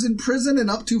 years in prison and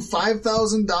up to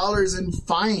 $5,000 in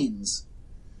fines.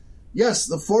 Yes,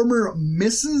 the former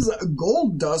Mrs.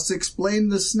 Goldust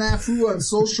explained the snafu on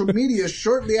social media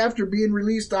shortly after being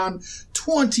released on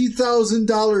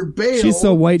 $20,000 bail. She's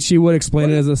so white she would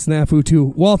explain it as a snafu, too,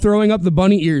 while throwing up the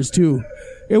bunny ears, too.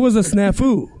 It was a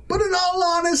snafu. But in all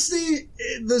honesty,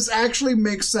 this actually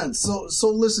makes sense. So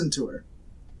listen to her.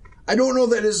 I don't know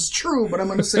that is true, but I'm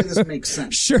going to say this makes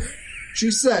sense. Sure. She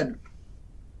said,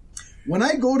 when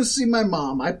I go to see my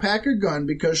mom, I pack a gun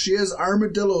because she has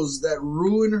armadillos that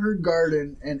ruin her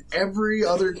garden and every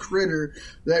other critter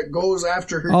that goes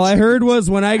after her. All I heard was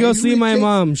when I go see my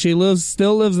mom, she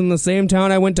still lives in the same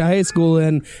town I went to high school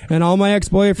in, and all my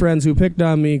ex-boyfriends who picked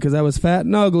on me because I was fat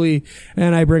and ugly,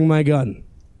 and I bring my gun.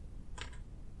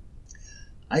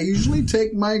 I usually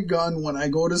take my gun when I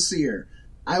go to see her.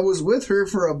 I was with her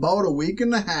for about a week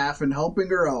and a half and helping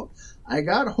her out. I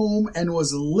got home and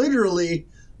was literally,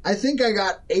 I think I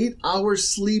got 8 hours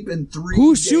sleep in 3 days.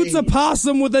 Who shoots a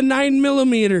possum with a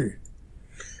 9mm?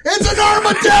 It's an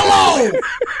armadillo!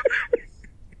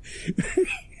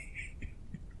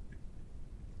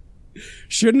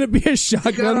 Shouldn't it be a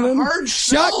shotgun then? Hard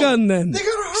shotgun then. They got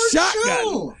a hard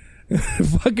shell.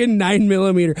 Fucking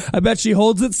 9mm. I bet she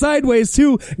holds it sideways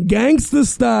too. Gangsta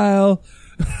style.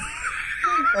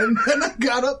 And then I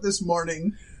got up this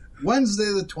morning, Wednesday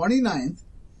the 29th,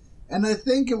 and I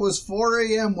think it was 4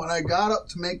 a.m. when I got up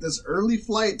to make this early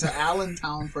flight to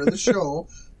Allentown for the show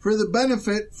for the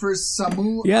benefit for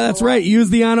Samu. Yeah, that's right. Use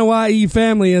the Anawai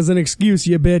family as an excuse,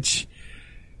 you bitch.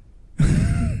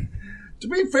 To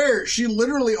be fair, she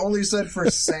literally only said for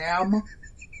Sam.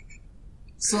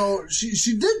 So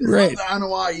she didn't write the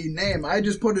Anawai name. I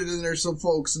just put it in there so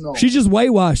folks know. She just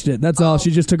whitewashed it. That's all.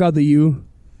 She just took out the U.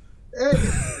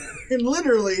 And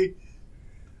literally,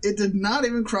 it did not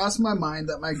even cross my mind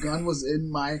that my gun was in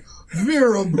my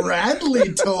Vera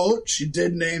Bradley tote. She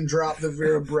did name drop the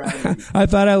Vera Bradley. I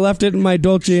thought I left it in my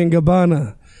Dolce &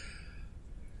 Gabbana.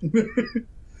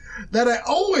 That I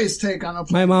always take on a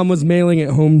plane. My mom was mailing it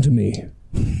home to me.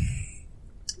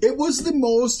 It was the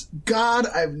most, God,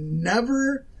 I've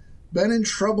never been in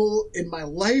trouble in my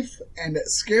life, and it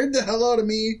scared the hell out of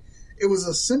me. It was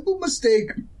a simple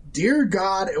mistake. Dear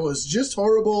God, it was just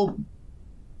horrible.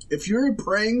 If you're a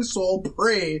praying soul,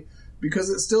 pray,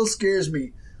 because it still scares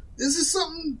me. This is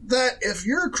something that, if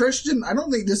you're a Christian, I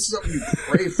don't think this is something you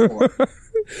pray for.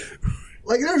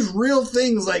 Like, there's real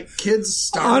things like kids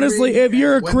starving. Honestly, if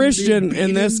you're a Christian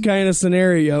in this kind of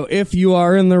scenario, if you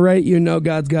are in the right, you know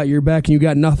God's got your back and you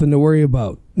got nothing to worry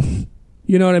about.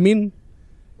 You know what I mean?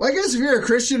 Well, I guess if you're a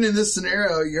Christian in this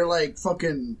scenario, you're like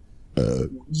fucking...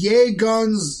 yay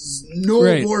guns, no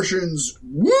abortions,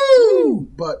 woo!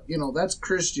 But you know that's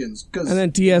Christians. And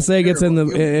then TSA gets in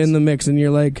the mix, and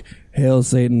you're like, "Hail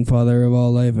Satan, father of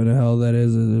all life and hell." That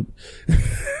is.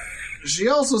 She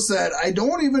also said, "I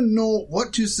don't even know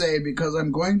what to say because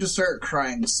I'm going to start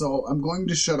crying, so I'm going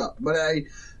to shut up. But I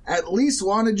at least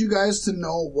wanted you guys to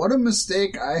know what a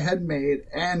mistake I had made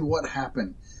and what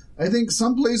happened. I think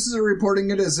some places are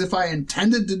reporting it as if I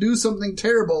intended to do something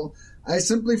terrible. I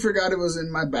simply forgot it was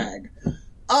in my bag."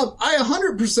 I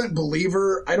 100% believe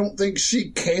her. I don't think she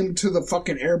came to the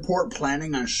fucking airport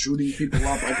planning on shooting people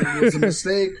up. I think it was a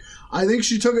mistake. I think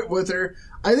she took it with her.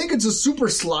 I think it's a super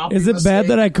sloppy Is it mistake. bad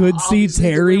that I could see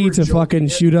Terry to fucking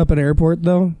shoot up an airport,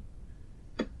 though?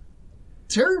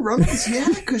 Terry Runnels, yeah,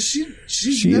 because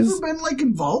she's never been, like,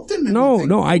 involved in anything.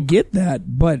 No, I get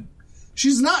that, but...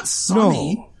 She's not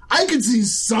Sonny. No. I could see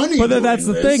Sonny doing But that's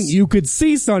the thing. You could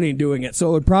see Sonny doing it, so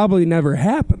it would probably never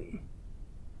happen.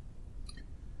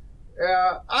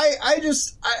 Yeah,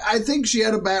 I think she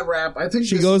had a bad rap. I think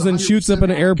she goes and shoots up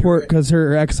an airport because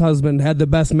her ex-husband had the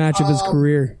best match of his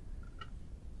career.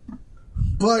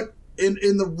 But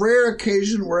in the rare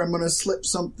occasion where I'm going to slip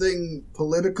something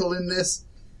political in this,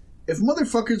 if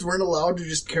motherfuckers weren't allowed to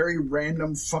just carry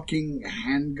random fucking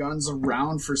handguns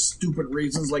around for stupid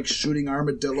reasons like shooting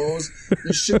armadillos,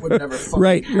 this shit would never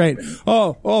fucking happen. Right.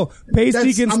 Oh,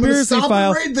 pasty conspiracy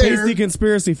file. Right there. Pasty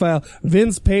conspiracy file.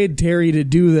 Vince paid Terry to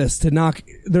do this, to knock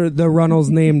the Runnels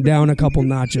name down a couple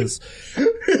notches.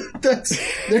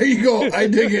 There you go. I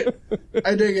dig it.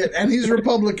 And he's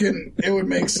Republican. It would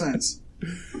make sense.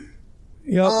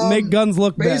 Yep, make guns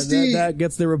look Pasty, bad. That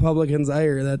gets the Republicans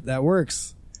ire. That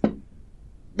works.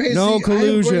 Pasty, No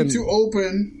collusion. I am going to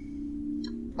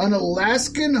open an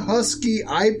Alaskan Husky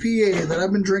IPA that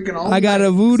I've been drinking all night. I got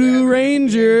a Voodoo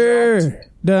Ranger.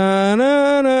 Da,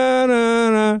 na, na, na,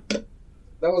 na.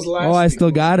 That was last Oh, I week.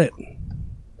 still got it.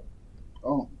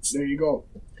 Oh, there you go.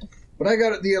 But I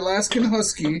got the Alaskan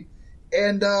Husky.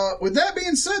 And with that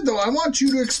being said, though, I want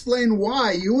you to explain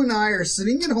why you and I are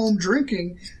sitting at home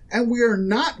drinking and we are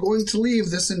not going to leave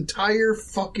this entire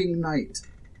fucking night.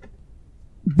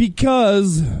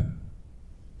 Because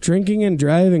drinking and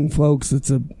driving, folks, it's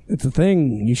a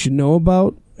thing you should know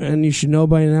about, and you should know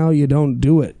by now you don't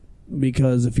do it.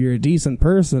 Because if you're a decent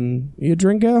person, you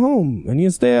drink at home and you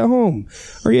stay at home,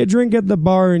 or you drink at the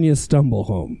bar and you stumble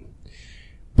home.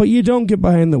 But you don't get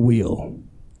behind the wheel.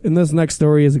 And this next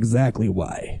story is exactly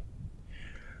why.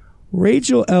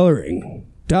 Rachel Ellering,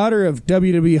 daughter of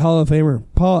WWE Hall of Famer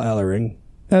Paul Ellering,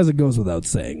 as it goes without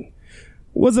saying,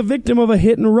 was a victim of a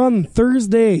hit and run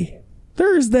Thursday.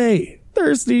 Thirsty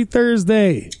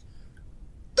Thursday.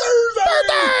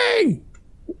 The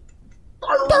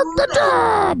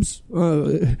jobs.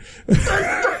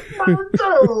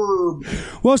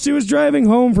 Well, she was driving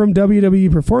home from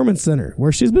WWE Performance Center,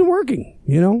 where she's been working.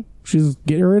 You know, she's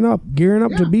gearing up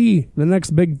to be the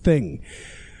next big thing.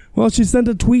 Well, she sent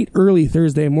a tweet early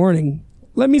Thursday morning.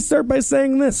 Let me start by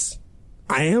saying this.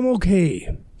 I am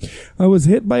okay. I was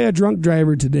hit by a drunk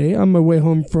driver today on my way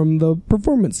home from the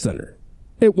Performance Center.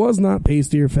 It was not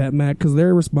Pasty or Fat Mac because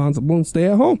they're responsible and stay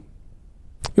at home.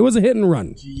 It was a hit and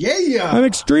run. Yeah. I'm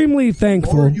extremely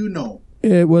thankful. Or you know.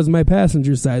 It was my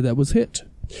passenger side that was hit.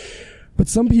 But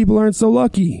some people aren't so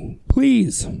lucky.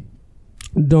 Please,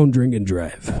 don't drink and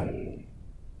drive.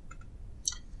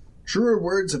 Truer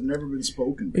words have never been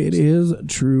spoken. It is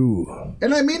true.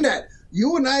 And I mean that.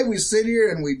 You and I, we sit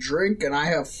here and we drink, and I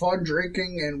have fun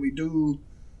drinking, and we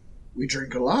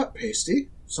drink a lot, Pasty.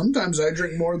 Sometimes I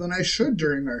drink more than I should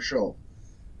during our show.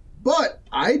 But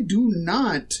I do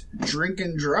not drink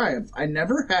and drive. I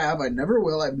never have. I never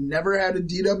will. I've never had a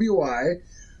DWI.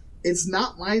 It's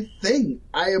not my thing.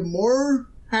 I am more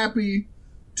happy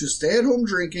to stay at home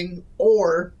drinking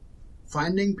or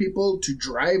finding people to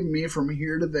drive me from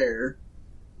here to there.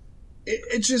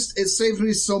 It saves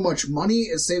me so much money.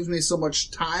 It saves me so much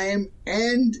time.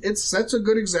 And it sets a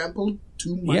good example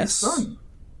to my son.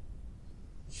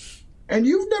 And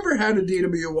you've never had a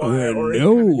DWI or any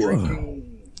kind of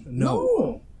drinking.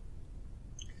 No.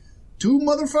 Two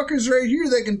motherfuckers right here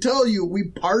that can tell you we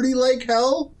party like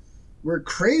hell, we're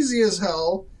crazy as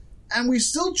hell, and we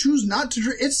still choose not to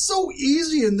drink. It's so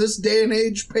easy in this day and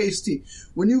age, Pasty.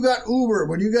 When you got Uber,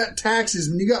 when you got taxis,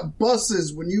 when you got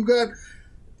buses, when you got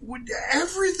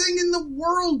everything in the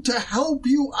world to help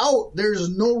you out, there's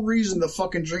no reason to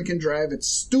fucking drink and drive. It's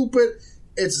stupid.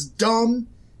 It's dumb.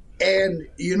 And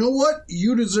you know what?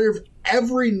 You deserve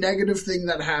every negative thing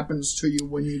that happens to you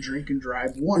when you drink and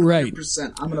drive. 100%. Right.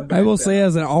 I'm gonna back I will that say, up.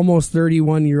 as an almost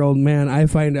 31-year-old man, I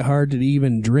find it hard to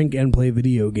even drink and play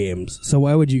video games. So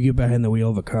why would you get behind the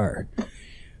wheel of a car?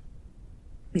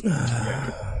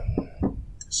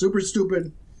 Super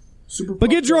stupid. Super.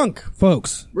 But get drunk,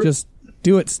 folks. Just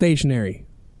do it stationary.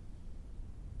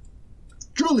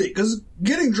 Truly, because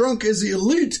getting drunk is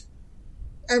elite.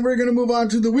 And we're going to move on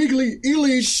to the weekly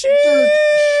elite Shit.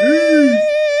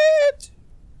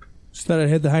 Just thought I'd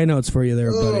hit the high notes for you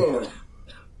there, buddy.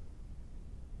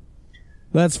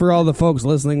 That's for all the folks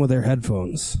listening with their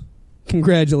headphones.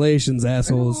 Congratulations,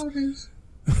 assholes.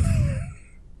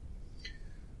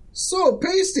 So,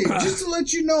 Pasty, just to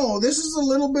let you know, this is a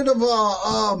little bit of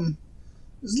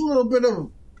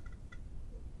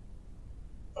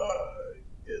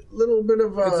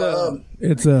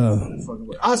It's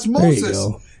osmosis. There you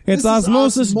go. It's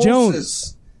Osmosis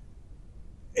Jones.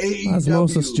 AEW.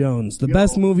 Osmosis Jones, the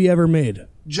best movie ever made.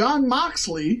 John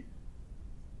Moxley,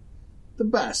 the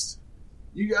best.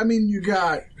 You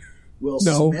got Will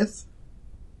Smith.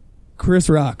 Chris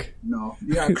Rock. No,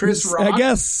 you got Chris Rock. I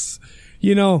guess,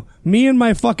 me and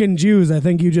my fucking Jews, I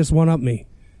think you just one-up me.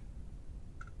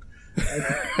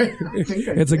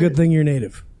 It's a good thing you're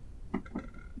native.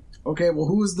 Okay, well,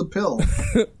 who is the pill?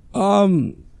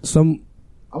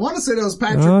 I want to say that was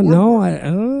Patrick.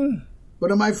 No,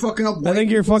 but am I fucking up? I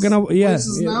think you're fucking up. Yes,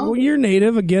 well, you're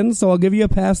native again, so I'll give you a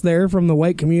pass there from the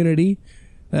white community.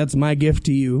 That's my gift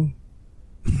to you.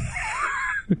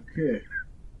 Okay.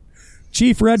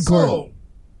 Chief Redcorn.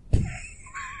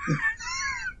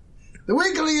 The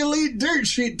Weekly Elite Dirt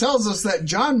Sheet tells us that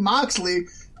Jon Moxley,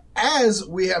 as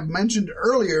we have mentioned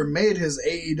earlier, made his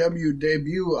AEW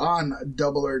debut on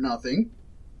Double or Nothing.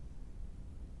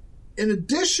 In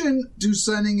addition to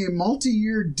signing a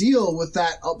multi-year deal with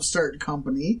that upstart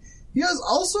company, he has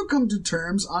also come to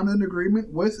terms on an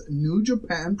agreement with New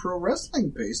Japan Pro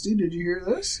Wrestling. Pasty, did you hear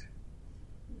this?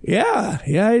 Yeah,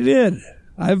 I did.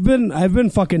 I've been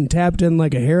fucking tapped in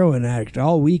like a heroin addict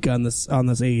all week on this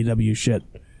AEW shit.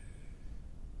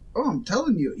 Oh, I'm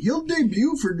telling you, he'll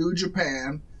debut for New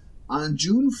Japan on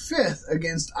June 5th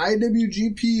against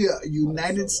IWGP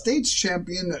United States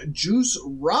champion Juice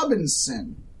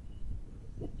Robinson.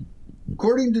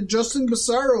 According to Justin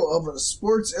Bissaro of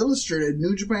Sports Illustrated,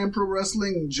 New Japan Pro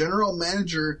Wrestling General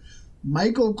Manager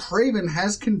Michael Craven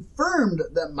has confirmed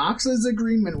that Moxley's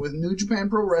agreement with New Japan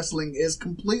Pro Wrestling is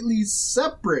completely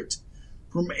separate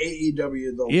from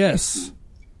AEW, though. Yes.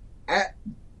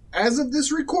 As of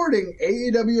this recording,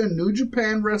 AEW and New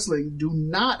Japan Wrestling do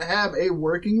not have a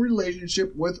working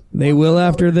relationship with They will another.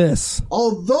 After this.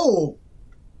 Although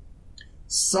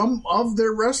some of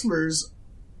their wrestlers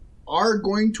are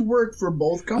going to work for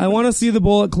both companies. I want to see the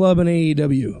Bullet Club and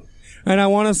AEW. And I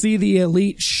want to see the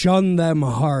Elite shun them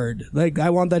hard. Like, I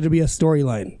want that to be a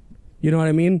storyline. You know what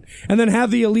I mean? And then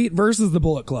have the Elite versus the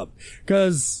Bullet Club.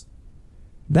 Because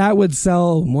that would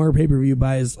sell more pay-per-view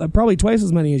buys. Probably twice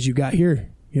as many as you got here.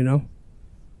 You know?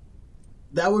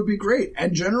 That would be great.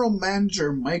 And General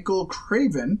Manager Michael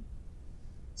Craven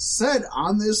said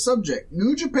on this subject,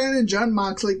 New Japan and Jon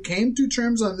Moxley came to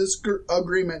terms on this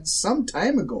agreement some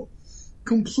time ago,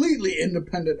 completely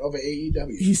independent of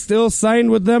AEW. He still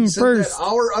signed with them first.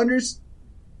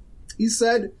 He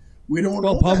said, we don't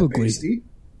know publicly. That, Pasty.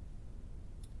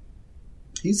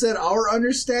 He said, our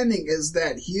understanding is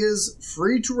that he is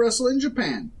free to wrestle in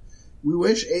Japan. We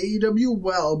wish AEW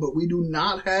well, but we do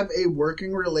not have a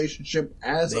working relationship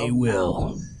as they of will.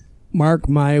 now. Mark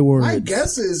my words. My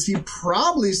guess is he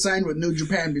probably signed with New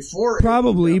Japan before.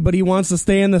 Probably, but he wants to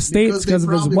stay in the States because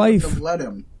of his wife. Have let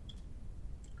him.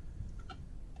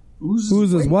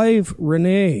 Who's his wife?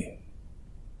 Renee.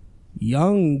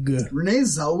 Young. Renee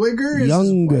Zellweger is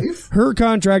his wife? Her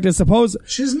contract is supposed...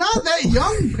 She's not that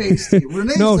young, Pasty.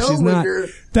 Renee no, Zellweger.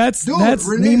 she's not. That's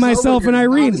Renee me, myself, Zellweger and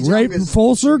Irene, right?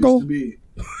 Full circle.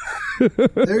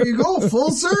 There you go, full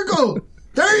circle.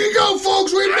 There you go,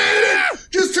 folks. We made it.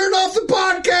 Just turn off the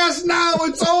podcast now.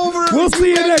 It's over. We'll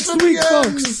see you next week,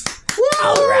 folks. Woo!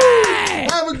 All right.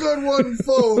 Have a good one,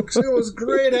 folks. It was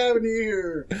great having you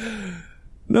here.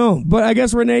 No, but I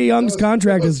guess Renee Young's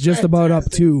contract is just about up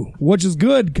too, which is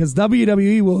good because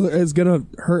WWE is going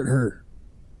to hurt her.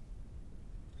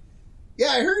 Yeah,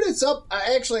 I heard it's up.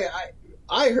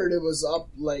 I heard it was up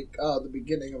like the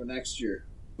beginning of next year.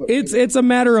 But it's a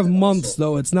matter of months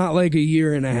though. It's not like a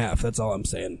year and a half. That's all I'm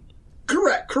saying.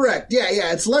 Correct.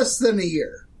 Yeah. It's less than a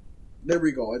year. There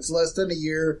we go. It's less than a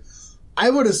year. I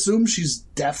would assume she's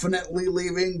definitely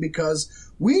leaving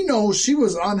because we know she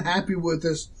was unhappy with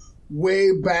this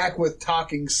way back with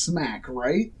Talking Smack,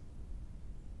 right?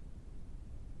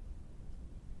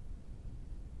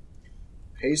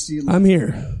 Pasty. I'm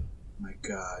here. My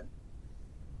God.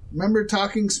 Remember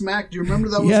Talking Smack? Do you remember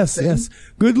that was yes, a thing? Yes.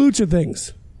 Good lucha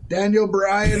things. Daniel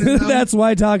Bryan and That's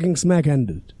why Talking Smack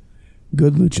ended.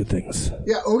 Good lucha things.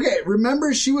 Yeah, okay.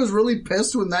 Remember she was really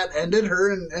pissed when that ended,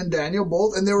 her and Daniel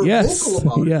both, and they were vocal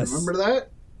about it. Remember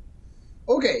that?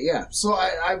 Okay, yeah. So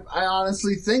I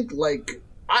honestly think, like,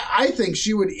 I think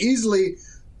she would easily,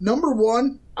 number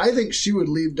one, I think she would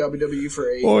leave WWE for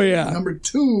AEW. Oh, yeah. Number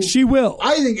two, she will.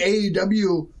 I think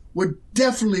AEW would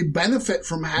definitely benefit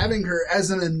from having her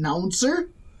as an announcer,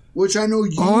 which I know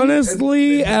you...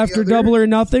 Honestly, after Double or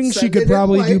Nothing, she could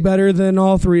probably do better than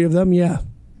all three of them, yeah.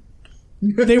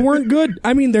 They weren't good.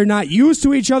 I mean, they're not used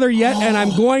to each other yet, and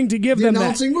I'm going to give them that. The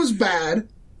announcing was bad.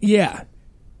 Yeah.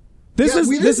 This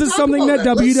is something that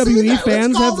WWE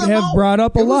fans have brought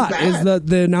up a lot, is that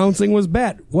the announcing was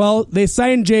bad. Well, they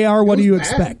signed JR, what do you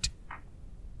expect?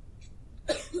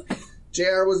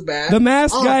 JR was bad. The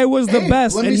masked guy was the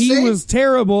best, and he was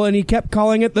terrible, and he kept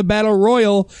calling it the Battle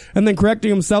Royal, and then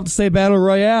correcting himself to say Battle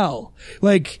Royale.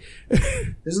 Like...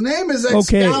 His name is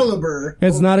Excalibur. Okay.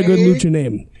 It's not a good lucha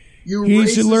name. He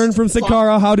should learn from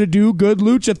Sakara how to do good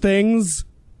lucha things.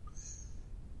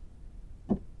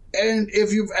 And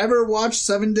if you've ever watched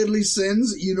Seven Deadly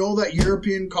Sins, you know that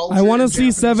European culture... I want to see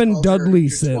Seven Dudley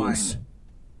Sins.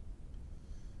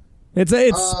 It's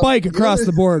Spike across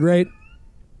the board, right?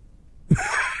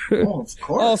 Oh, of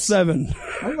course. All 7.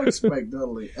 I like Spike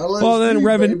Dudley. Well, then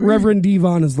Reverend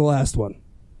Devon is the last one.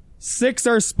 6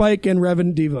 are Spike and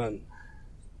Reverend Devon.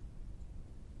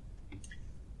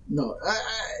 No,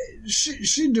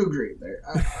 she'd do great there.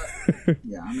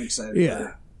 Yeah, I'm excited for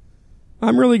her.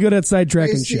 I'm really good at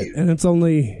sidetracking shit, and it's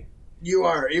only... You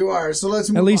are. So let's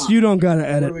move on. At least you don't gotta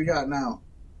edit. What do we got now?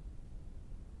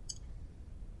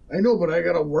 I know, but I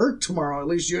gotta work tomorrow. At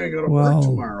least you ain't gotta work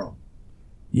tomorrow.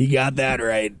 You got that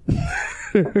right.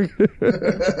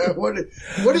 What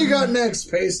do you got next,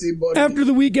 Pasty buddy? After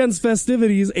the weekend's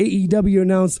festivities, AEW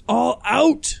announced All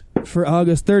Out for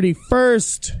August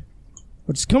 31st.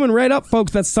 Which is coming right up,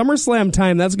 folks. That's SummerSlam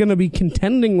time. That's going to be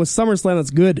contending with SummerSlam. That's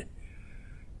good.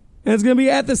 And it's going to be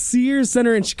at the Sears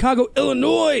Center in Chicago,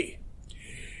 Illinois.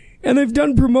 And they've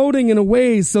done promoting in a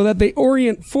way so that they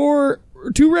orient 2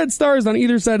 red stars on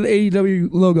either side of the AEW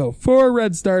logo. 4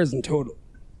 red stars in total.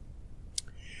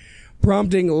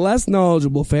 Prompting less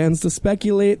knowledgeable fans to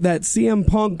speculate that CM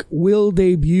Punk will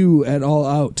debut at All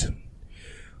Out.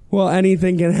 Well,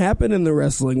 anything can happen in the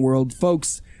wrestling world,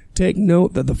 folks. Take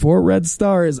note that the 4 red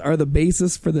stars are the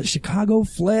basis for the Chicago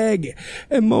flag,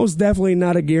 and most definitely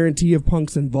not a guarantee of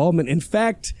Punk's involvement. In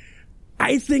fact,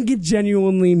 I think it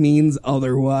genuinely means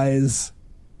otherwise.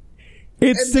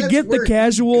 It's to get the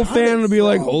casual fan to be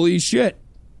like, holy shit.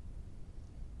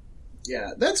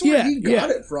 Yeah, that's where he got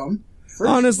it from.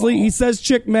 Honestly, he says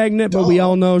chick magnet, but we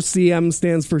all know CM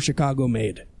stands for Chicago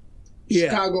made.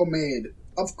 Chicago made,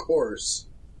 of course.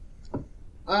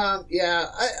 I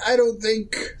don't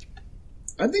think...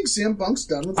 I think CM Punk's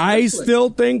done with I still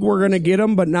think we're going to get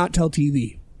him, but not till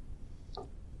TV.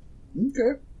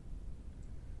 Okay.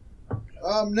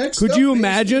 Next Could up, you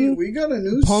imagine we got a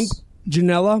new Punk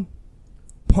Janela,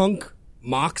 Punk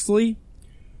Moxley,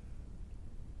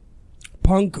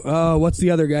 Punk, what's the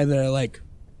other guy that I like?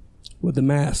 With the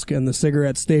mask and the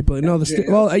cigarette stapling. No,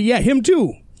 him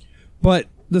too. But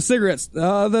the cigarettes,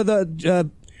 the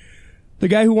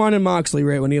guy who wanted Moxley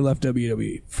right when he left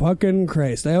WWE. Fucking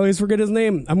Christ. I always forget his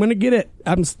name. I'm going to get it.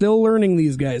 I'm still learning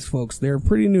these guys, folks. They're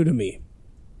pretty new to me.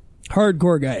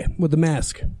 Hardcore guy with the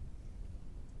mask.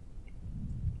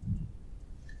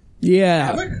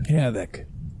 Yeah. Havoc.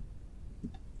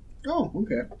 Oh,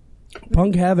 okay.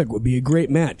 Punk Havoc would be a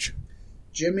great match.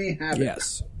 Jimmy Havoc.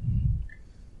 Yes.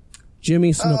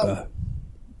 Jimmy Snuka.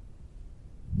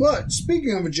 But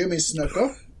speaking of Jimmy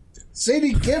Snuka,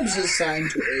 Sadie Gibbs is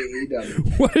signed to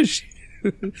AEW. What is she?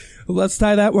 Let's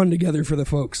tie that one together for the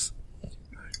folks.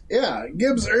 Yeah,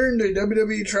 Gibbs earned a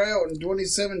WWE tryout in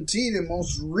 2017 and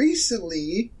most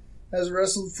recently has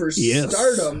wrestled for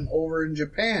Stardom over in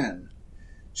Japan.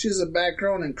 She has a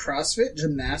background in CrossFit,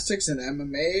 gymnastics, and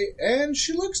MMA, and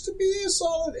she looks to be a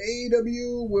solid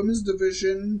AEW women's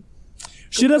division.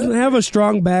 She doesn't have a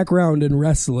strong background in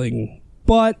wrestling,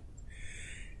 but...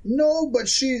 No, but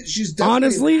she's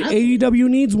definitely... Honestly, AEW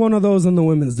needs one of those in the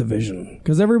women's division,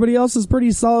 because everybody else is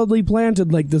pretty solidly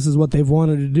planted like this is what they've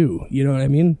wanted to do. You know what I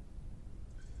mean?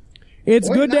 It's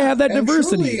good to have that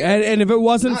diversity, truly, and if it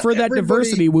wasn't for that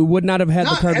diversity, we would not have had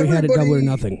the card we had at Double or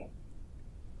Nothing.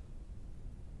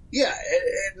 Yeah,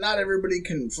 not everybody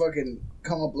can fucking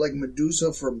come up like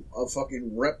Medusa from a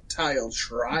fucking reptile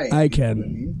tribe. I can. You know what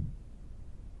I mean?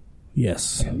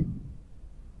 Yes.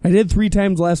 I did 3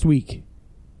 times last week.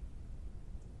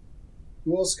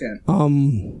 Who else can?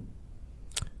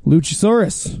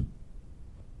 Luchasaurus.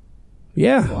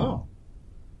 Yeah. Wow.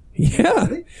 Yeah.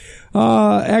 Really?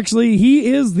 Actually, he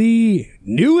is the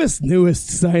newest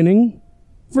signing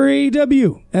for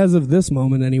AEW, as of this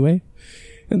moment anyway.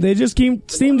 And they just seem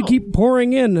to keep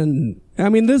pouring in. And I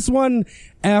mean, this one,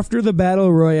 after the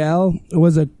Battle Royale,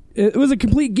 was a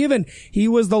complete given. He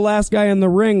was the last guy in the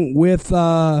ring with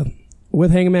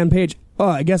Hangman Page. Oh,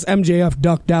 I guess MJF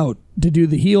ducked out to do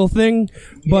the heel thing,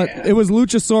 but it was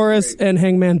Luchasaurus and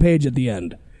Hangman Page at the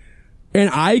end. And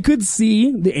I could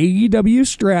see the AEW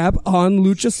strap on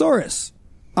Luchasaurus.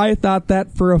 I thought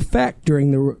that for a fact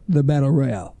during the Battle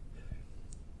Royale.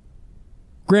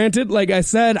 Granted, like I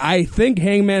said, I think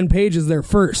Hangman Page is there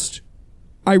first.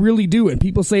 I really do, and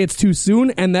people say it's too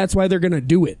soon, and that's why they're going to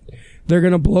do it. They're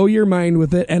going to blow your mind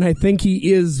with it, and I think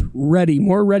he is ready,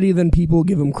 more ready than people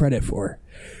give him credit for.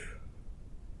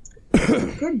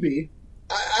 Could be.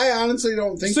 I honestly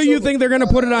don't think so. So you think they're going to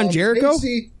put it on Jericho?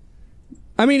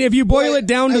 I mean, if you boil it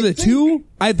down to the two,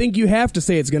 I think you have to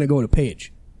say it's going to go to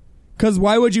Page. Because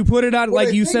why would you put it on,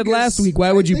 like you said last week,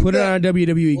 why would you put it on a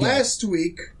WWE guy?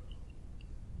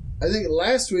 I think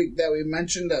last week that we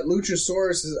mentioned that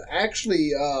Luchasaurus is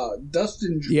actually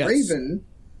Dustin Draven,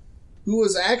 who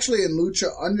was actually in Lucha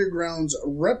Underground's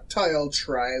reptile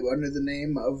tribe under the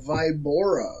name of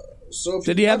Vibora. So if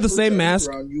did he have the same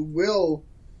mask? You will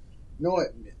know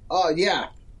it. Yeah.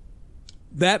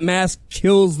 That mask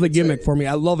kills the gimmick for me.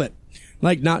 I love it.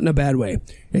 Like, not in a bad way.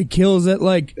 It kills it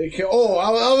like...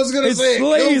 I was going to say... It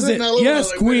slays it.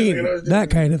 Yes, like, queen. That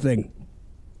kind of thing.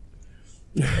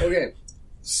 Okay.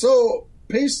 So,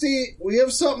 Pasty, we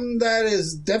have something that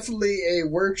is definitely a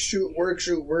work shoot,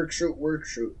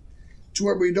 to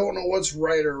where we don't know what's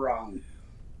right or wrong.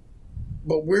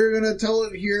 But we're going to tell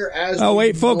it here as... Oh,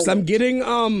 wait, folks. I'm getting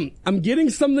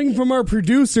something from our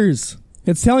producers.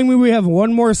 It's telling me we have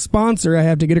one more sponsor I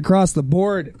have to get across the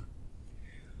board.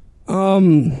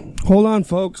 Hold on,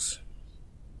 folks.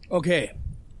 Okay.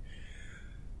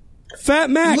 Fat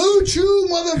Mac. Blue Chew,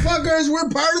 motherfuckers. We're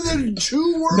part of the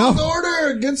Chew World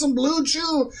Order. Get some Blue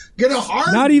Chew. Get a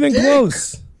hard Not even dick.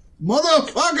 close.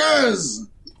 Motherfuckers.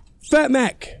 Fat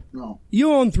Mac. No.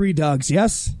 You own 3 dogs,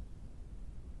 yes?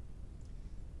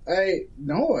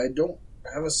 No, I don't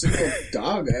have a single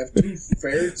dog. I have 2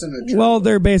 ferrets and a gerbil. Well,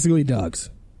 they're basically dogs.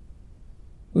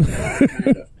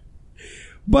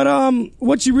 But,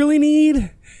 what you really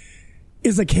need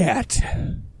is a cat.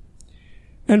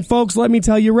 And folks, let me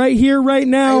tell you right here, right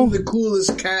now. I'm the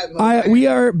coolest cat in the land.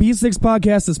 B6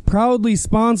 Podcast is proudly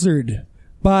sponsored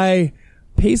by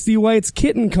Pasty White's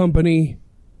Kitten Company,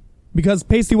 because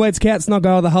Pasty White's cat snuck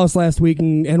out of the house last week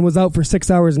and was out for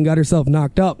 6 hours and got herself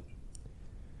knocked up.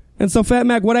 And so, Fat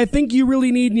Mac, what I think you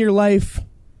really need in your life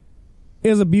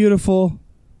is a beautiful,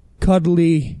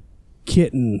 cuddly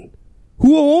kitten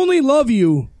who will only love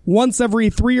you once every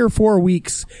 3 or 4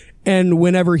 weeks and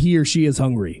whenever he or she is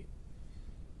hungry.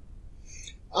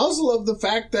 I also love the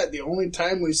fact that the only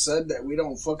time we said that we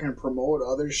don't fucking promote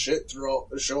other shit throughout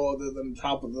the show other than the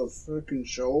top of the fucking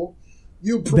show,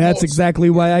 you promote. That's exactly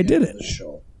why I did it. The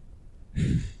show.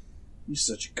 You're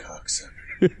such a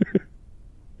cocksucker.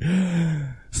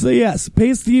 So yes,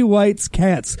 Pasty White's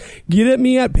Cats. Get at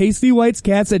me at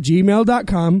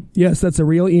pastywhitescats@gmail.com. Yes, that's a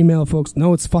real email, folks.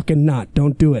 No, it's fucking not.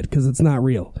 Don't do it, because it's not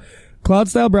real.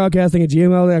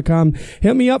 cloudstylebroadcasting@gmail.com.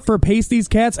 Hit me up for Pasty's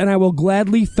Cats, and I will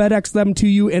gladly FedEx them to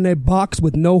you in a box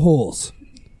with no holes.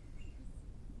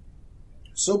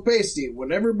 So, Pasty,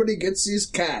 when everybody gets these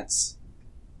cats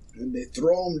and they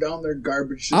throw them down their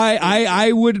garbage...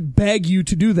 I would beg you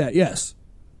to do that, yes.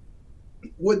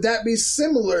 Would that be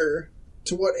similar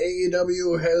to what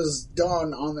AEW has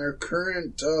done on their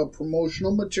current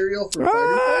promotional material for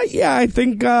Fighter Fest? Yeah, I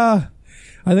think that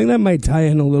might tie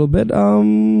in a little bit. Why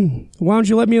don't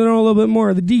you let me know a little bit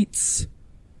more of the deets?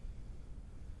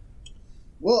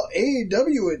 Well,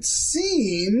 AEW, it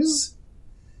seems,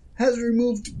 has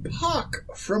removed Pac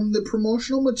from the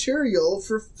promotional material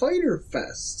for Fighter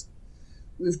Fest.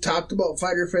 We've talked about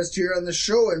Fighter Fest here on the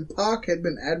show, and Pac had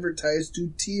been advertised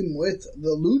to team with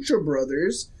the Lucha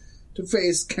Brothers to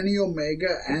face Kenny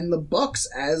Omega and the Bucks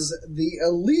as the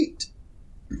Elite.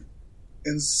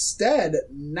 Instead,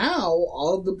 now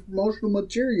all of the promotional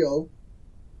material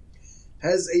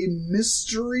has a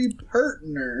mystery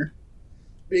partner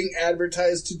being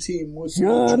advertised to team with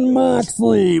John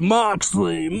Moxley. Now,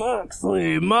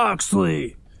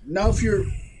 if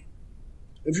you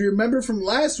remember from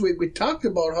last week, we talked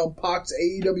about how Pac's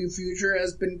AEW future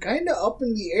has been kind of up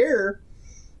in the air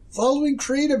following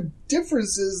creative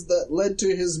differences that led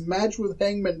to his match with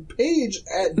Hangman Page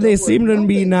at They seem to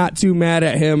be not too mad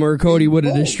at him, or Cody would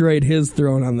have destroyed his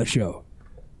throne on the show.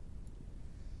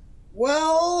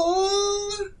 Well,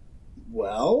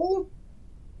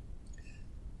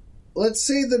 let's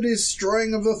say the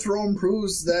destroying of the throne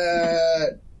proves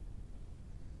that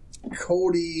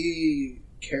Cody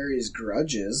carries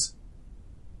grudges.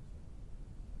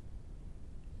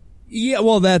 Yeah,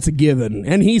 well, that's a given.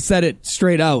 And he said it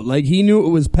straight out. Like, he knew it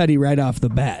was petty right off the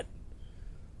bat.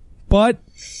 But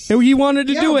he wanted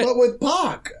to do it. But with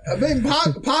Pac. I mean,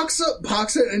 Pac's an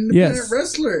independent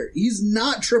wrestler. He's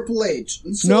not Triple H.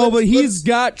 So but he's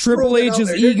got Triple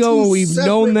H's ego, and we've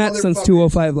known that since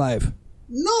 205 Live.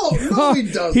 No, he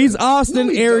doesn't. He's Austin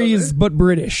Aries, but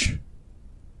British.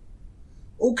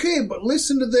 Okay, but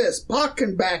listen to this. Pac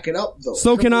can back it up, though.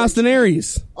 So can Austin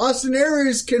Aries. Austin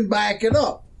Aries can back it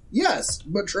up. Yes,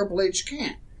 but Triple H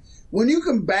can't. When you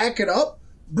can back it up,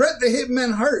 Bret the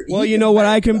Hitman Hart. Well, you know what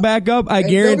I can back up? I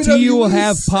guarantee you will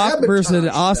have Pac versus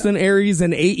Austin Aries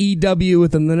and AEW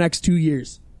within the next 2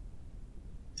 years.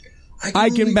 I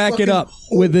can back it up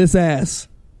with this ass.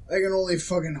 I can only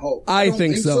fucking hope. I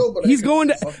think so. But he's going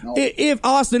to. If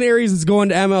Austin Aries is going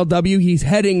to MLW, he's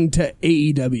heading to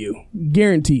AEW.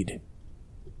 Guaranteed.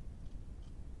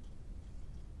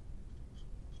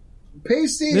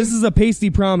 Pasty. This is a pasty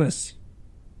promise.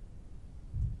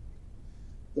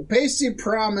 The pasty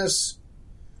promise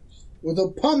with a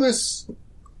pumice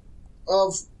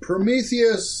of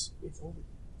Prometheus.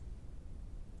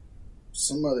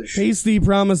 Some other shit. Pasty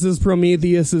promises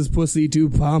Prometheus's pussy too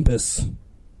pompous.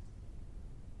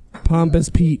 Pompous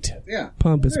Pete. Yeah.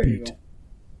 Pompous there you Pete.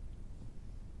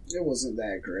 go. It wasn't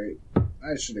that great.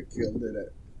 I should have killed it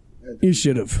at You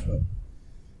should have.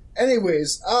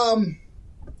 Anyways,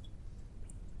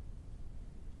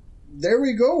 there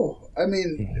we go. I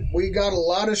mean, we got a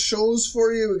lot of shows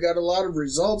for you. We got a lot of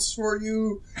results for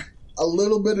you. A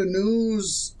little bit of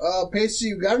news. Pacey,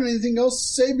 you got anything else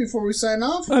to say before we sign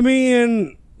off? I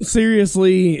mean,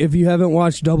 seriously, if you haven't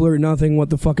watched Double or Nothing, what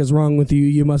the fuck is wrong with you?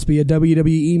 You must be a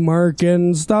WWE mark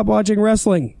and stop watching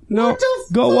wrestling. No,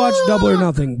 go watch Double or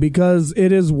Nothing because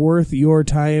it is worth your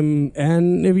time.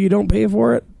 And if you don't pay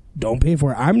for it, don't pay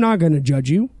for it. I'm not going to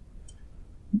judge you.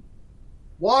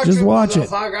 Just watch it.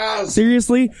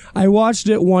 Seriously, I watched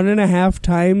it 1.5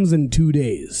 times in 2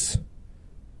 days.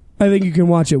 I think you can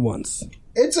watch it once.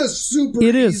 It's a super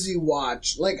easy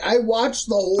watch. Like, I watched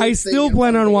the whole thing. I still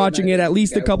plan on watching it at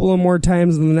least a couple of more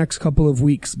times in the next couple of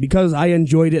weeks because I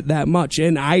enjoyed it that much.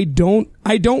 And I don't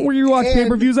rewatch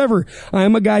pay-per-views ever.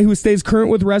 I'm a guy who stays current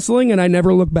with wrestling and I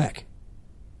never look back.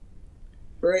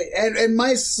 Right. And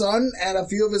my son and a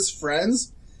few of his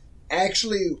friends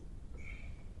actually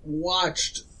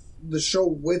watched the show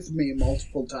with me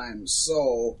multiple times.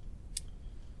 So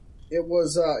it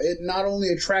was, it not only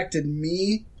attracted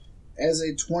me as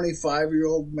a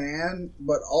 25-year-old man,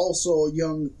 but also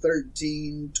young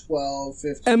 13, 12,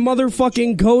 15. And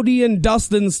motherfucking Cody and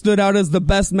Dustin stood out as the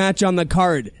best match on the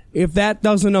card. If that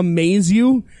doesn't amaze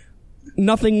you,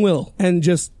 nothing will. And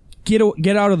just get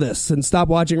out of this and stop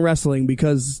watching wrestling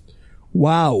because,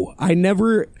 wow,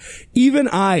 even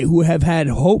I who have had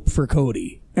hope for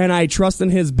Cody, and I trust in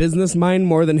his business mind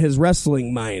more than his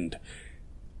wrestling mind,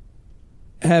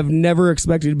 have never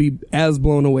expected to be as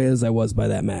blown away as I was by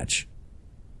that match.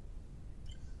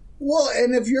 Well,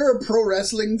 and if you're a pro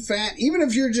wrestling fan, even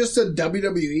if you're just a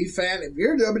WWE fan, if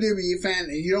you're a WWE fan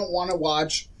and you don't want to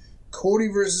watch Cody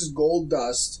versus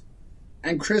Goldust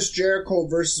and Chris Jericho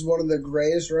versus one of the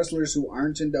greatest wrestlers who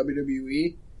aren't in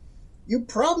WWE, you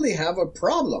probably have a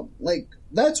problem. Like,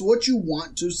 that's what you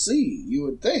want to see, you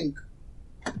would think.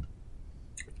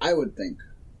 I would think.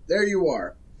 There you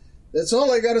are. That's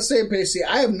all I gotta say, Pacey.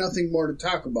 I have nothing more to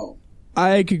talk about.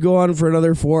 I could go on for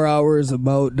another 4 hours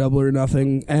about Double or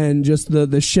Nothing and just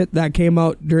the shit that came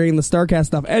out during the StarCast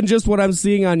stuff and just what I'm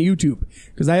seeing on YouTube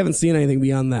because I haven't seen anything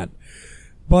beyond that.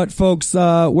 But folks,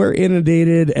 we're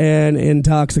inundated and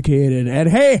intoxicated. And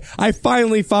hey, I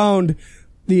finally found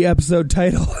the episode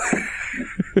title.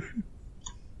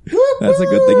 That's a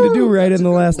good thing to do right in the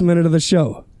last minute of the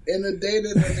show.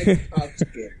 Inundated and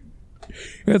intoxicated.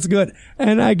 That's good.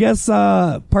 And I guess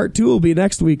part 2 will be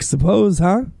next week, suppose,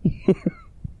 huh?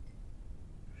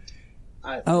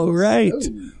 All right.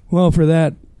 So. Well, for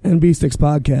that and B-Sticks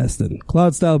Podcasting,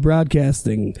 Cloud Style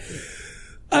Broadcasting,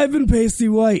 I've been Pasty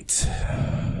White.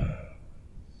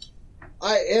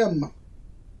 I am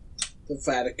the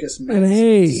Faticus Man. And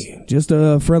hey, just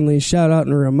a friendly shout out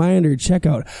and a reminder, check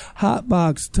out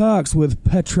Hotbox Talks with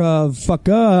Petra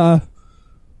Fucka.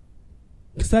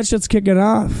 Because that shit's kicking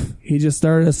off. He just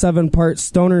started a 7-part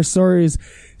Stoner Stories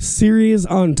series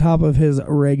on top of his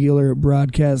regular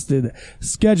broadcasted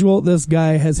schedule. This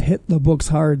guy has hit the books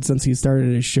hard since he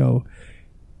started his show.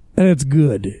 And it's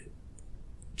good.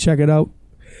 Check it out.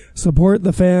 Support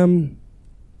the fam.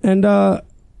 And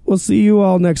we'll see you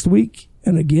all next week.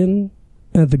 And again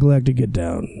at the Galactic Get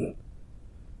Down.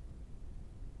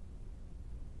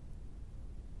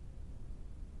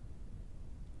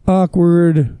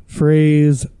 Awkward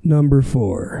phrase number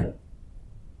 4.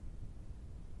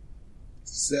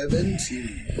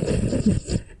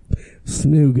 17.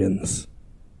 Snoogans.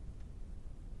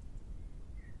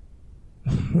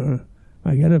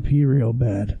 I gotta pee real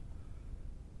bad.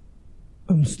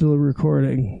 I'm still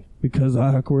recording because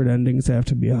awkward endings have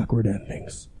to be awkward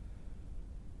endings.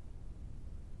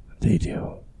 They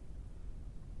do.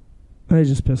 I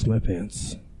just pissed my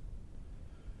pants.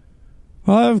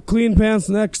 I'll have clean pants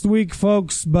next week,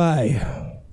 folks. Bye.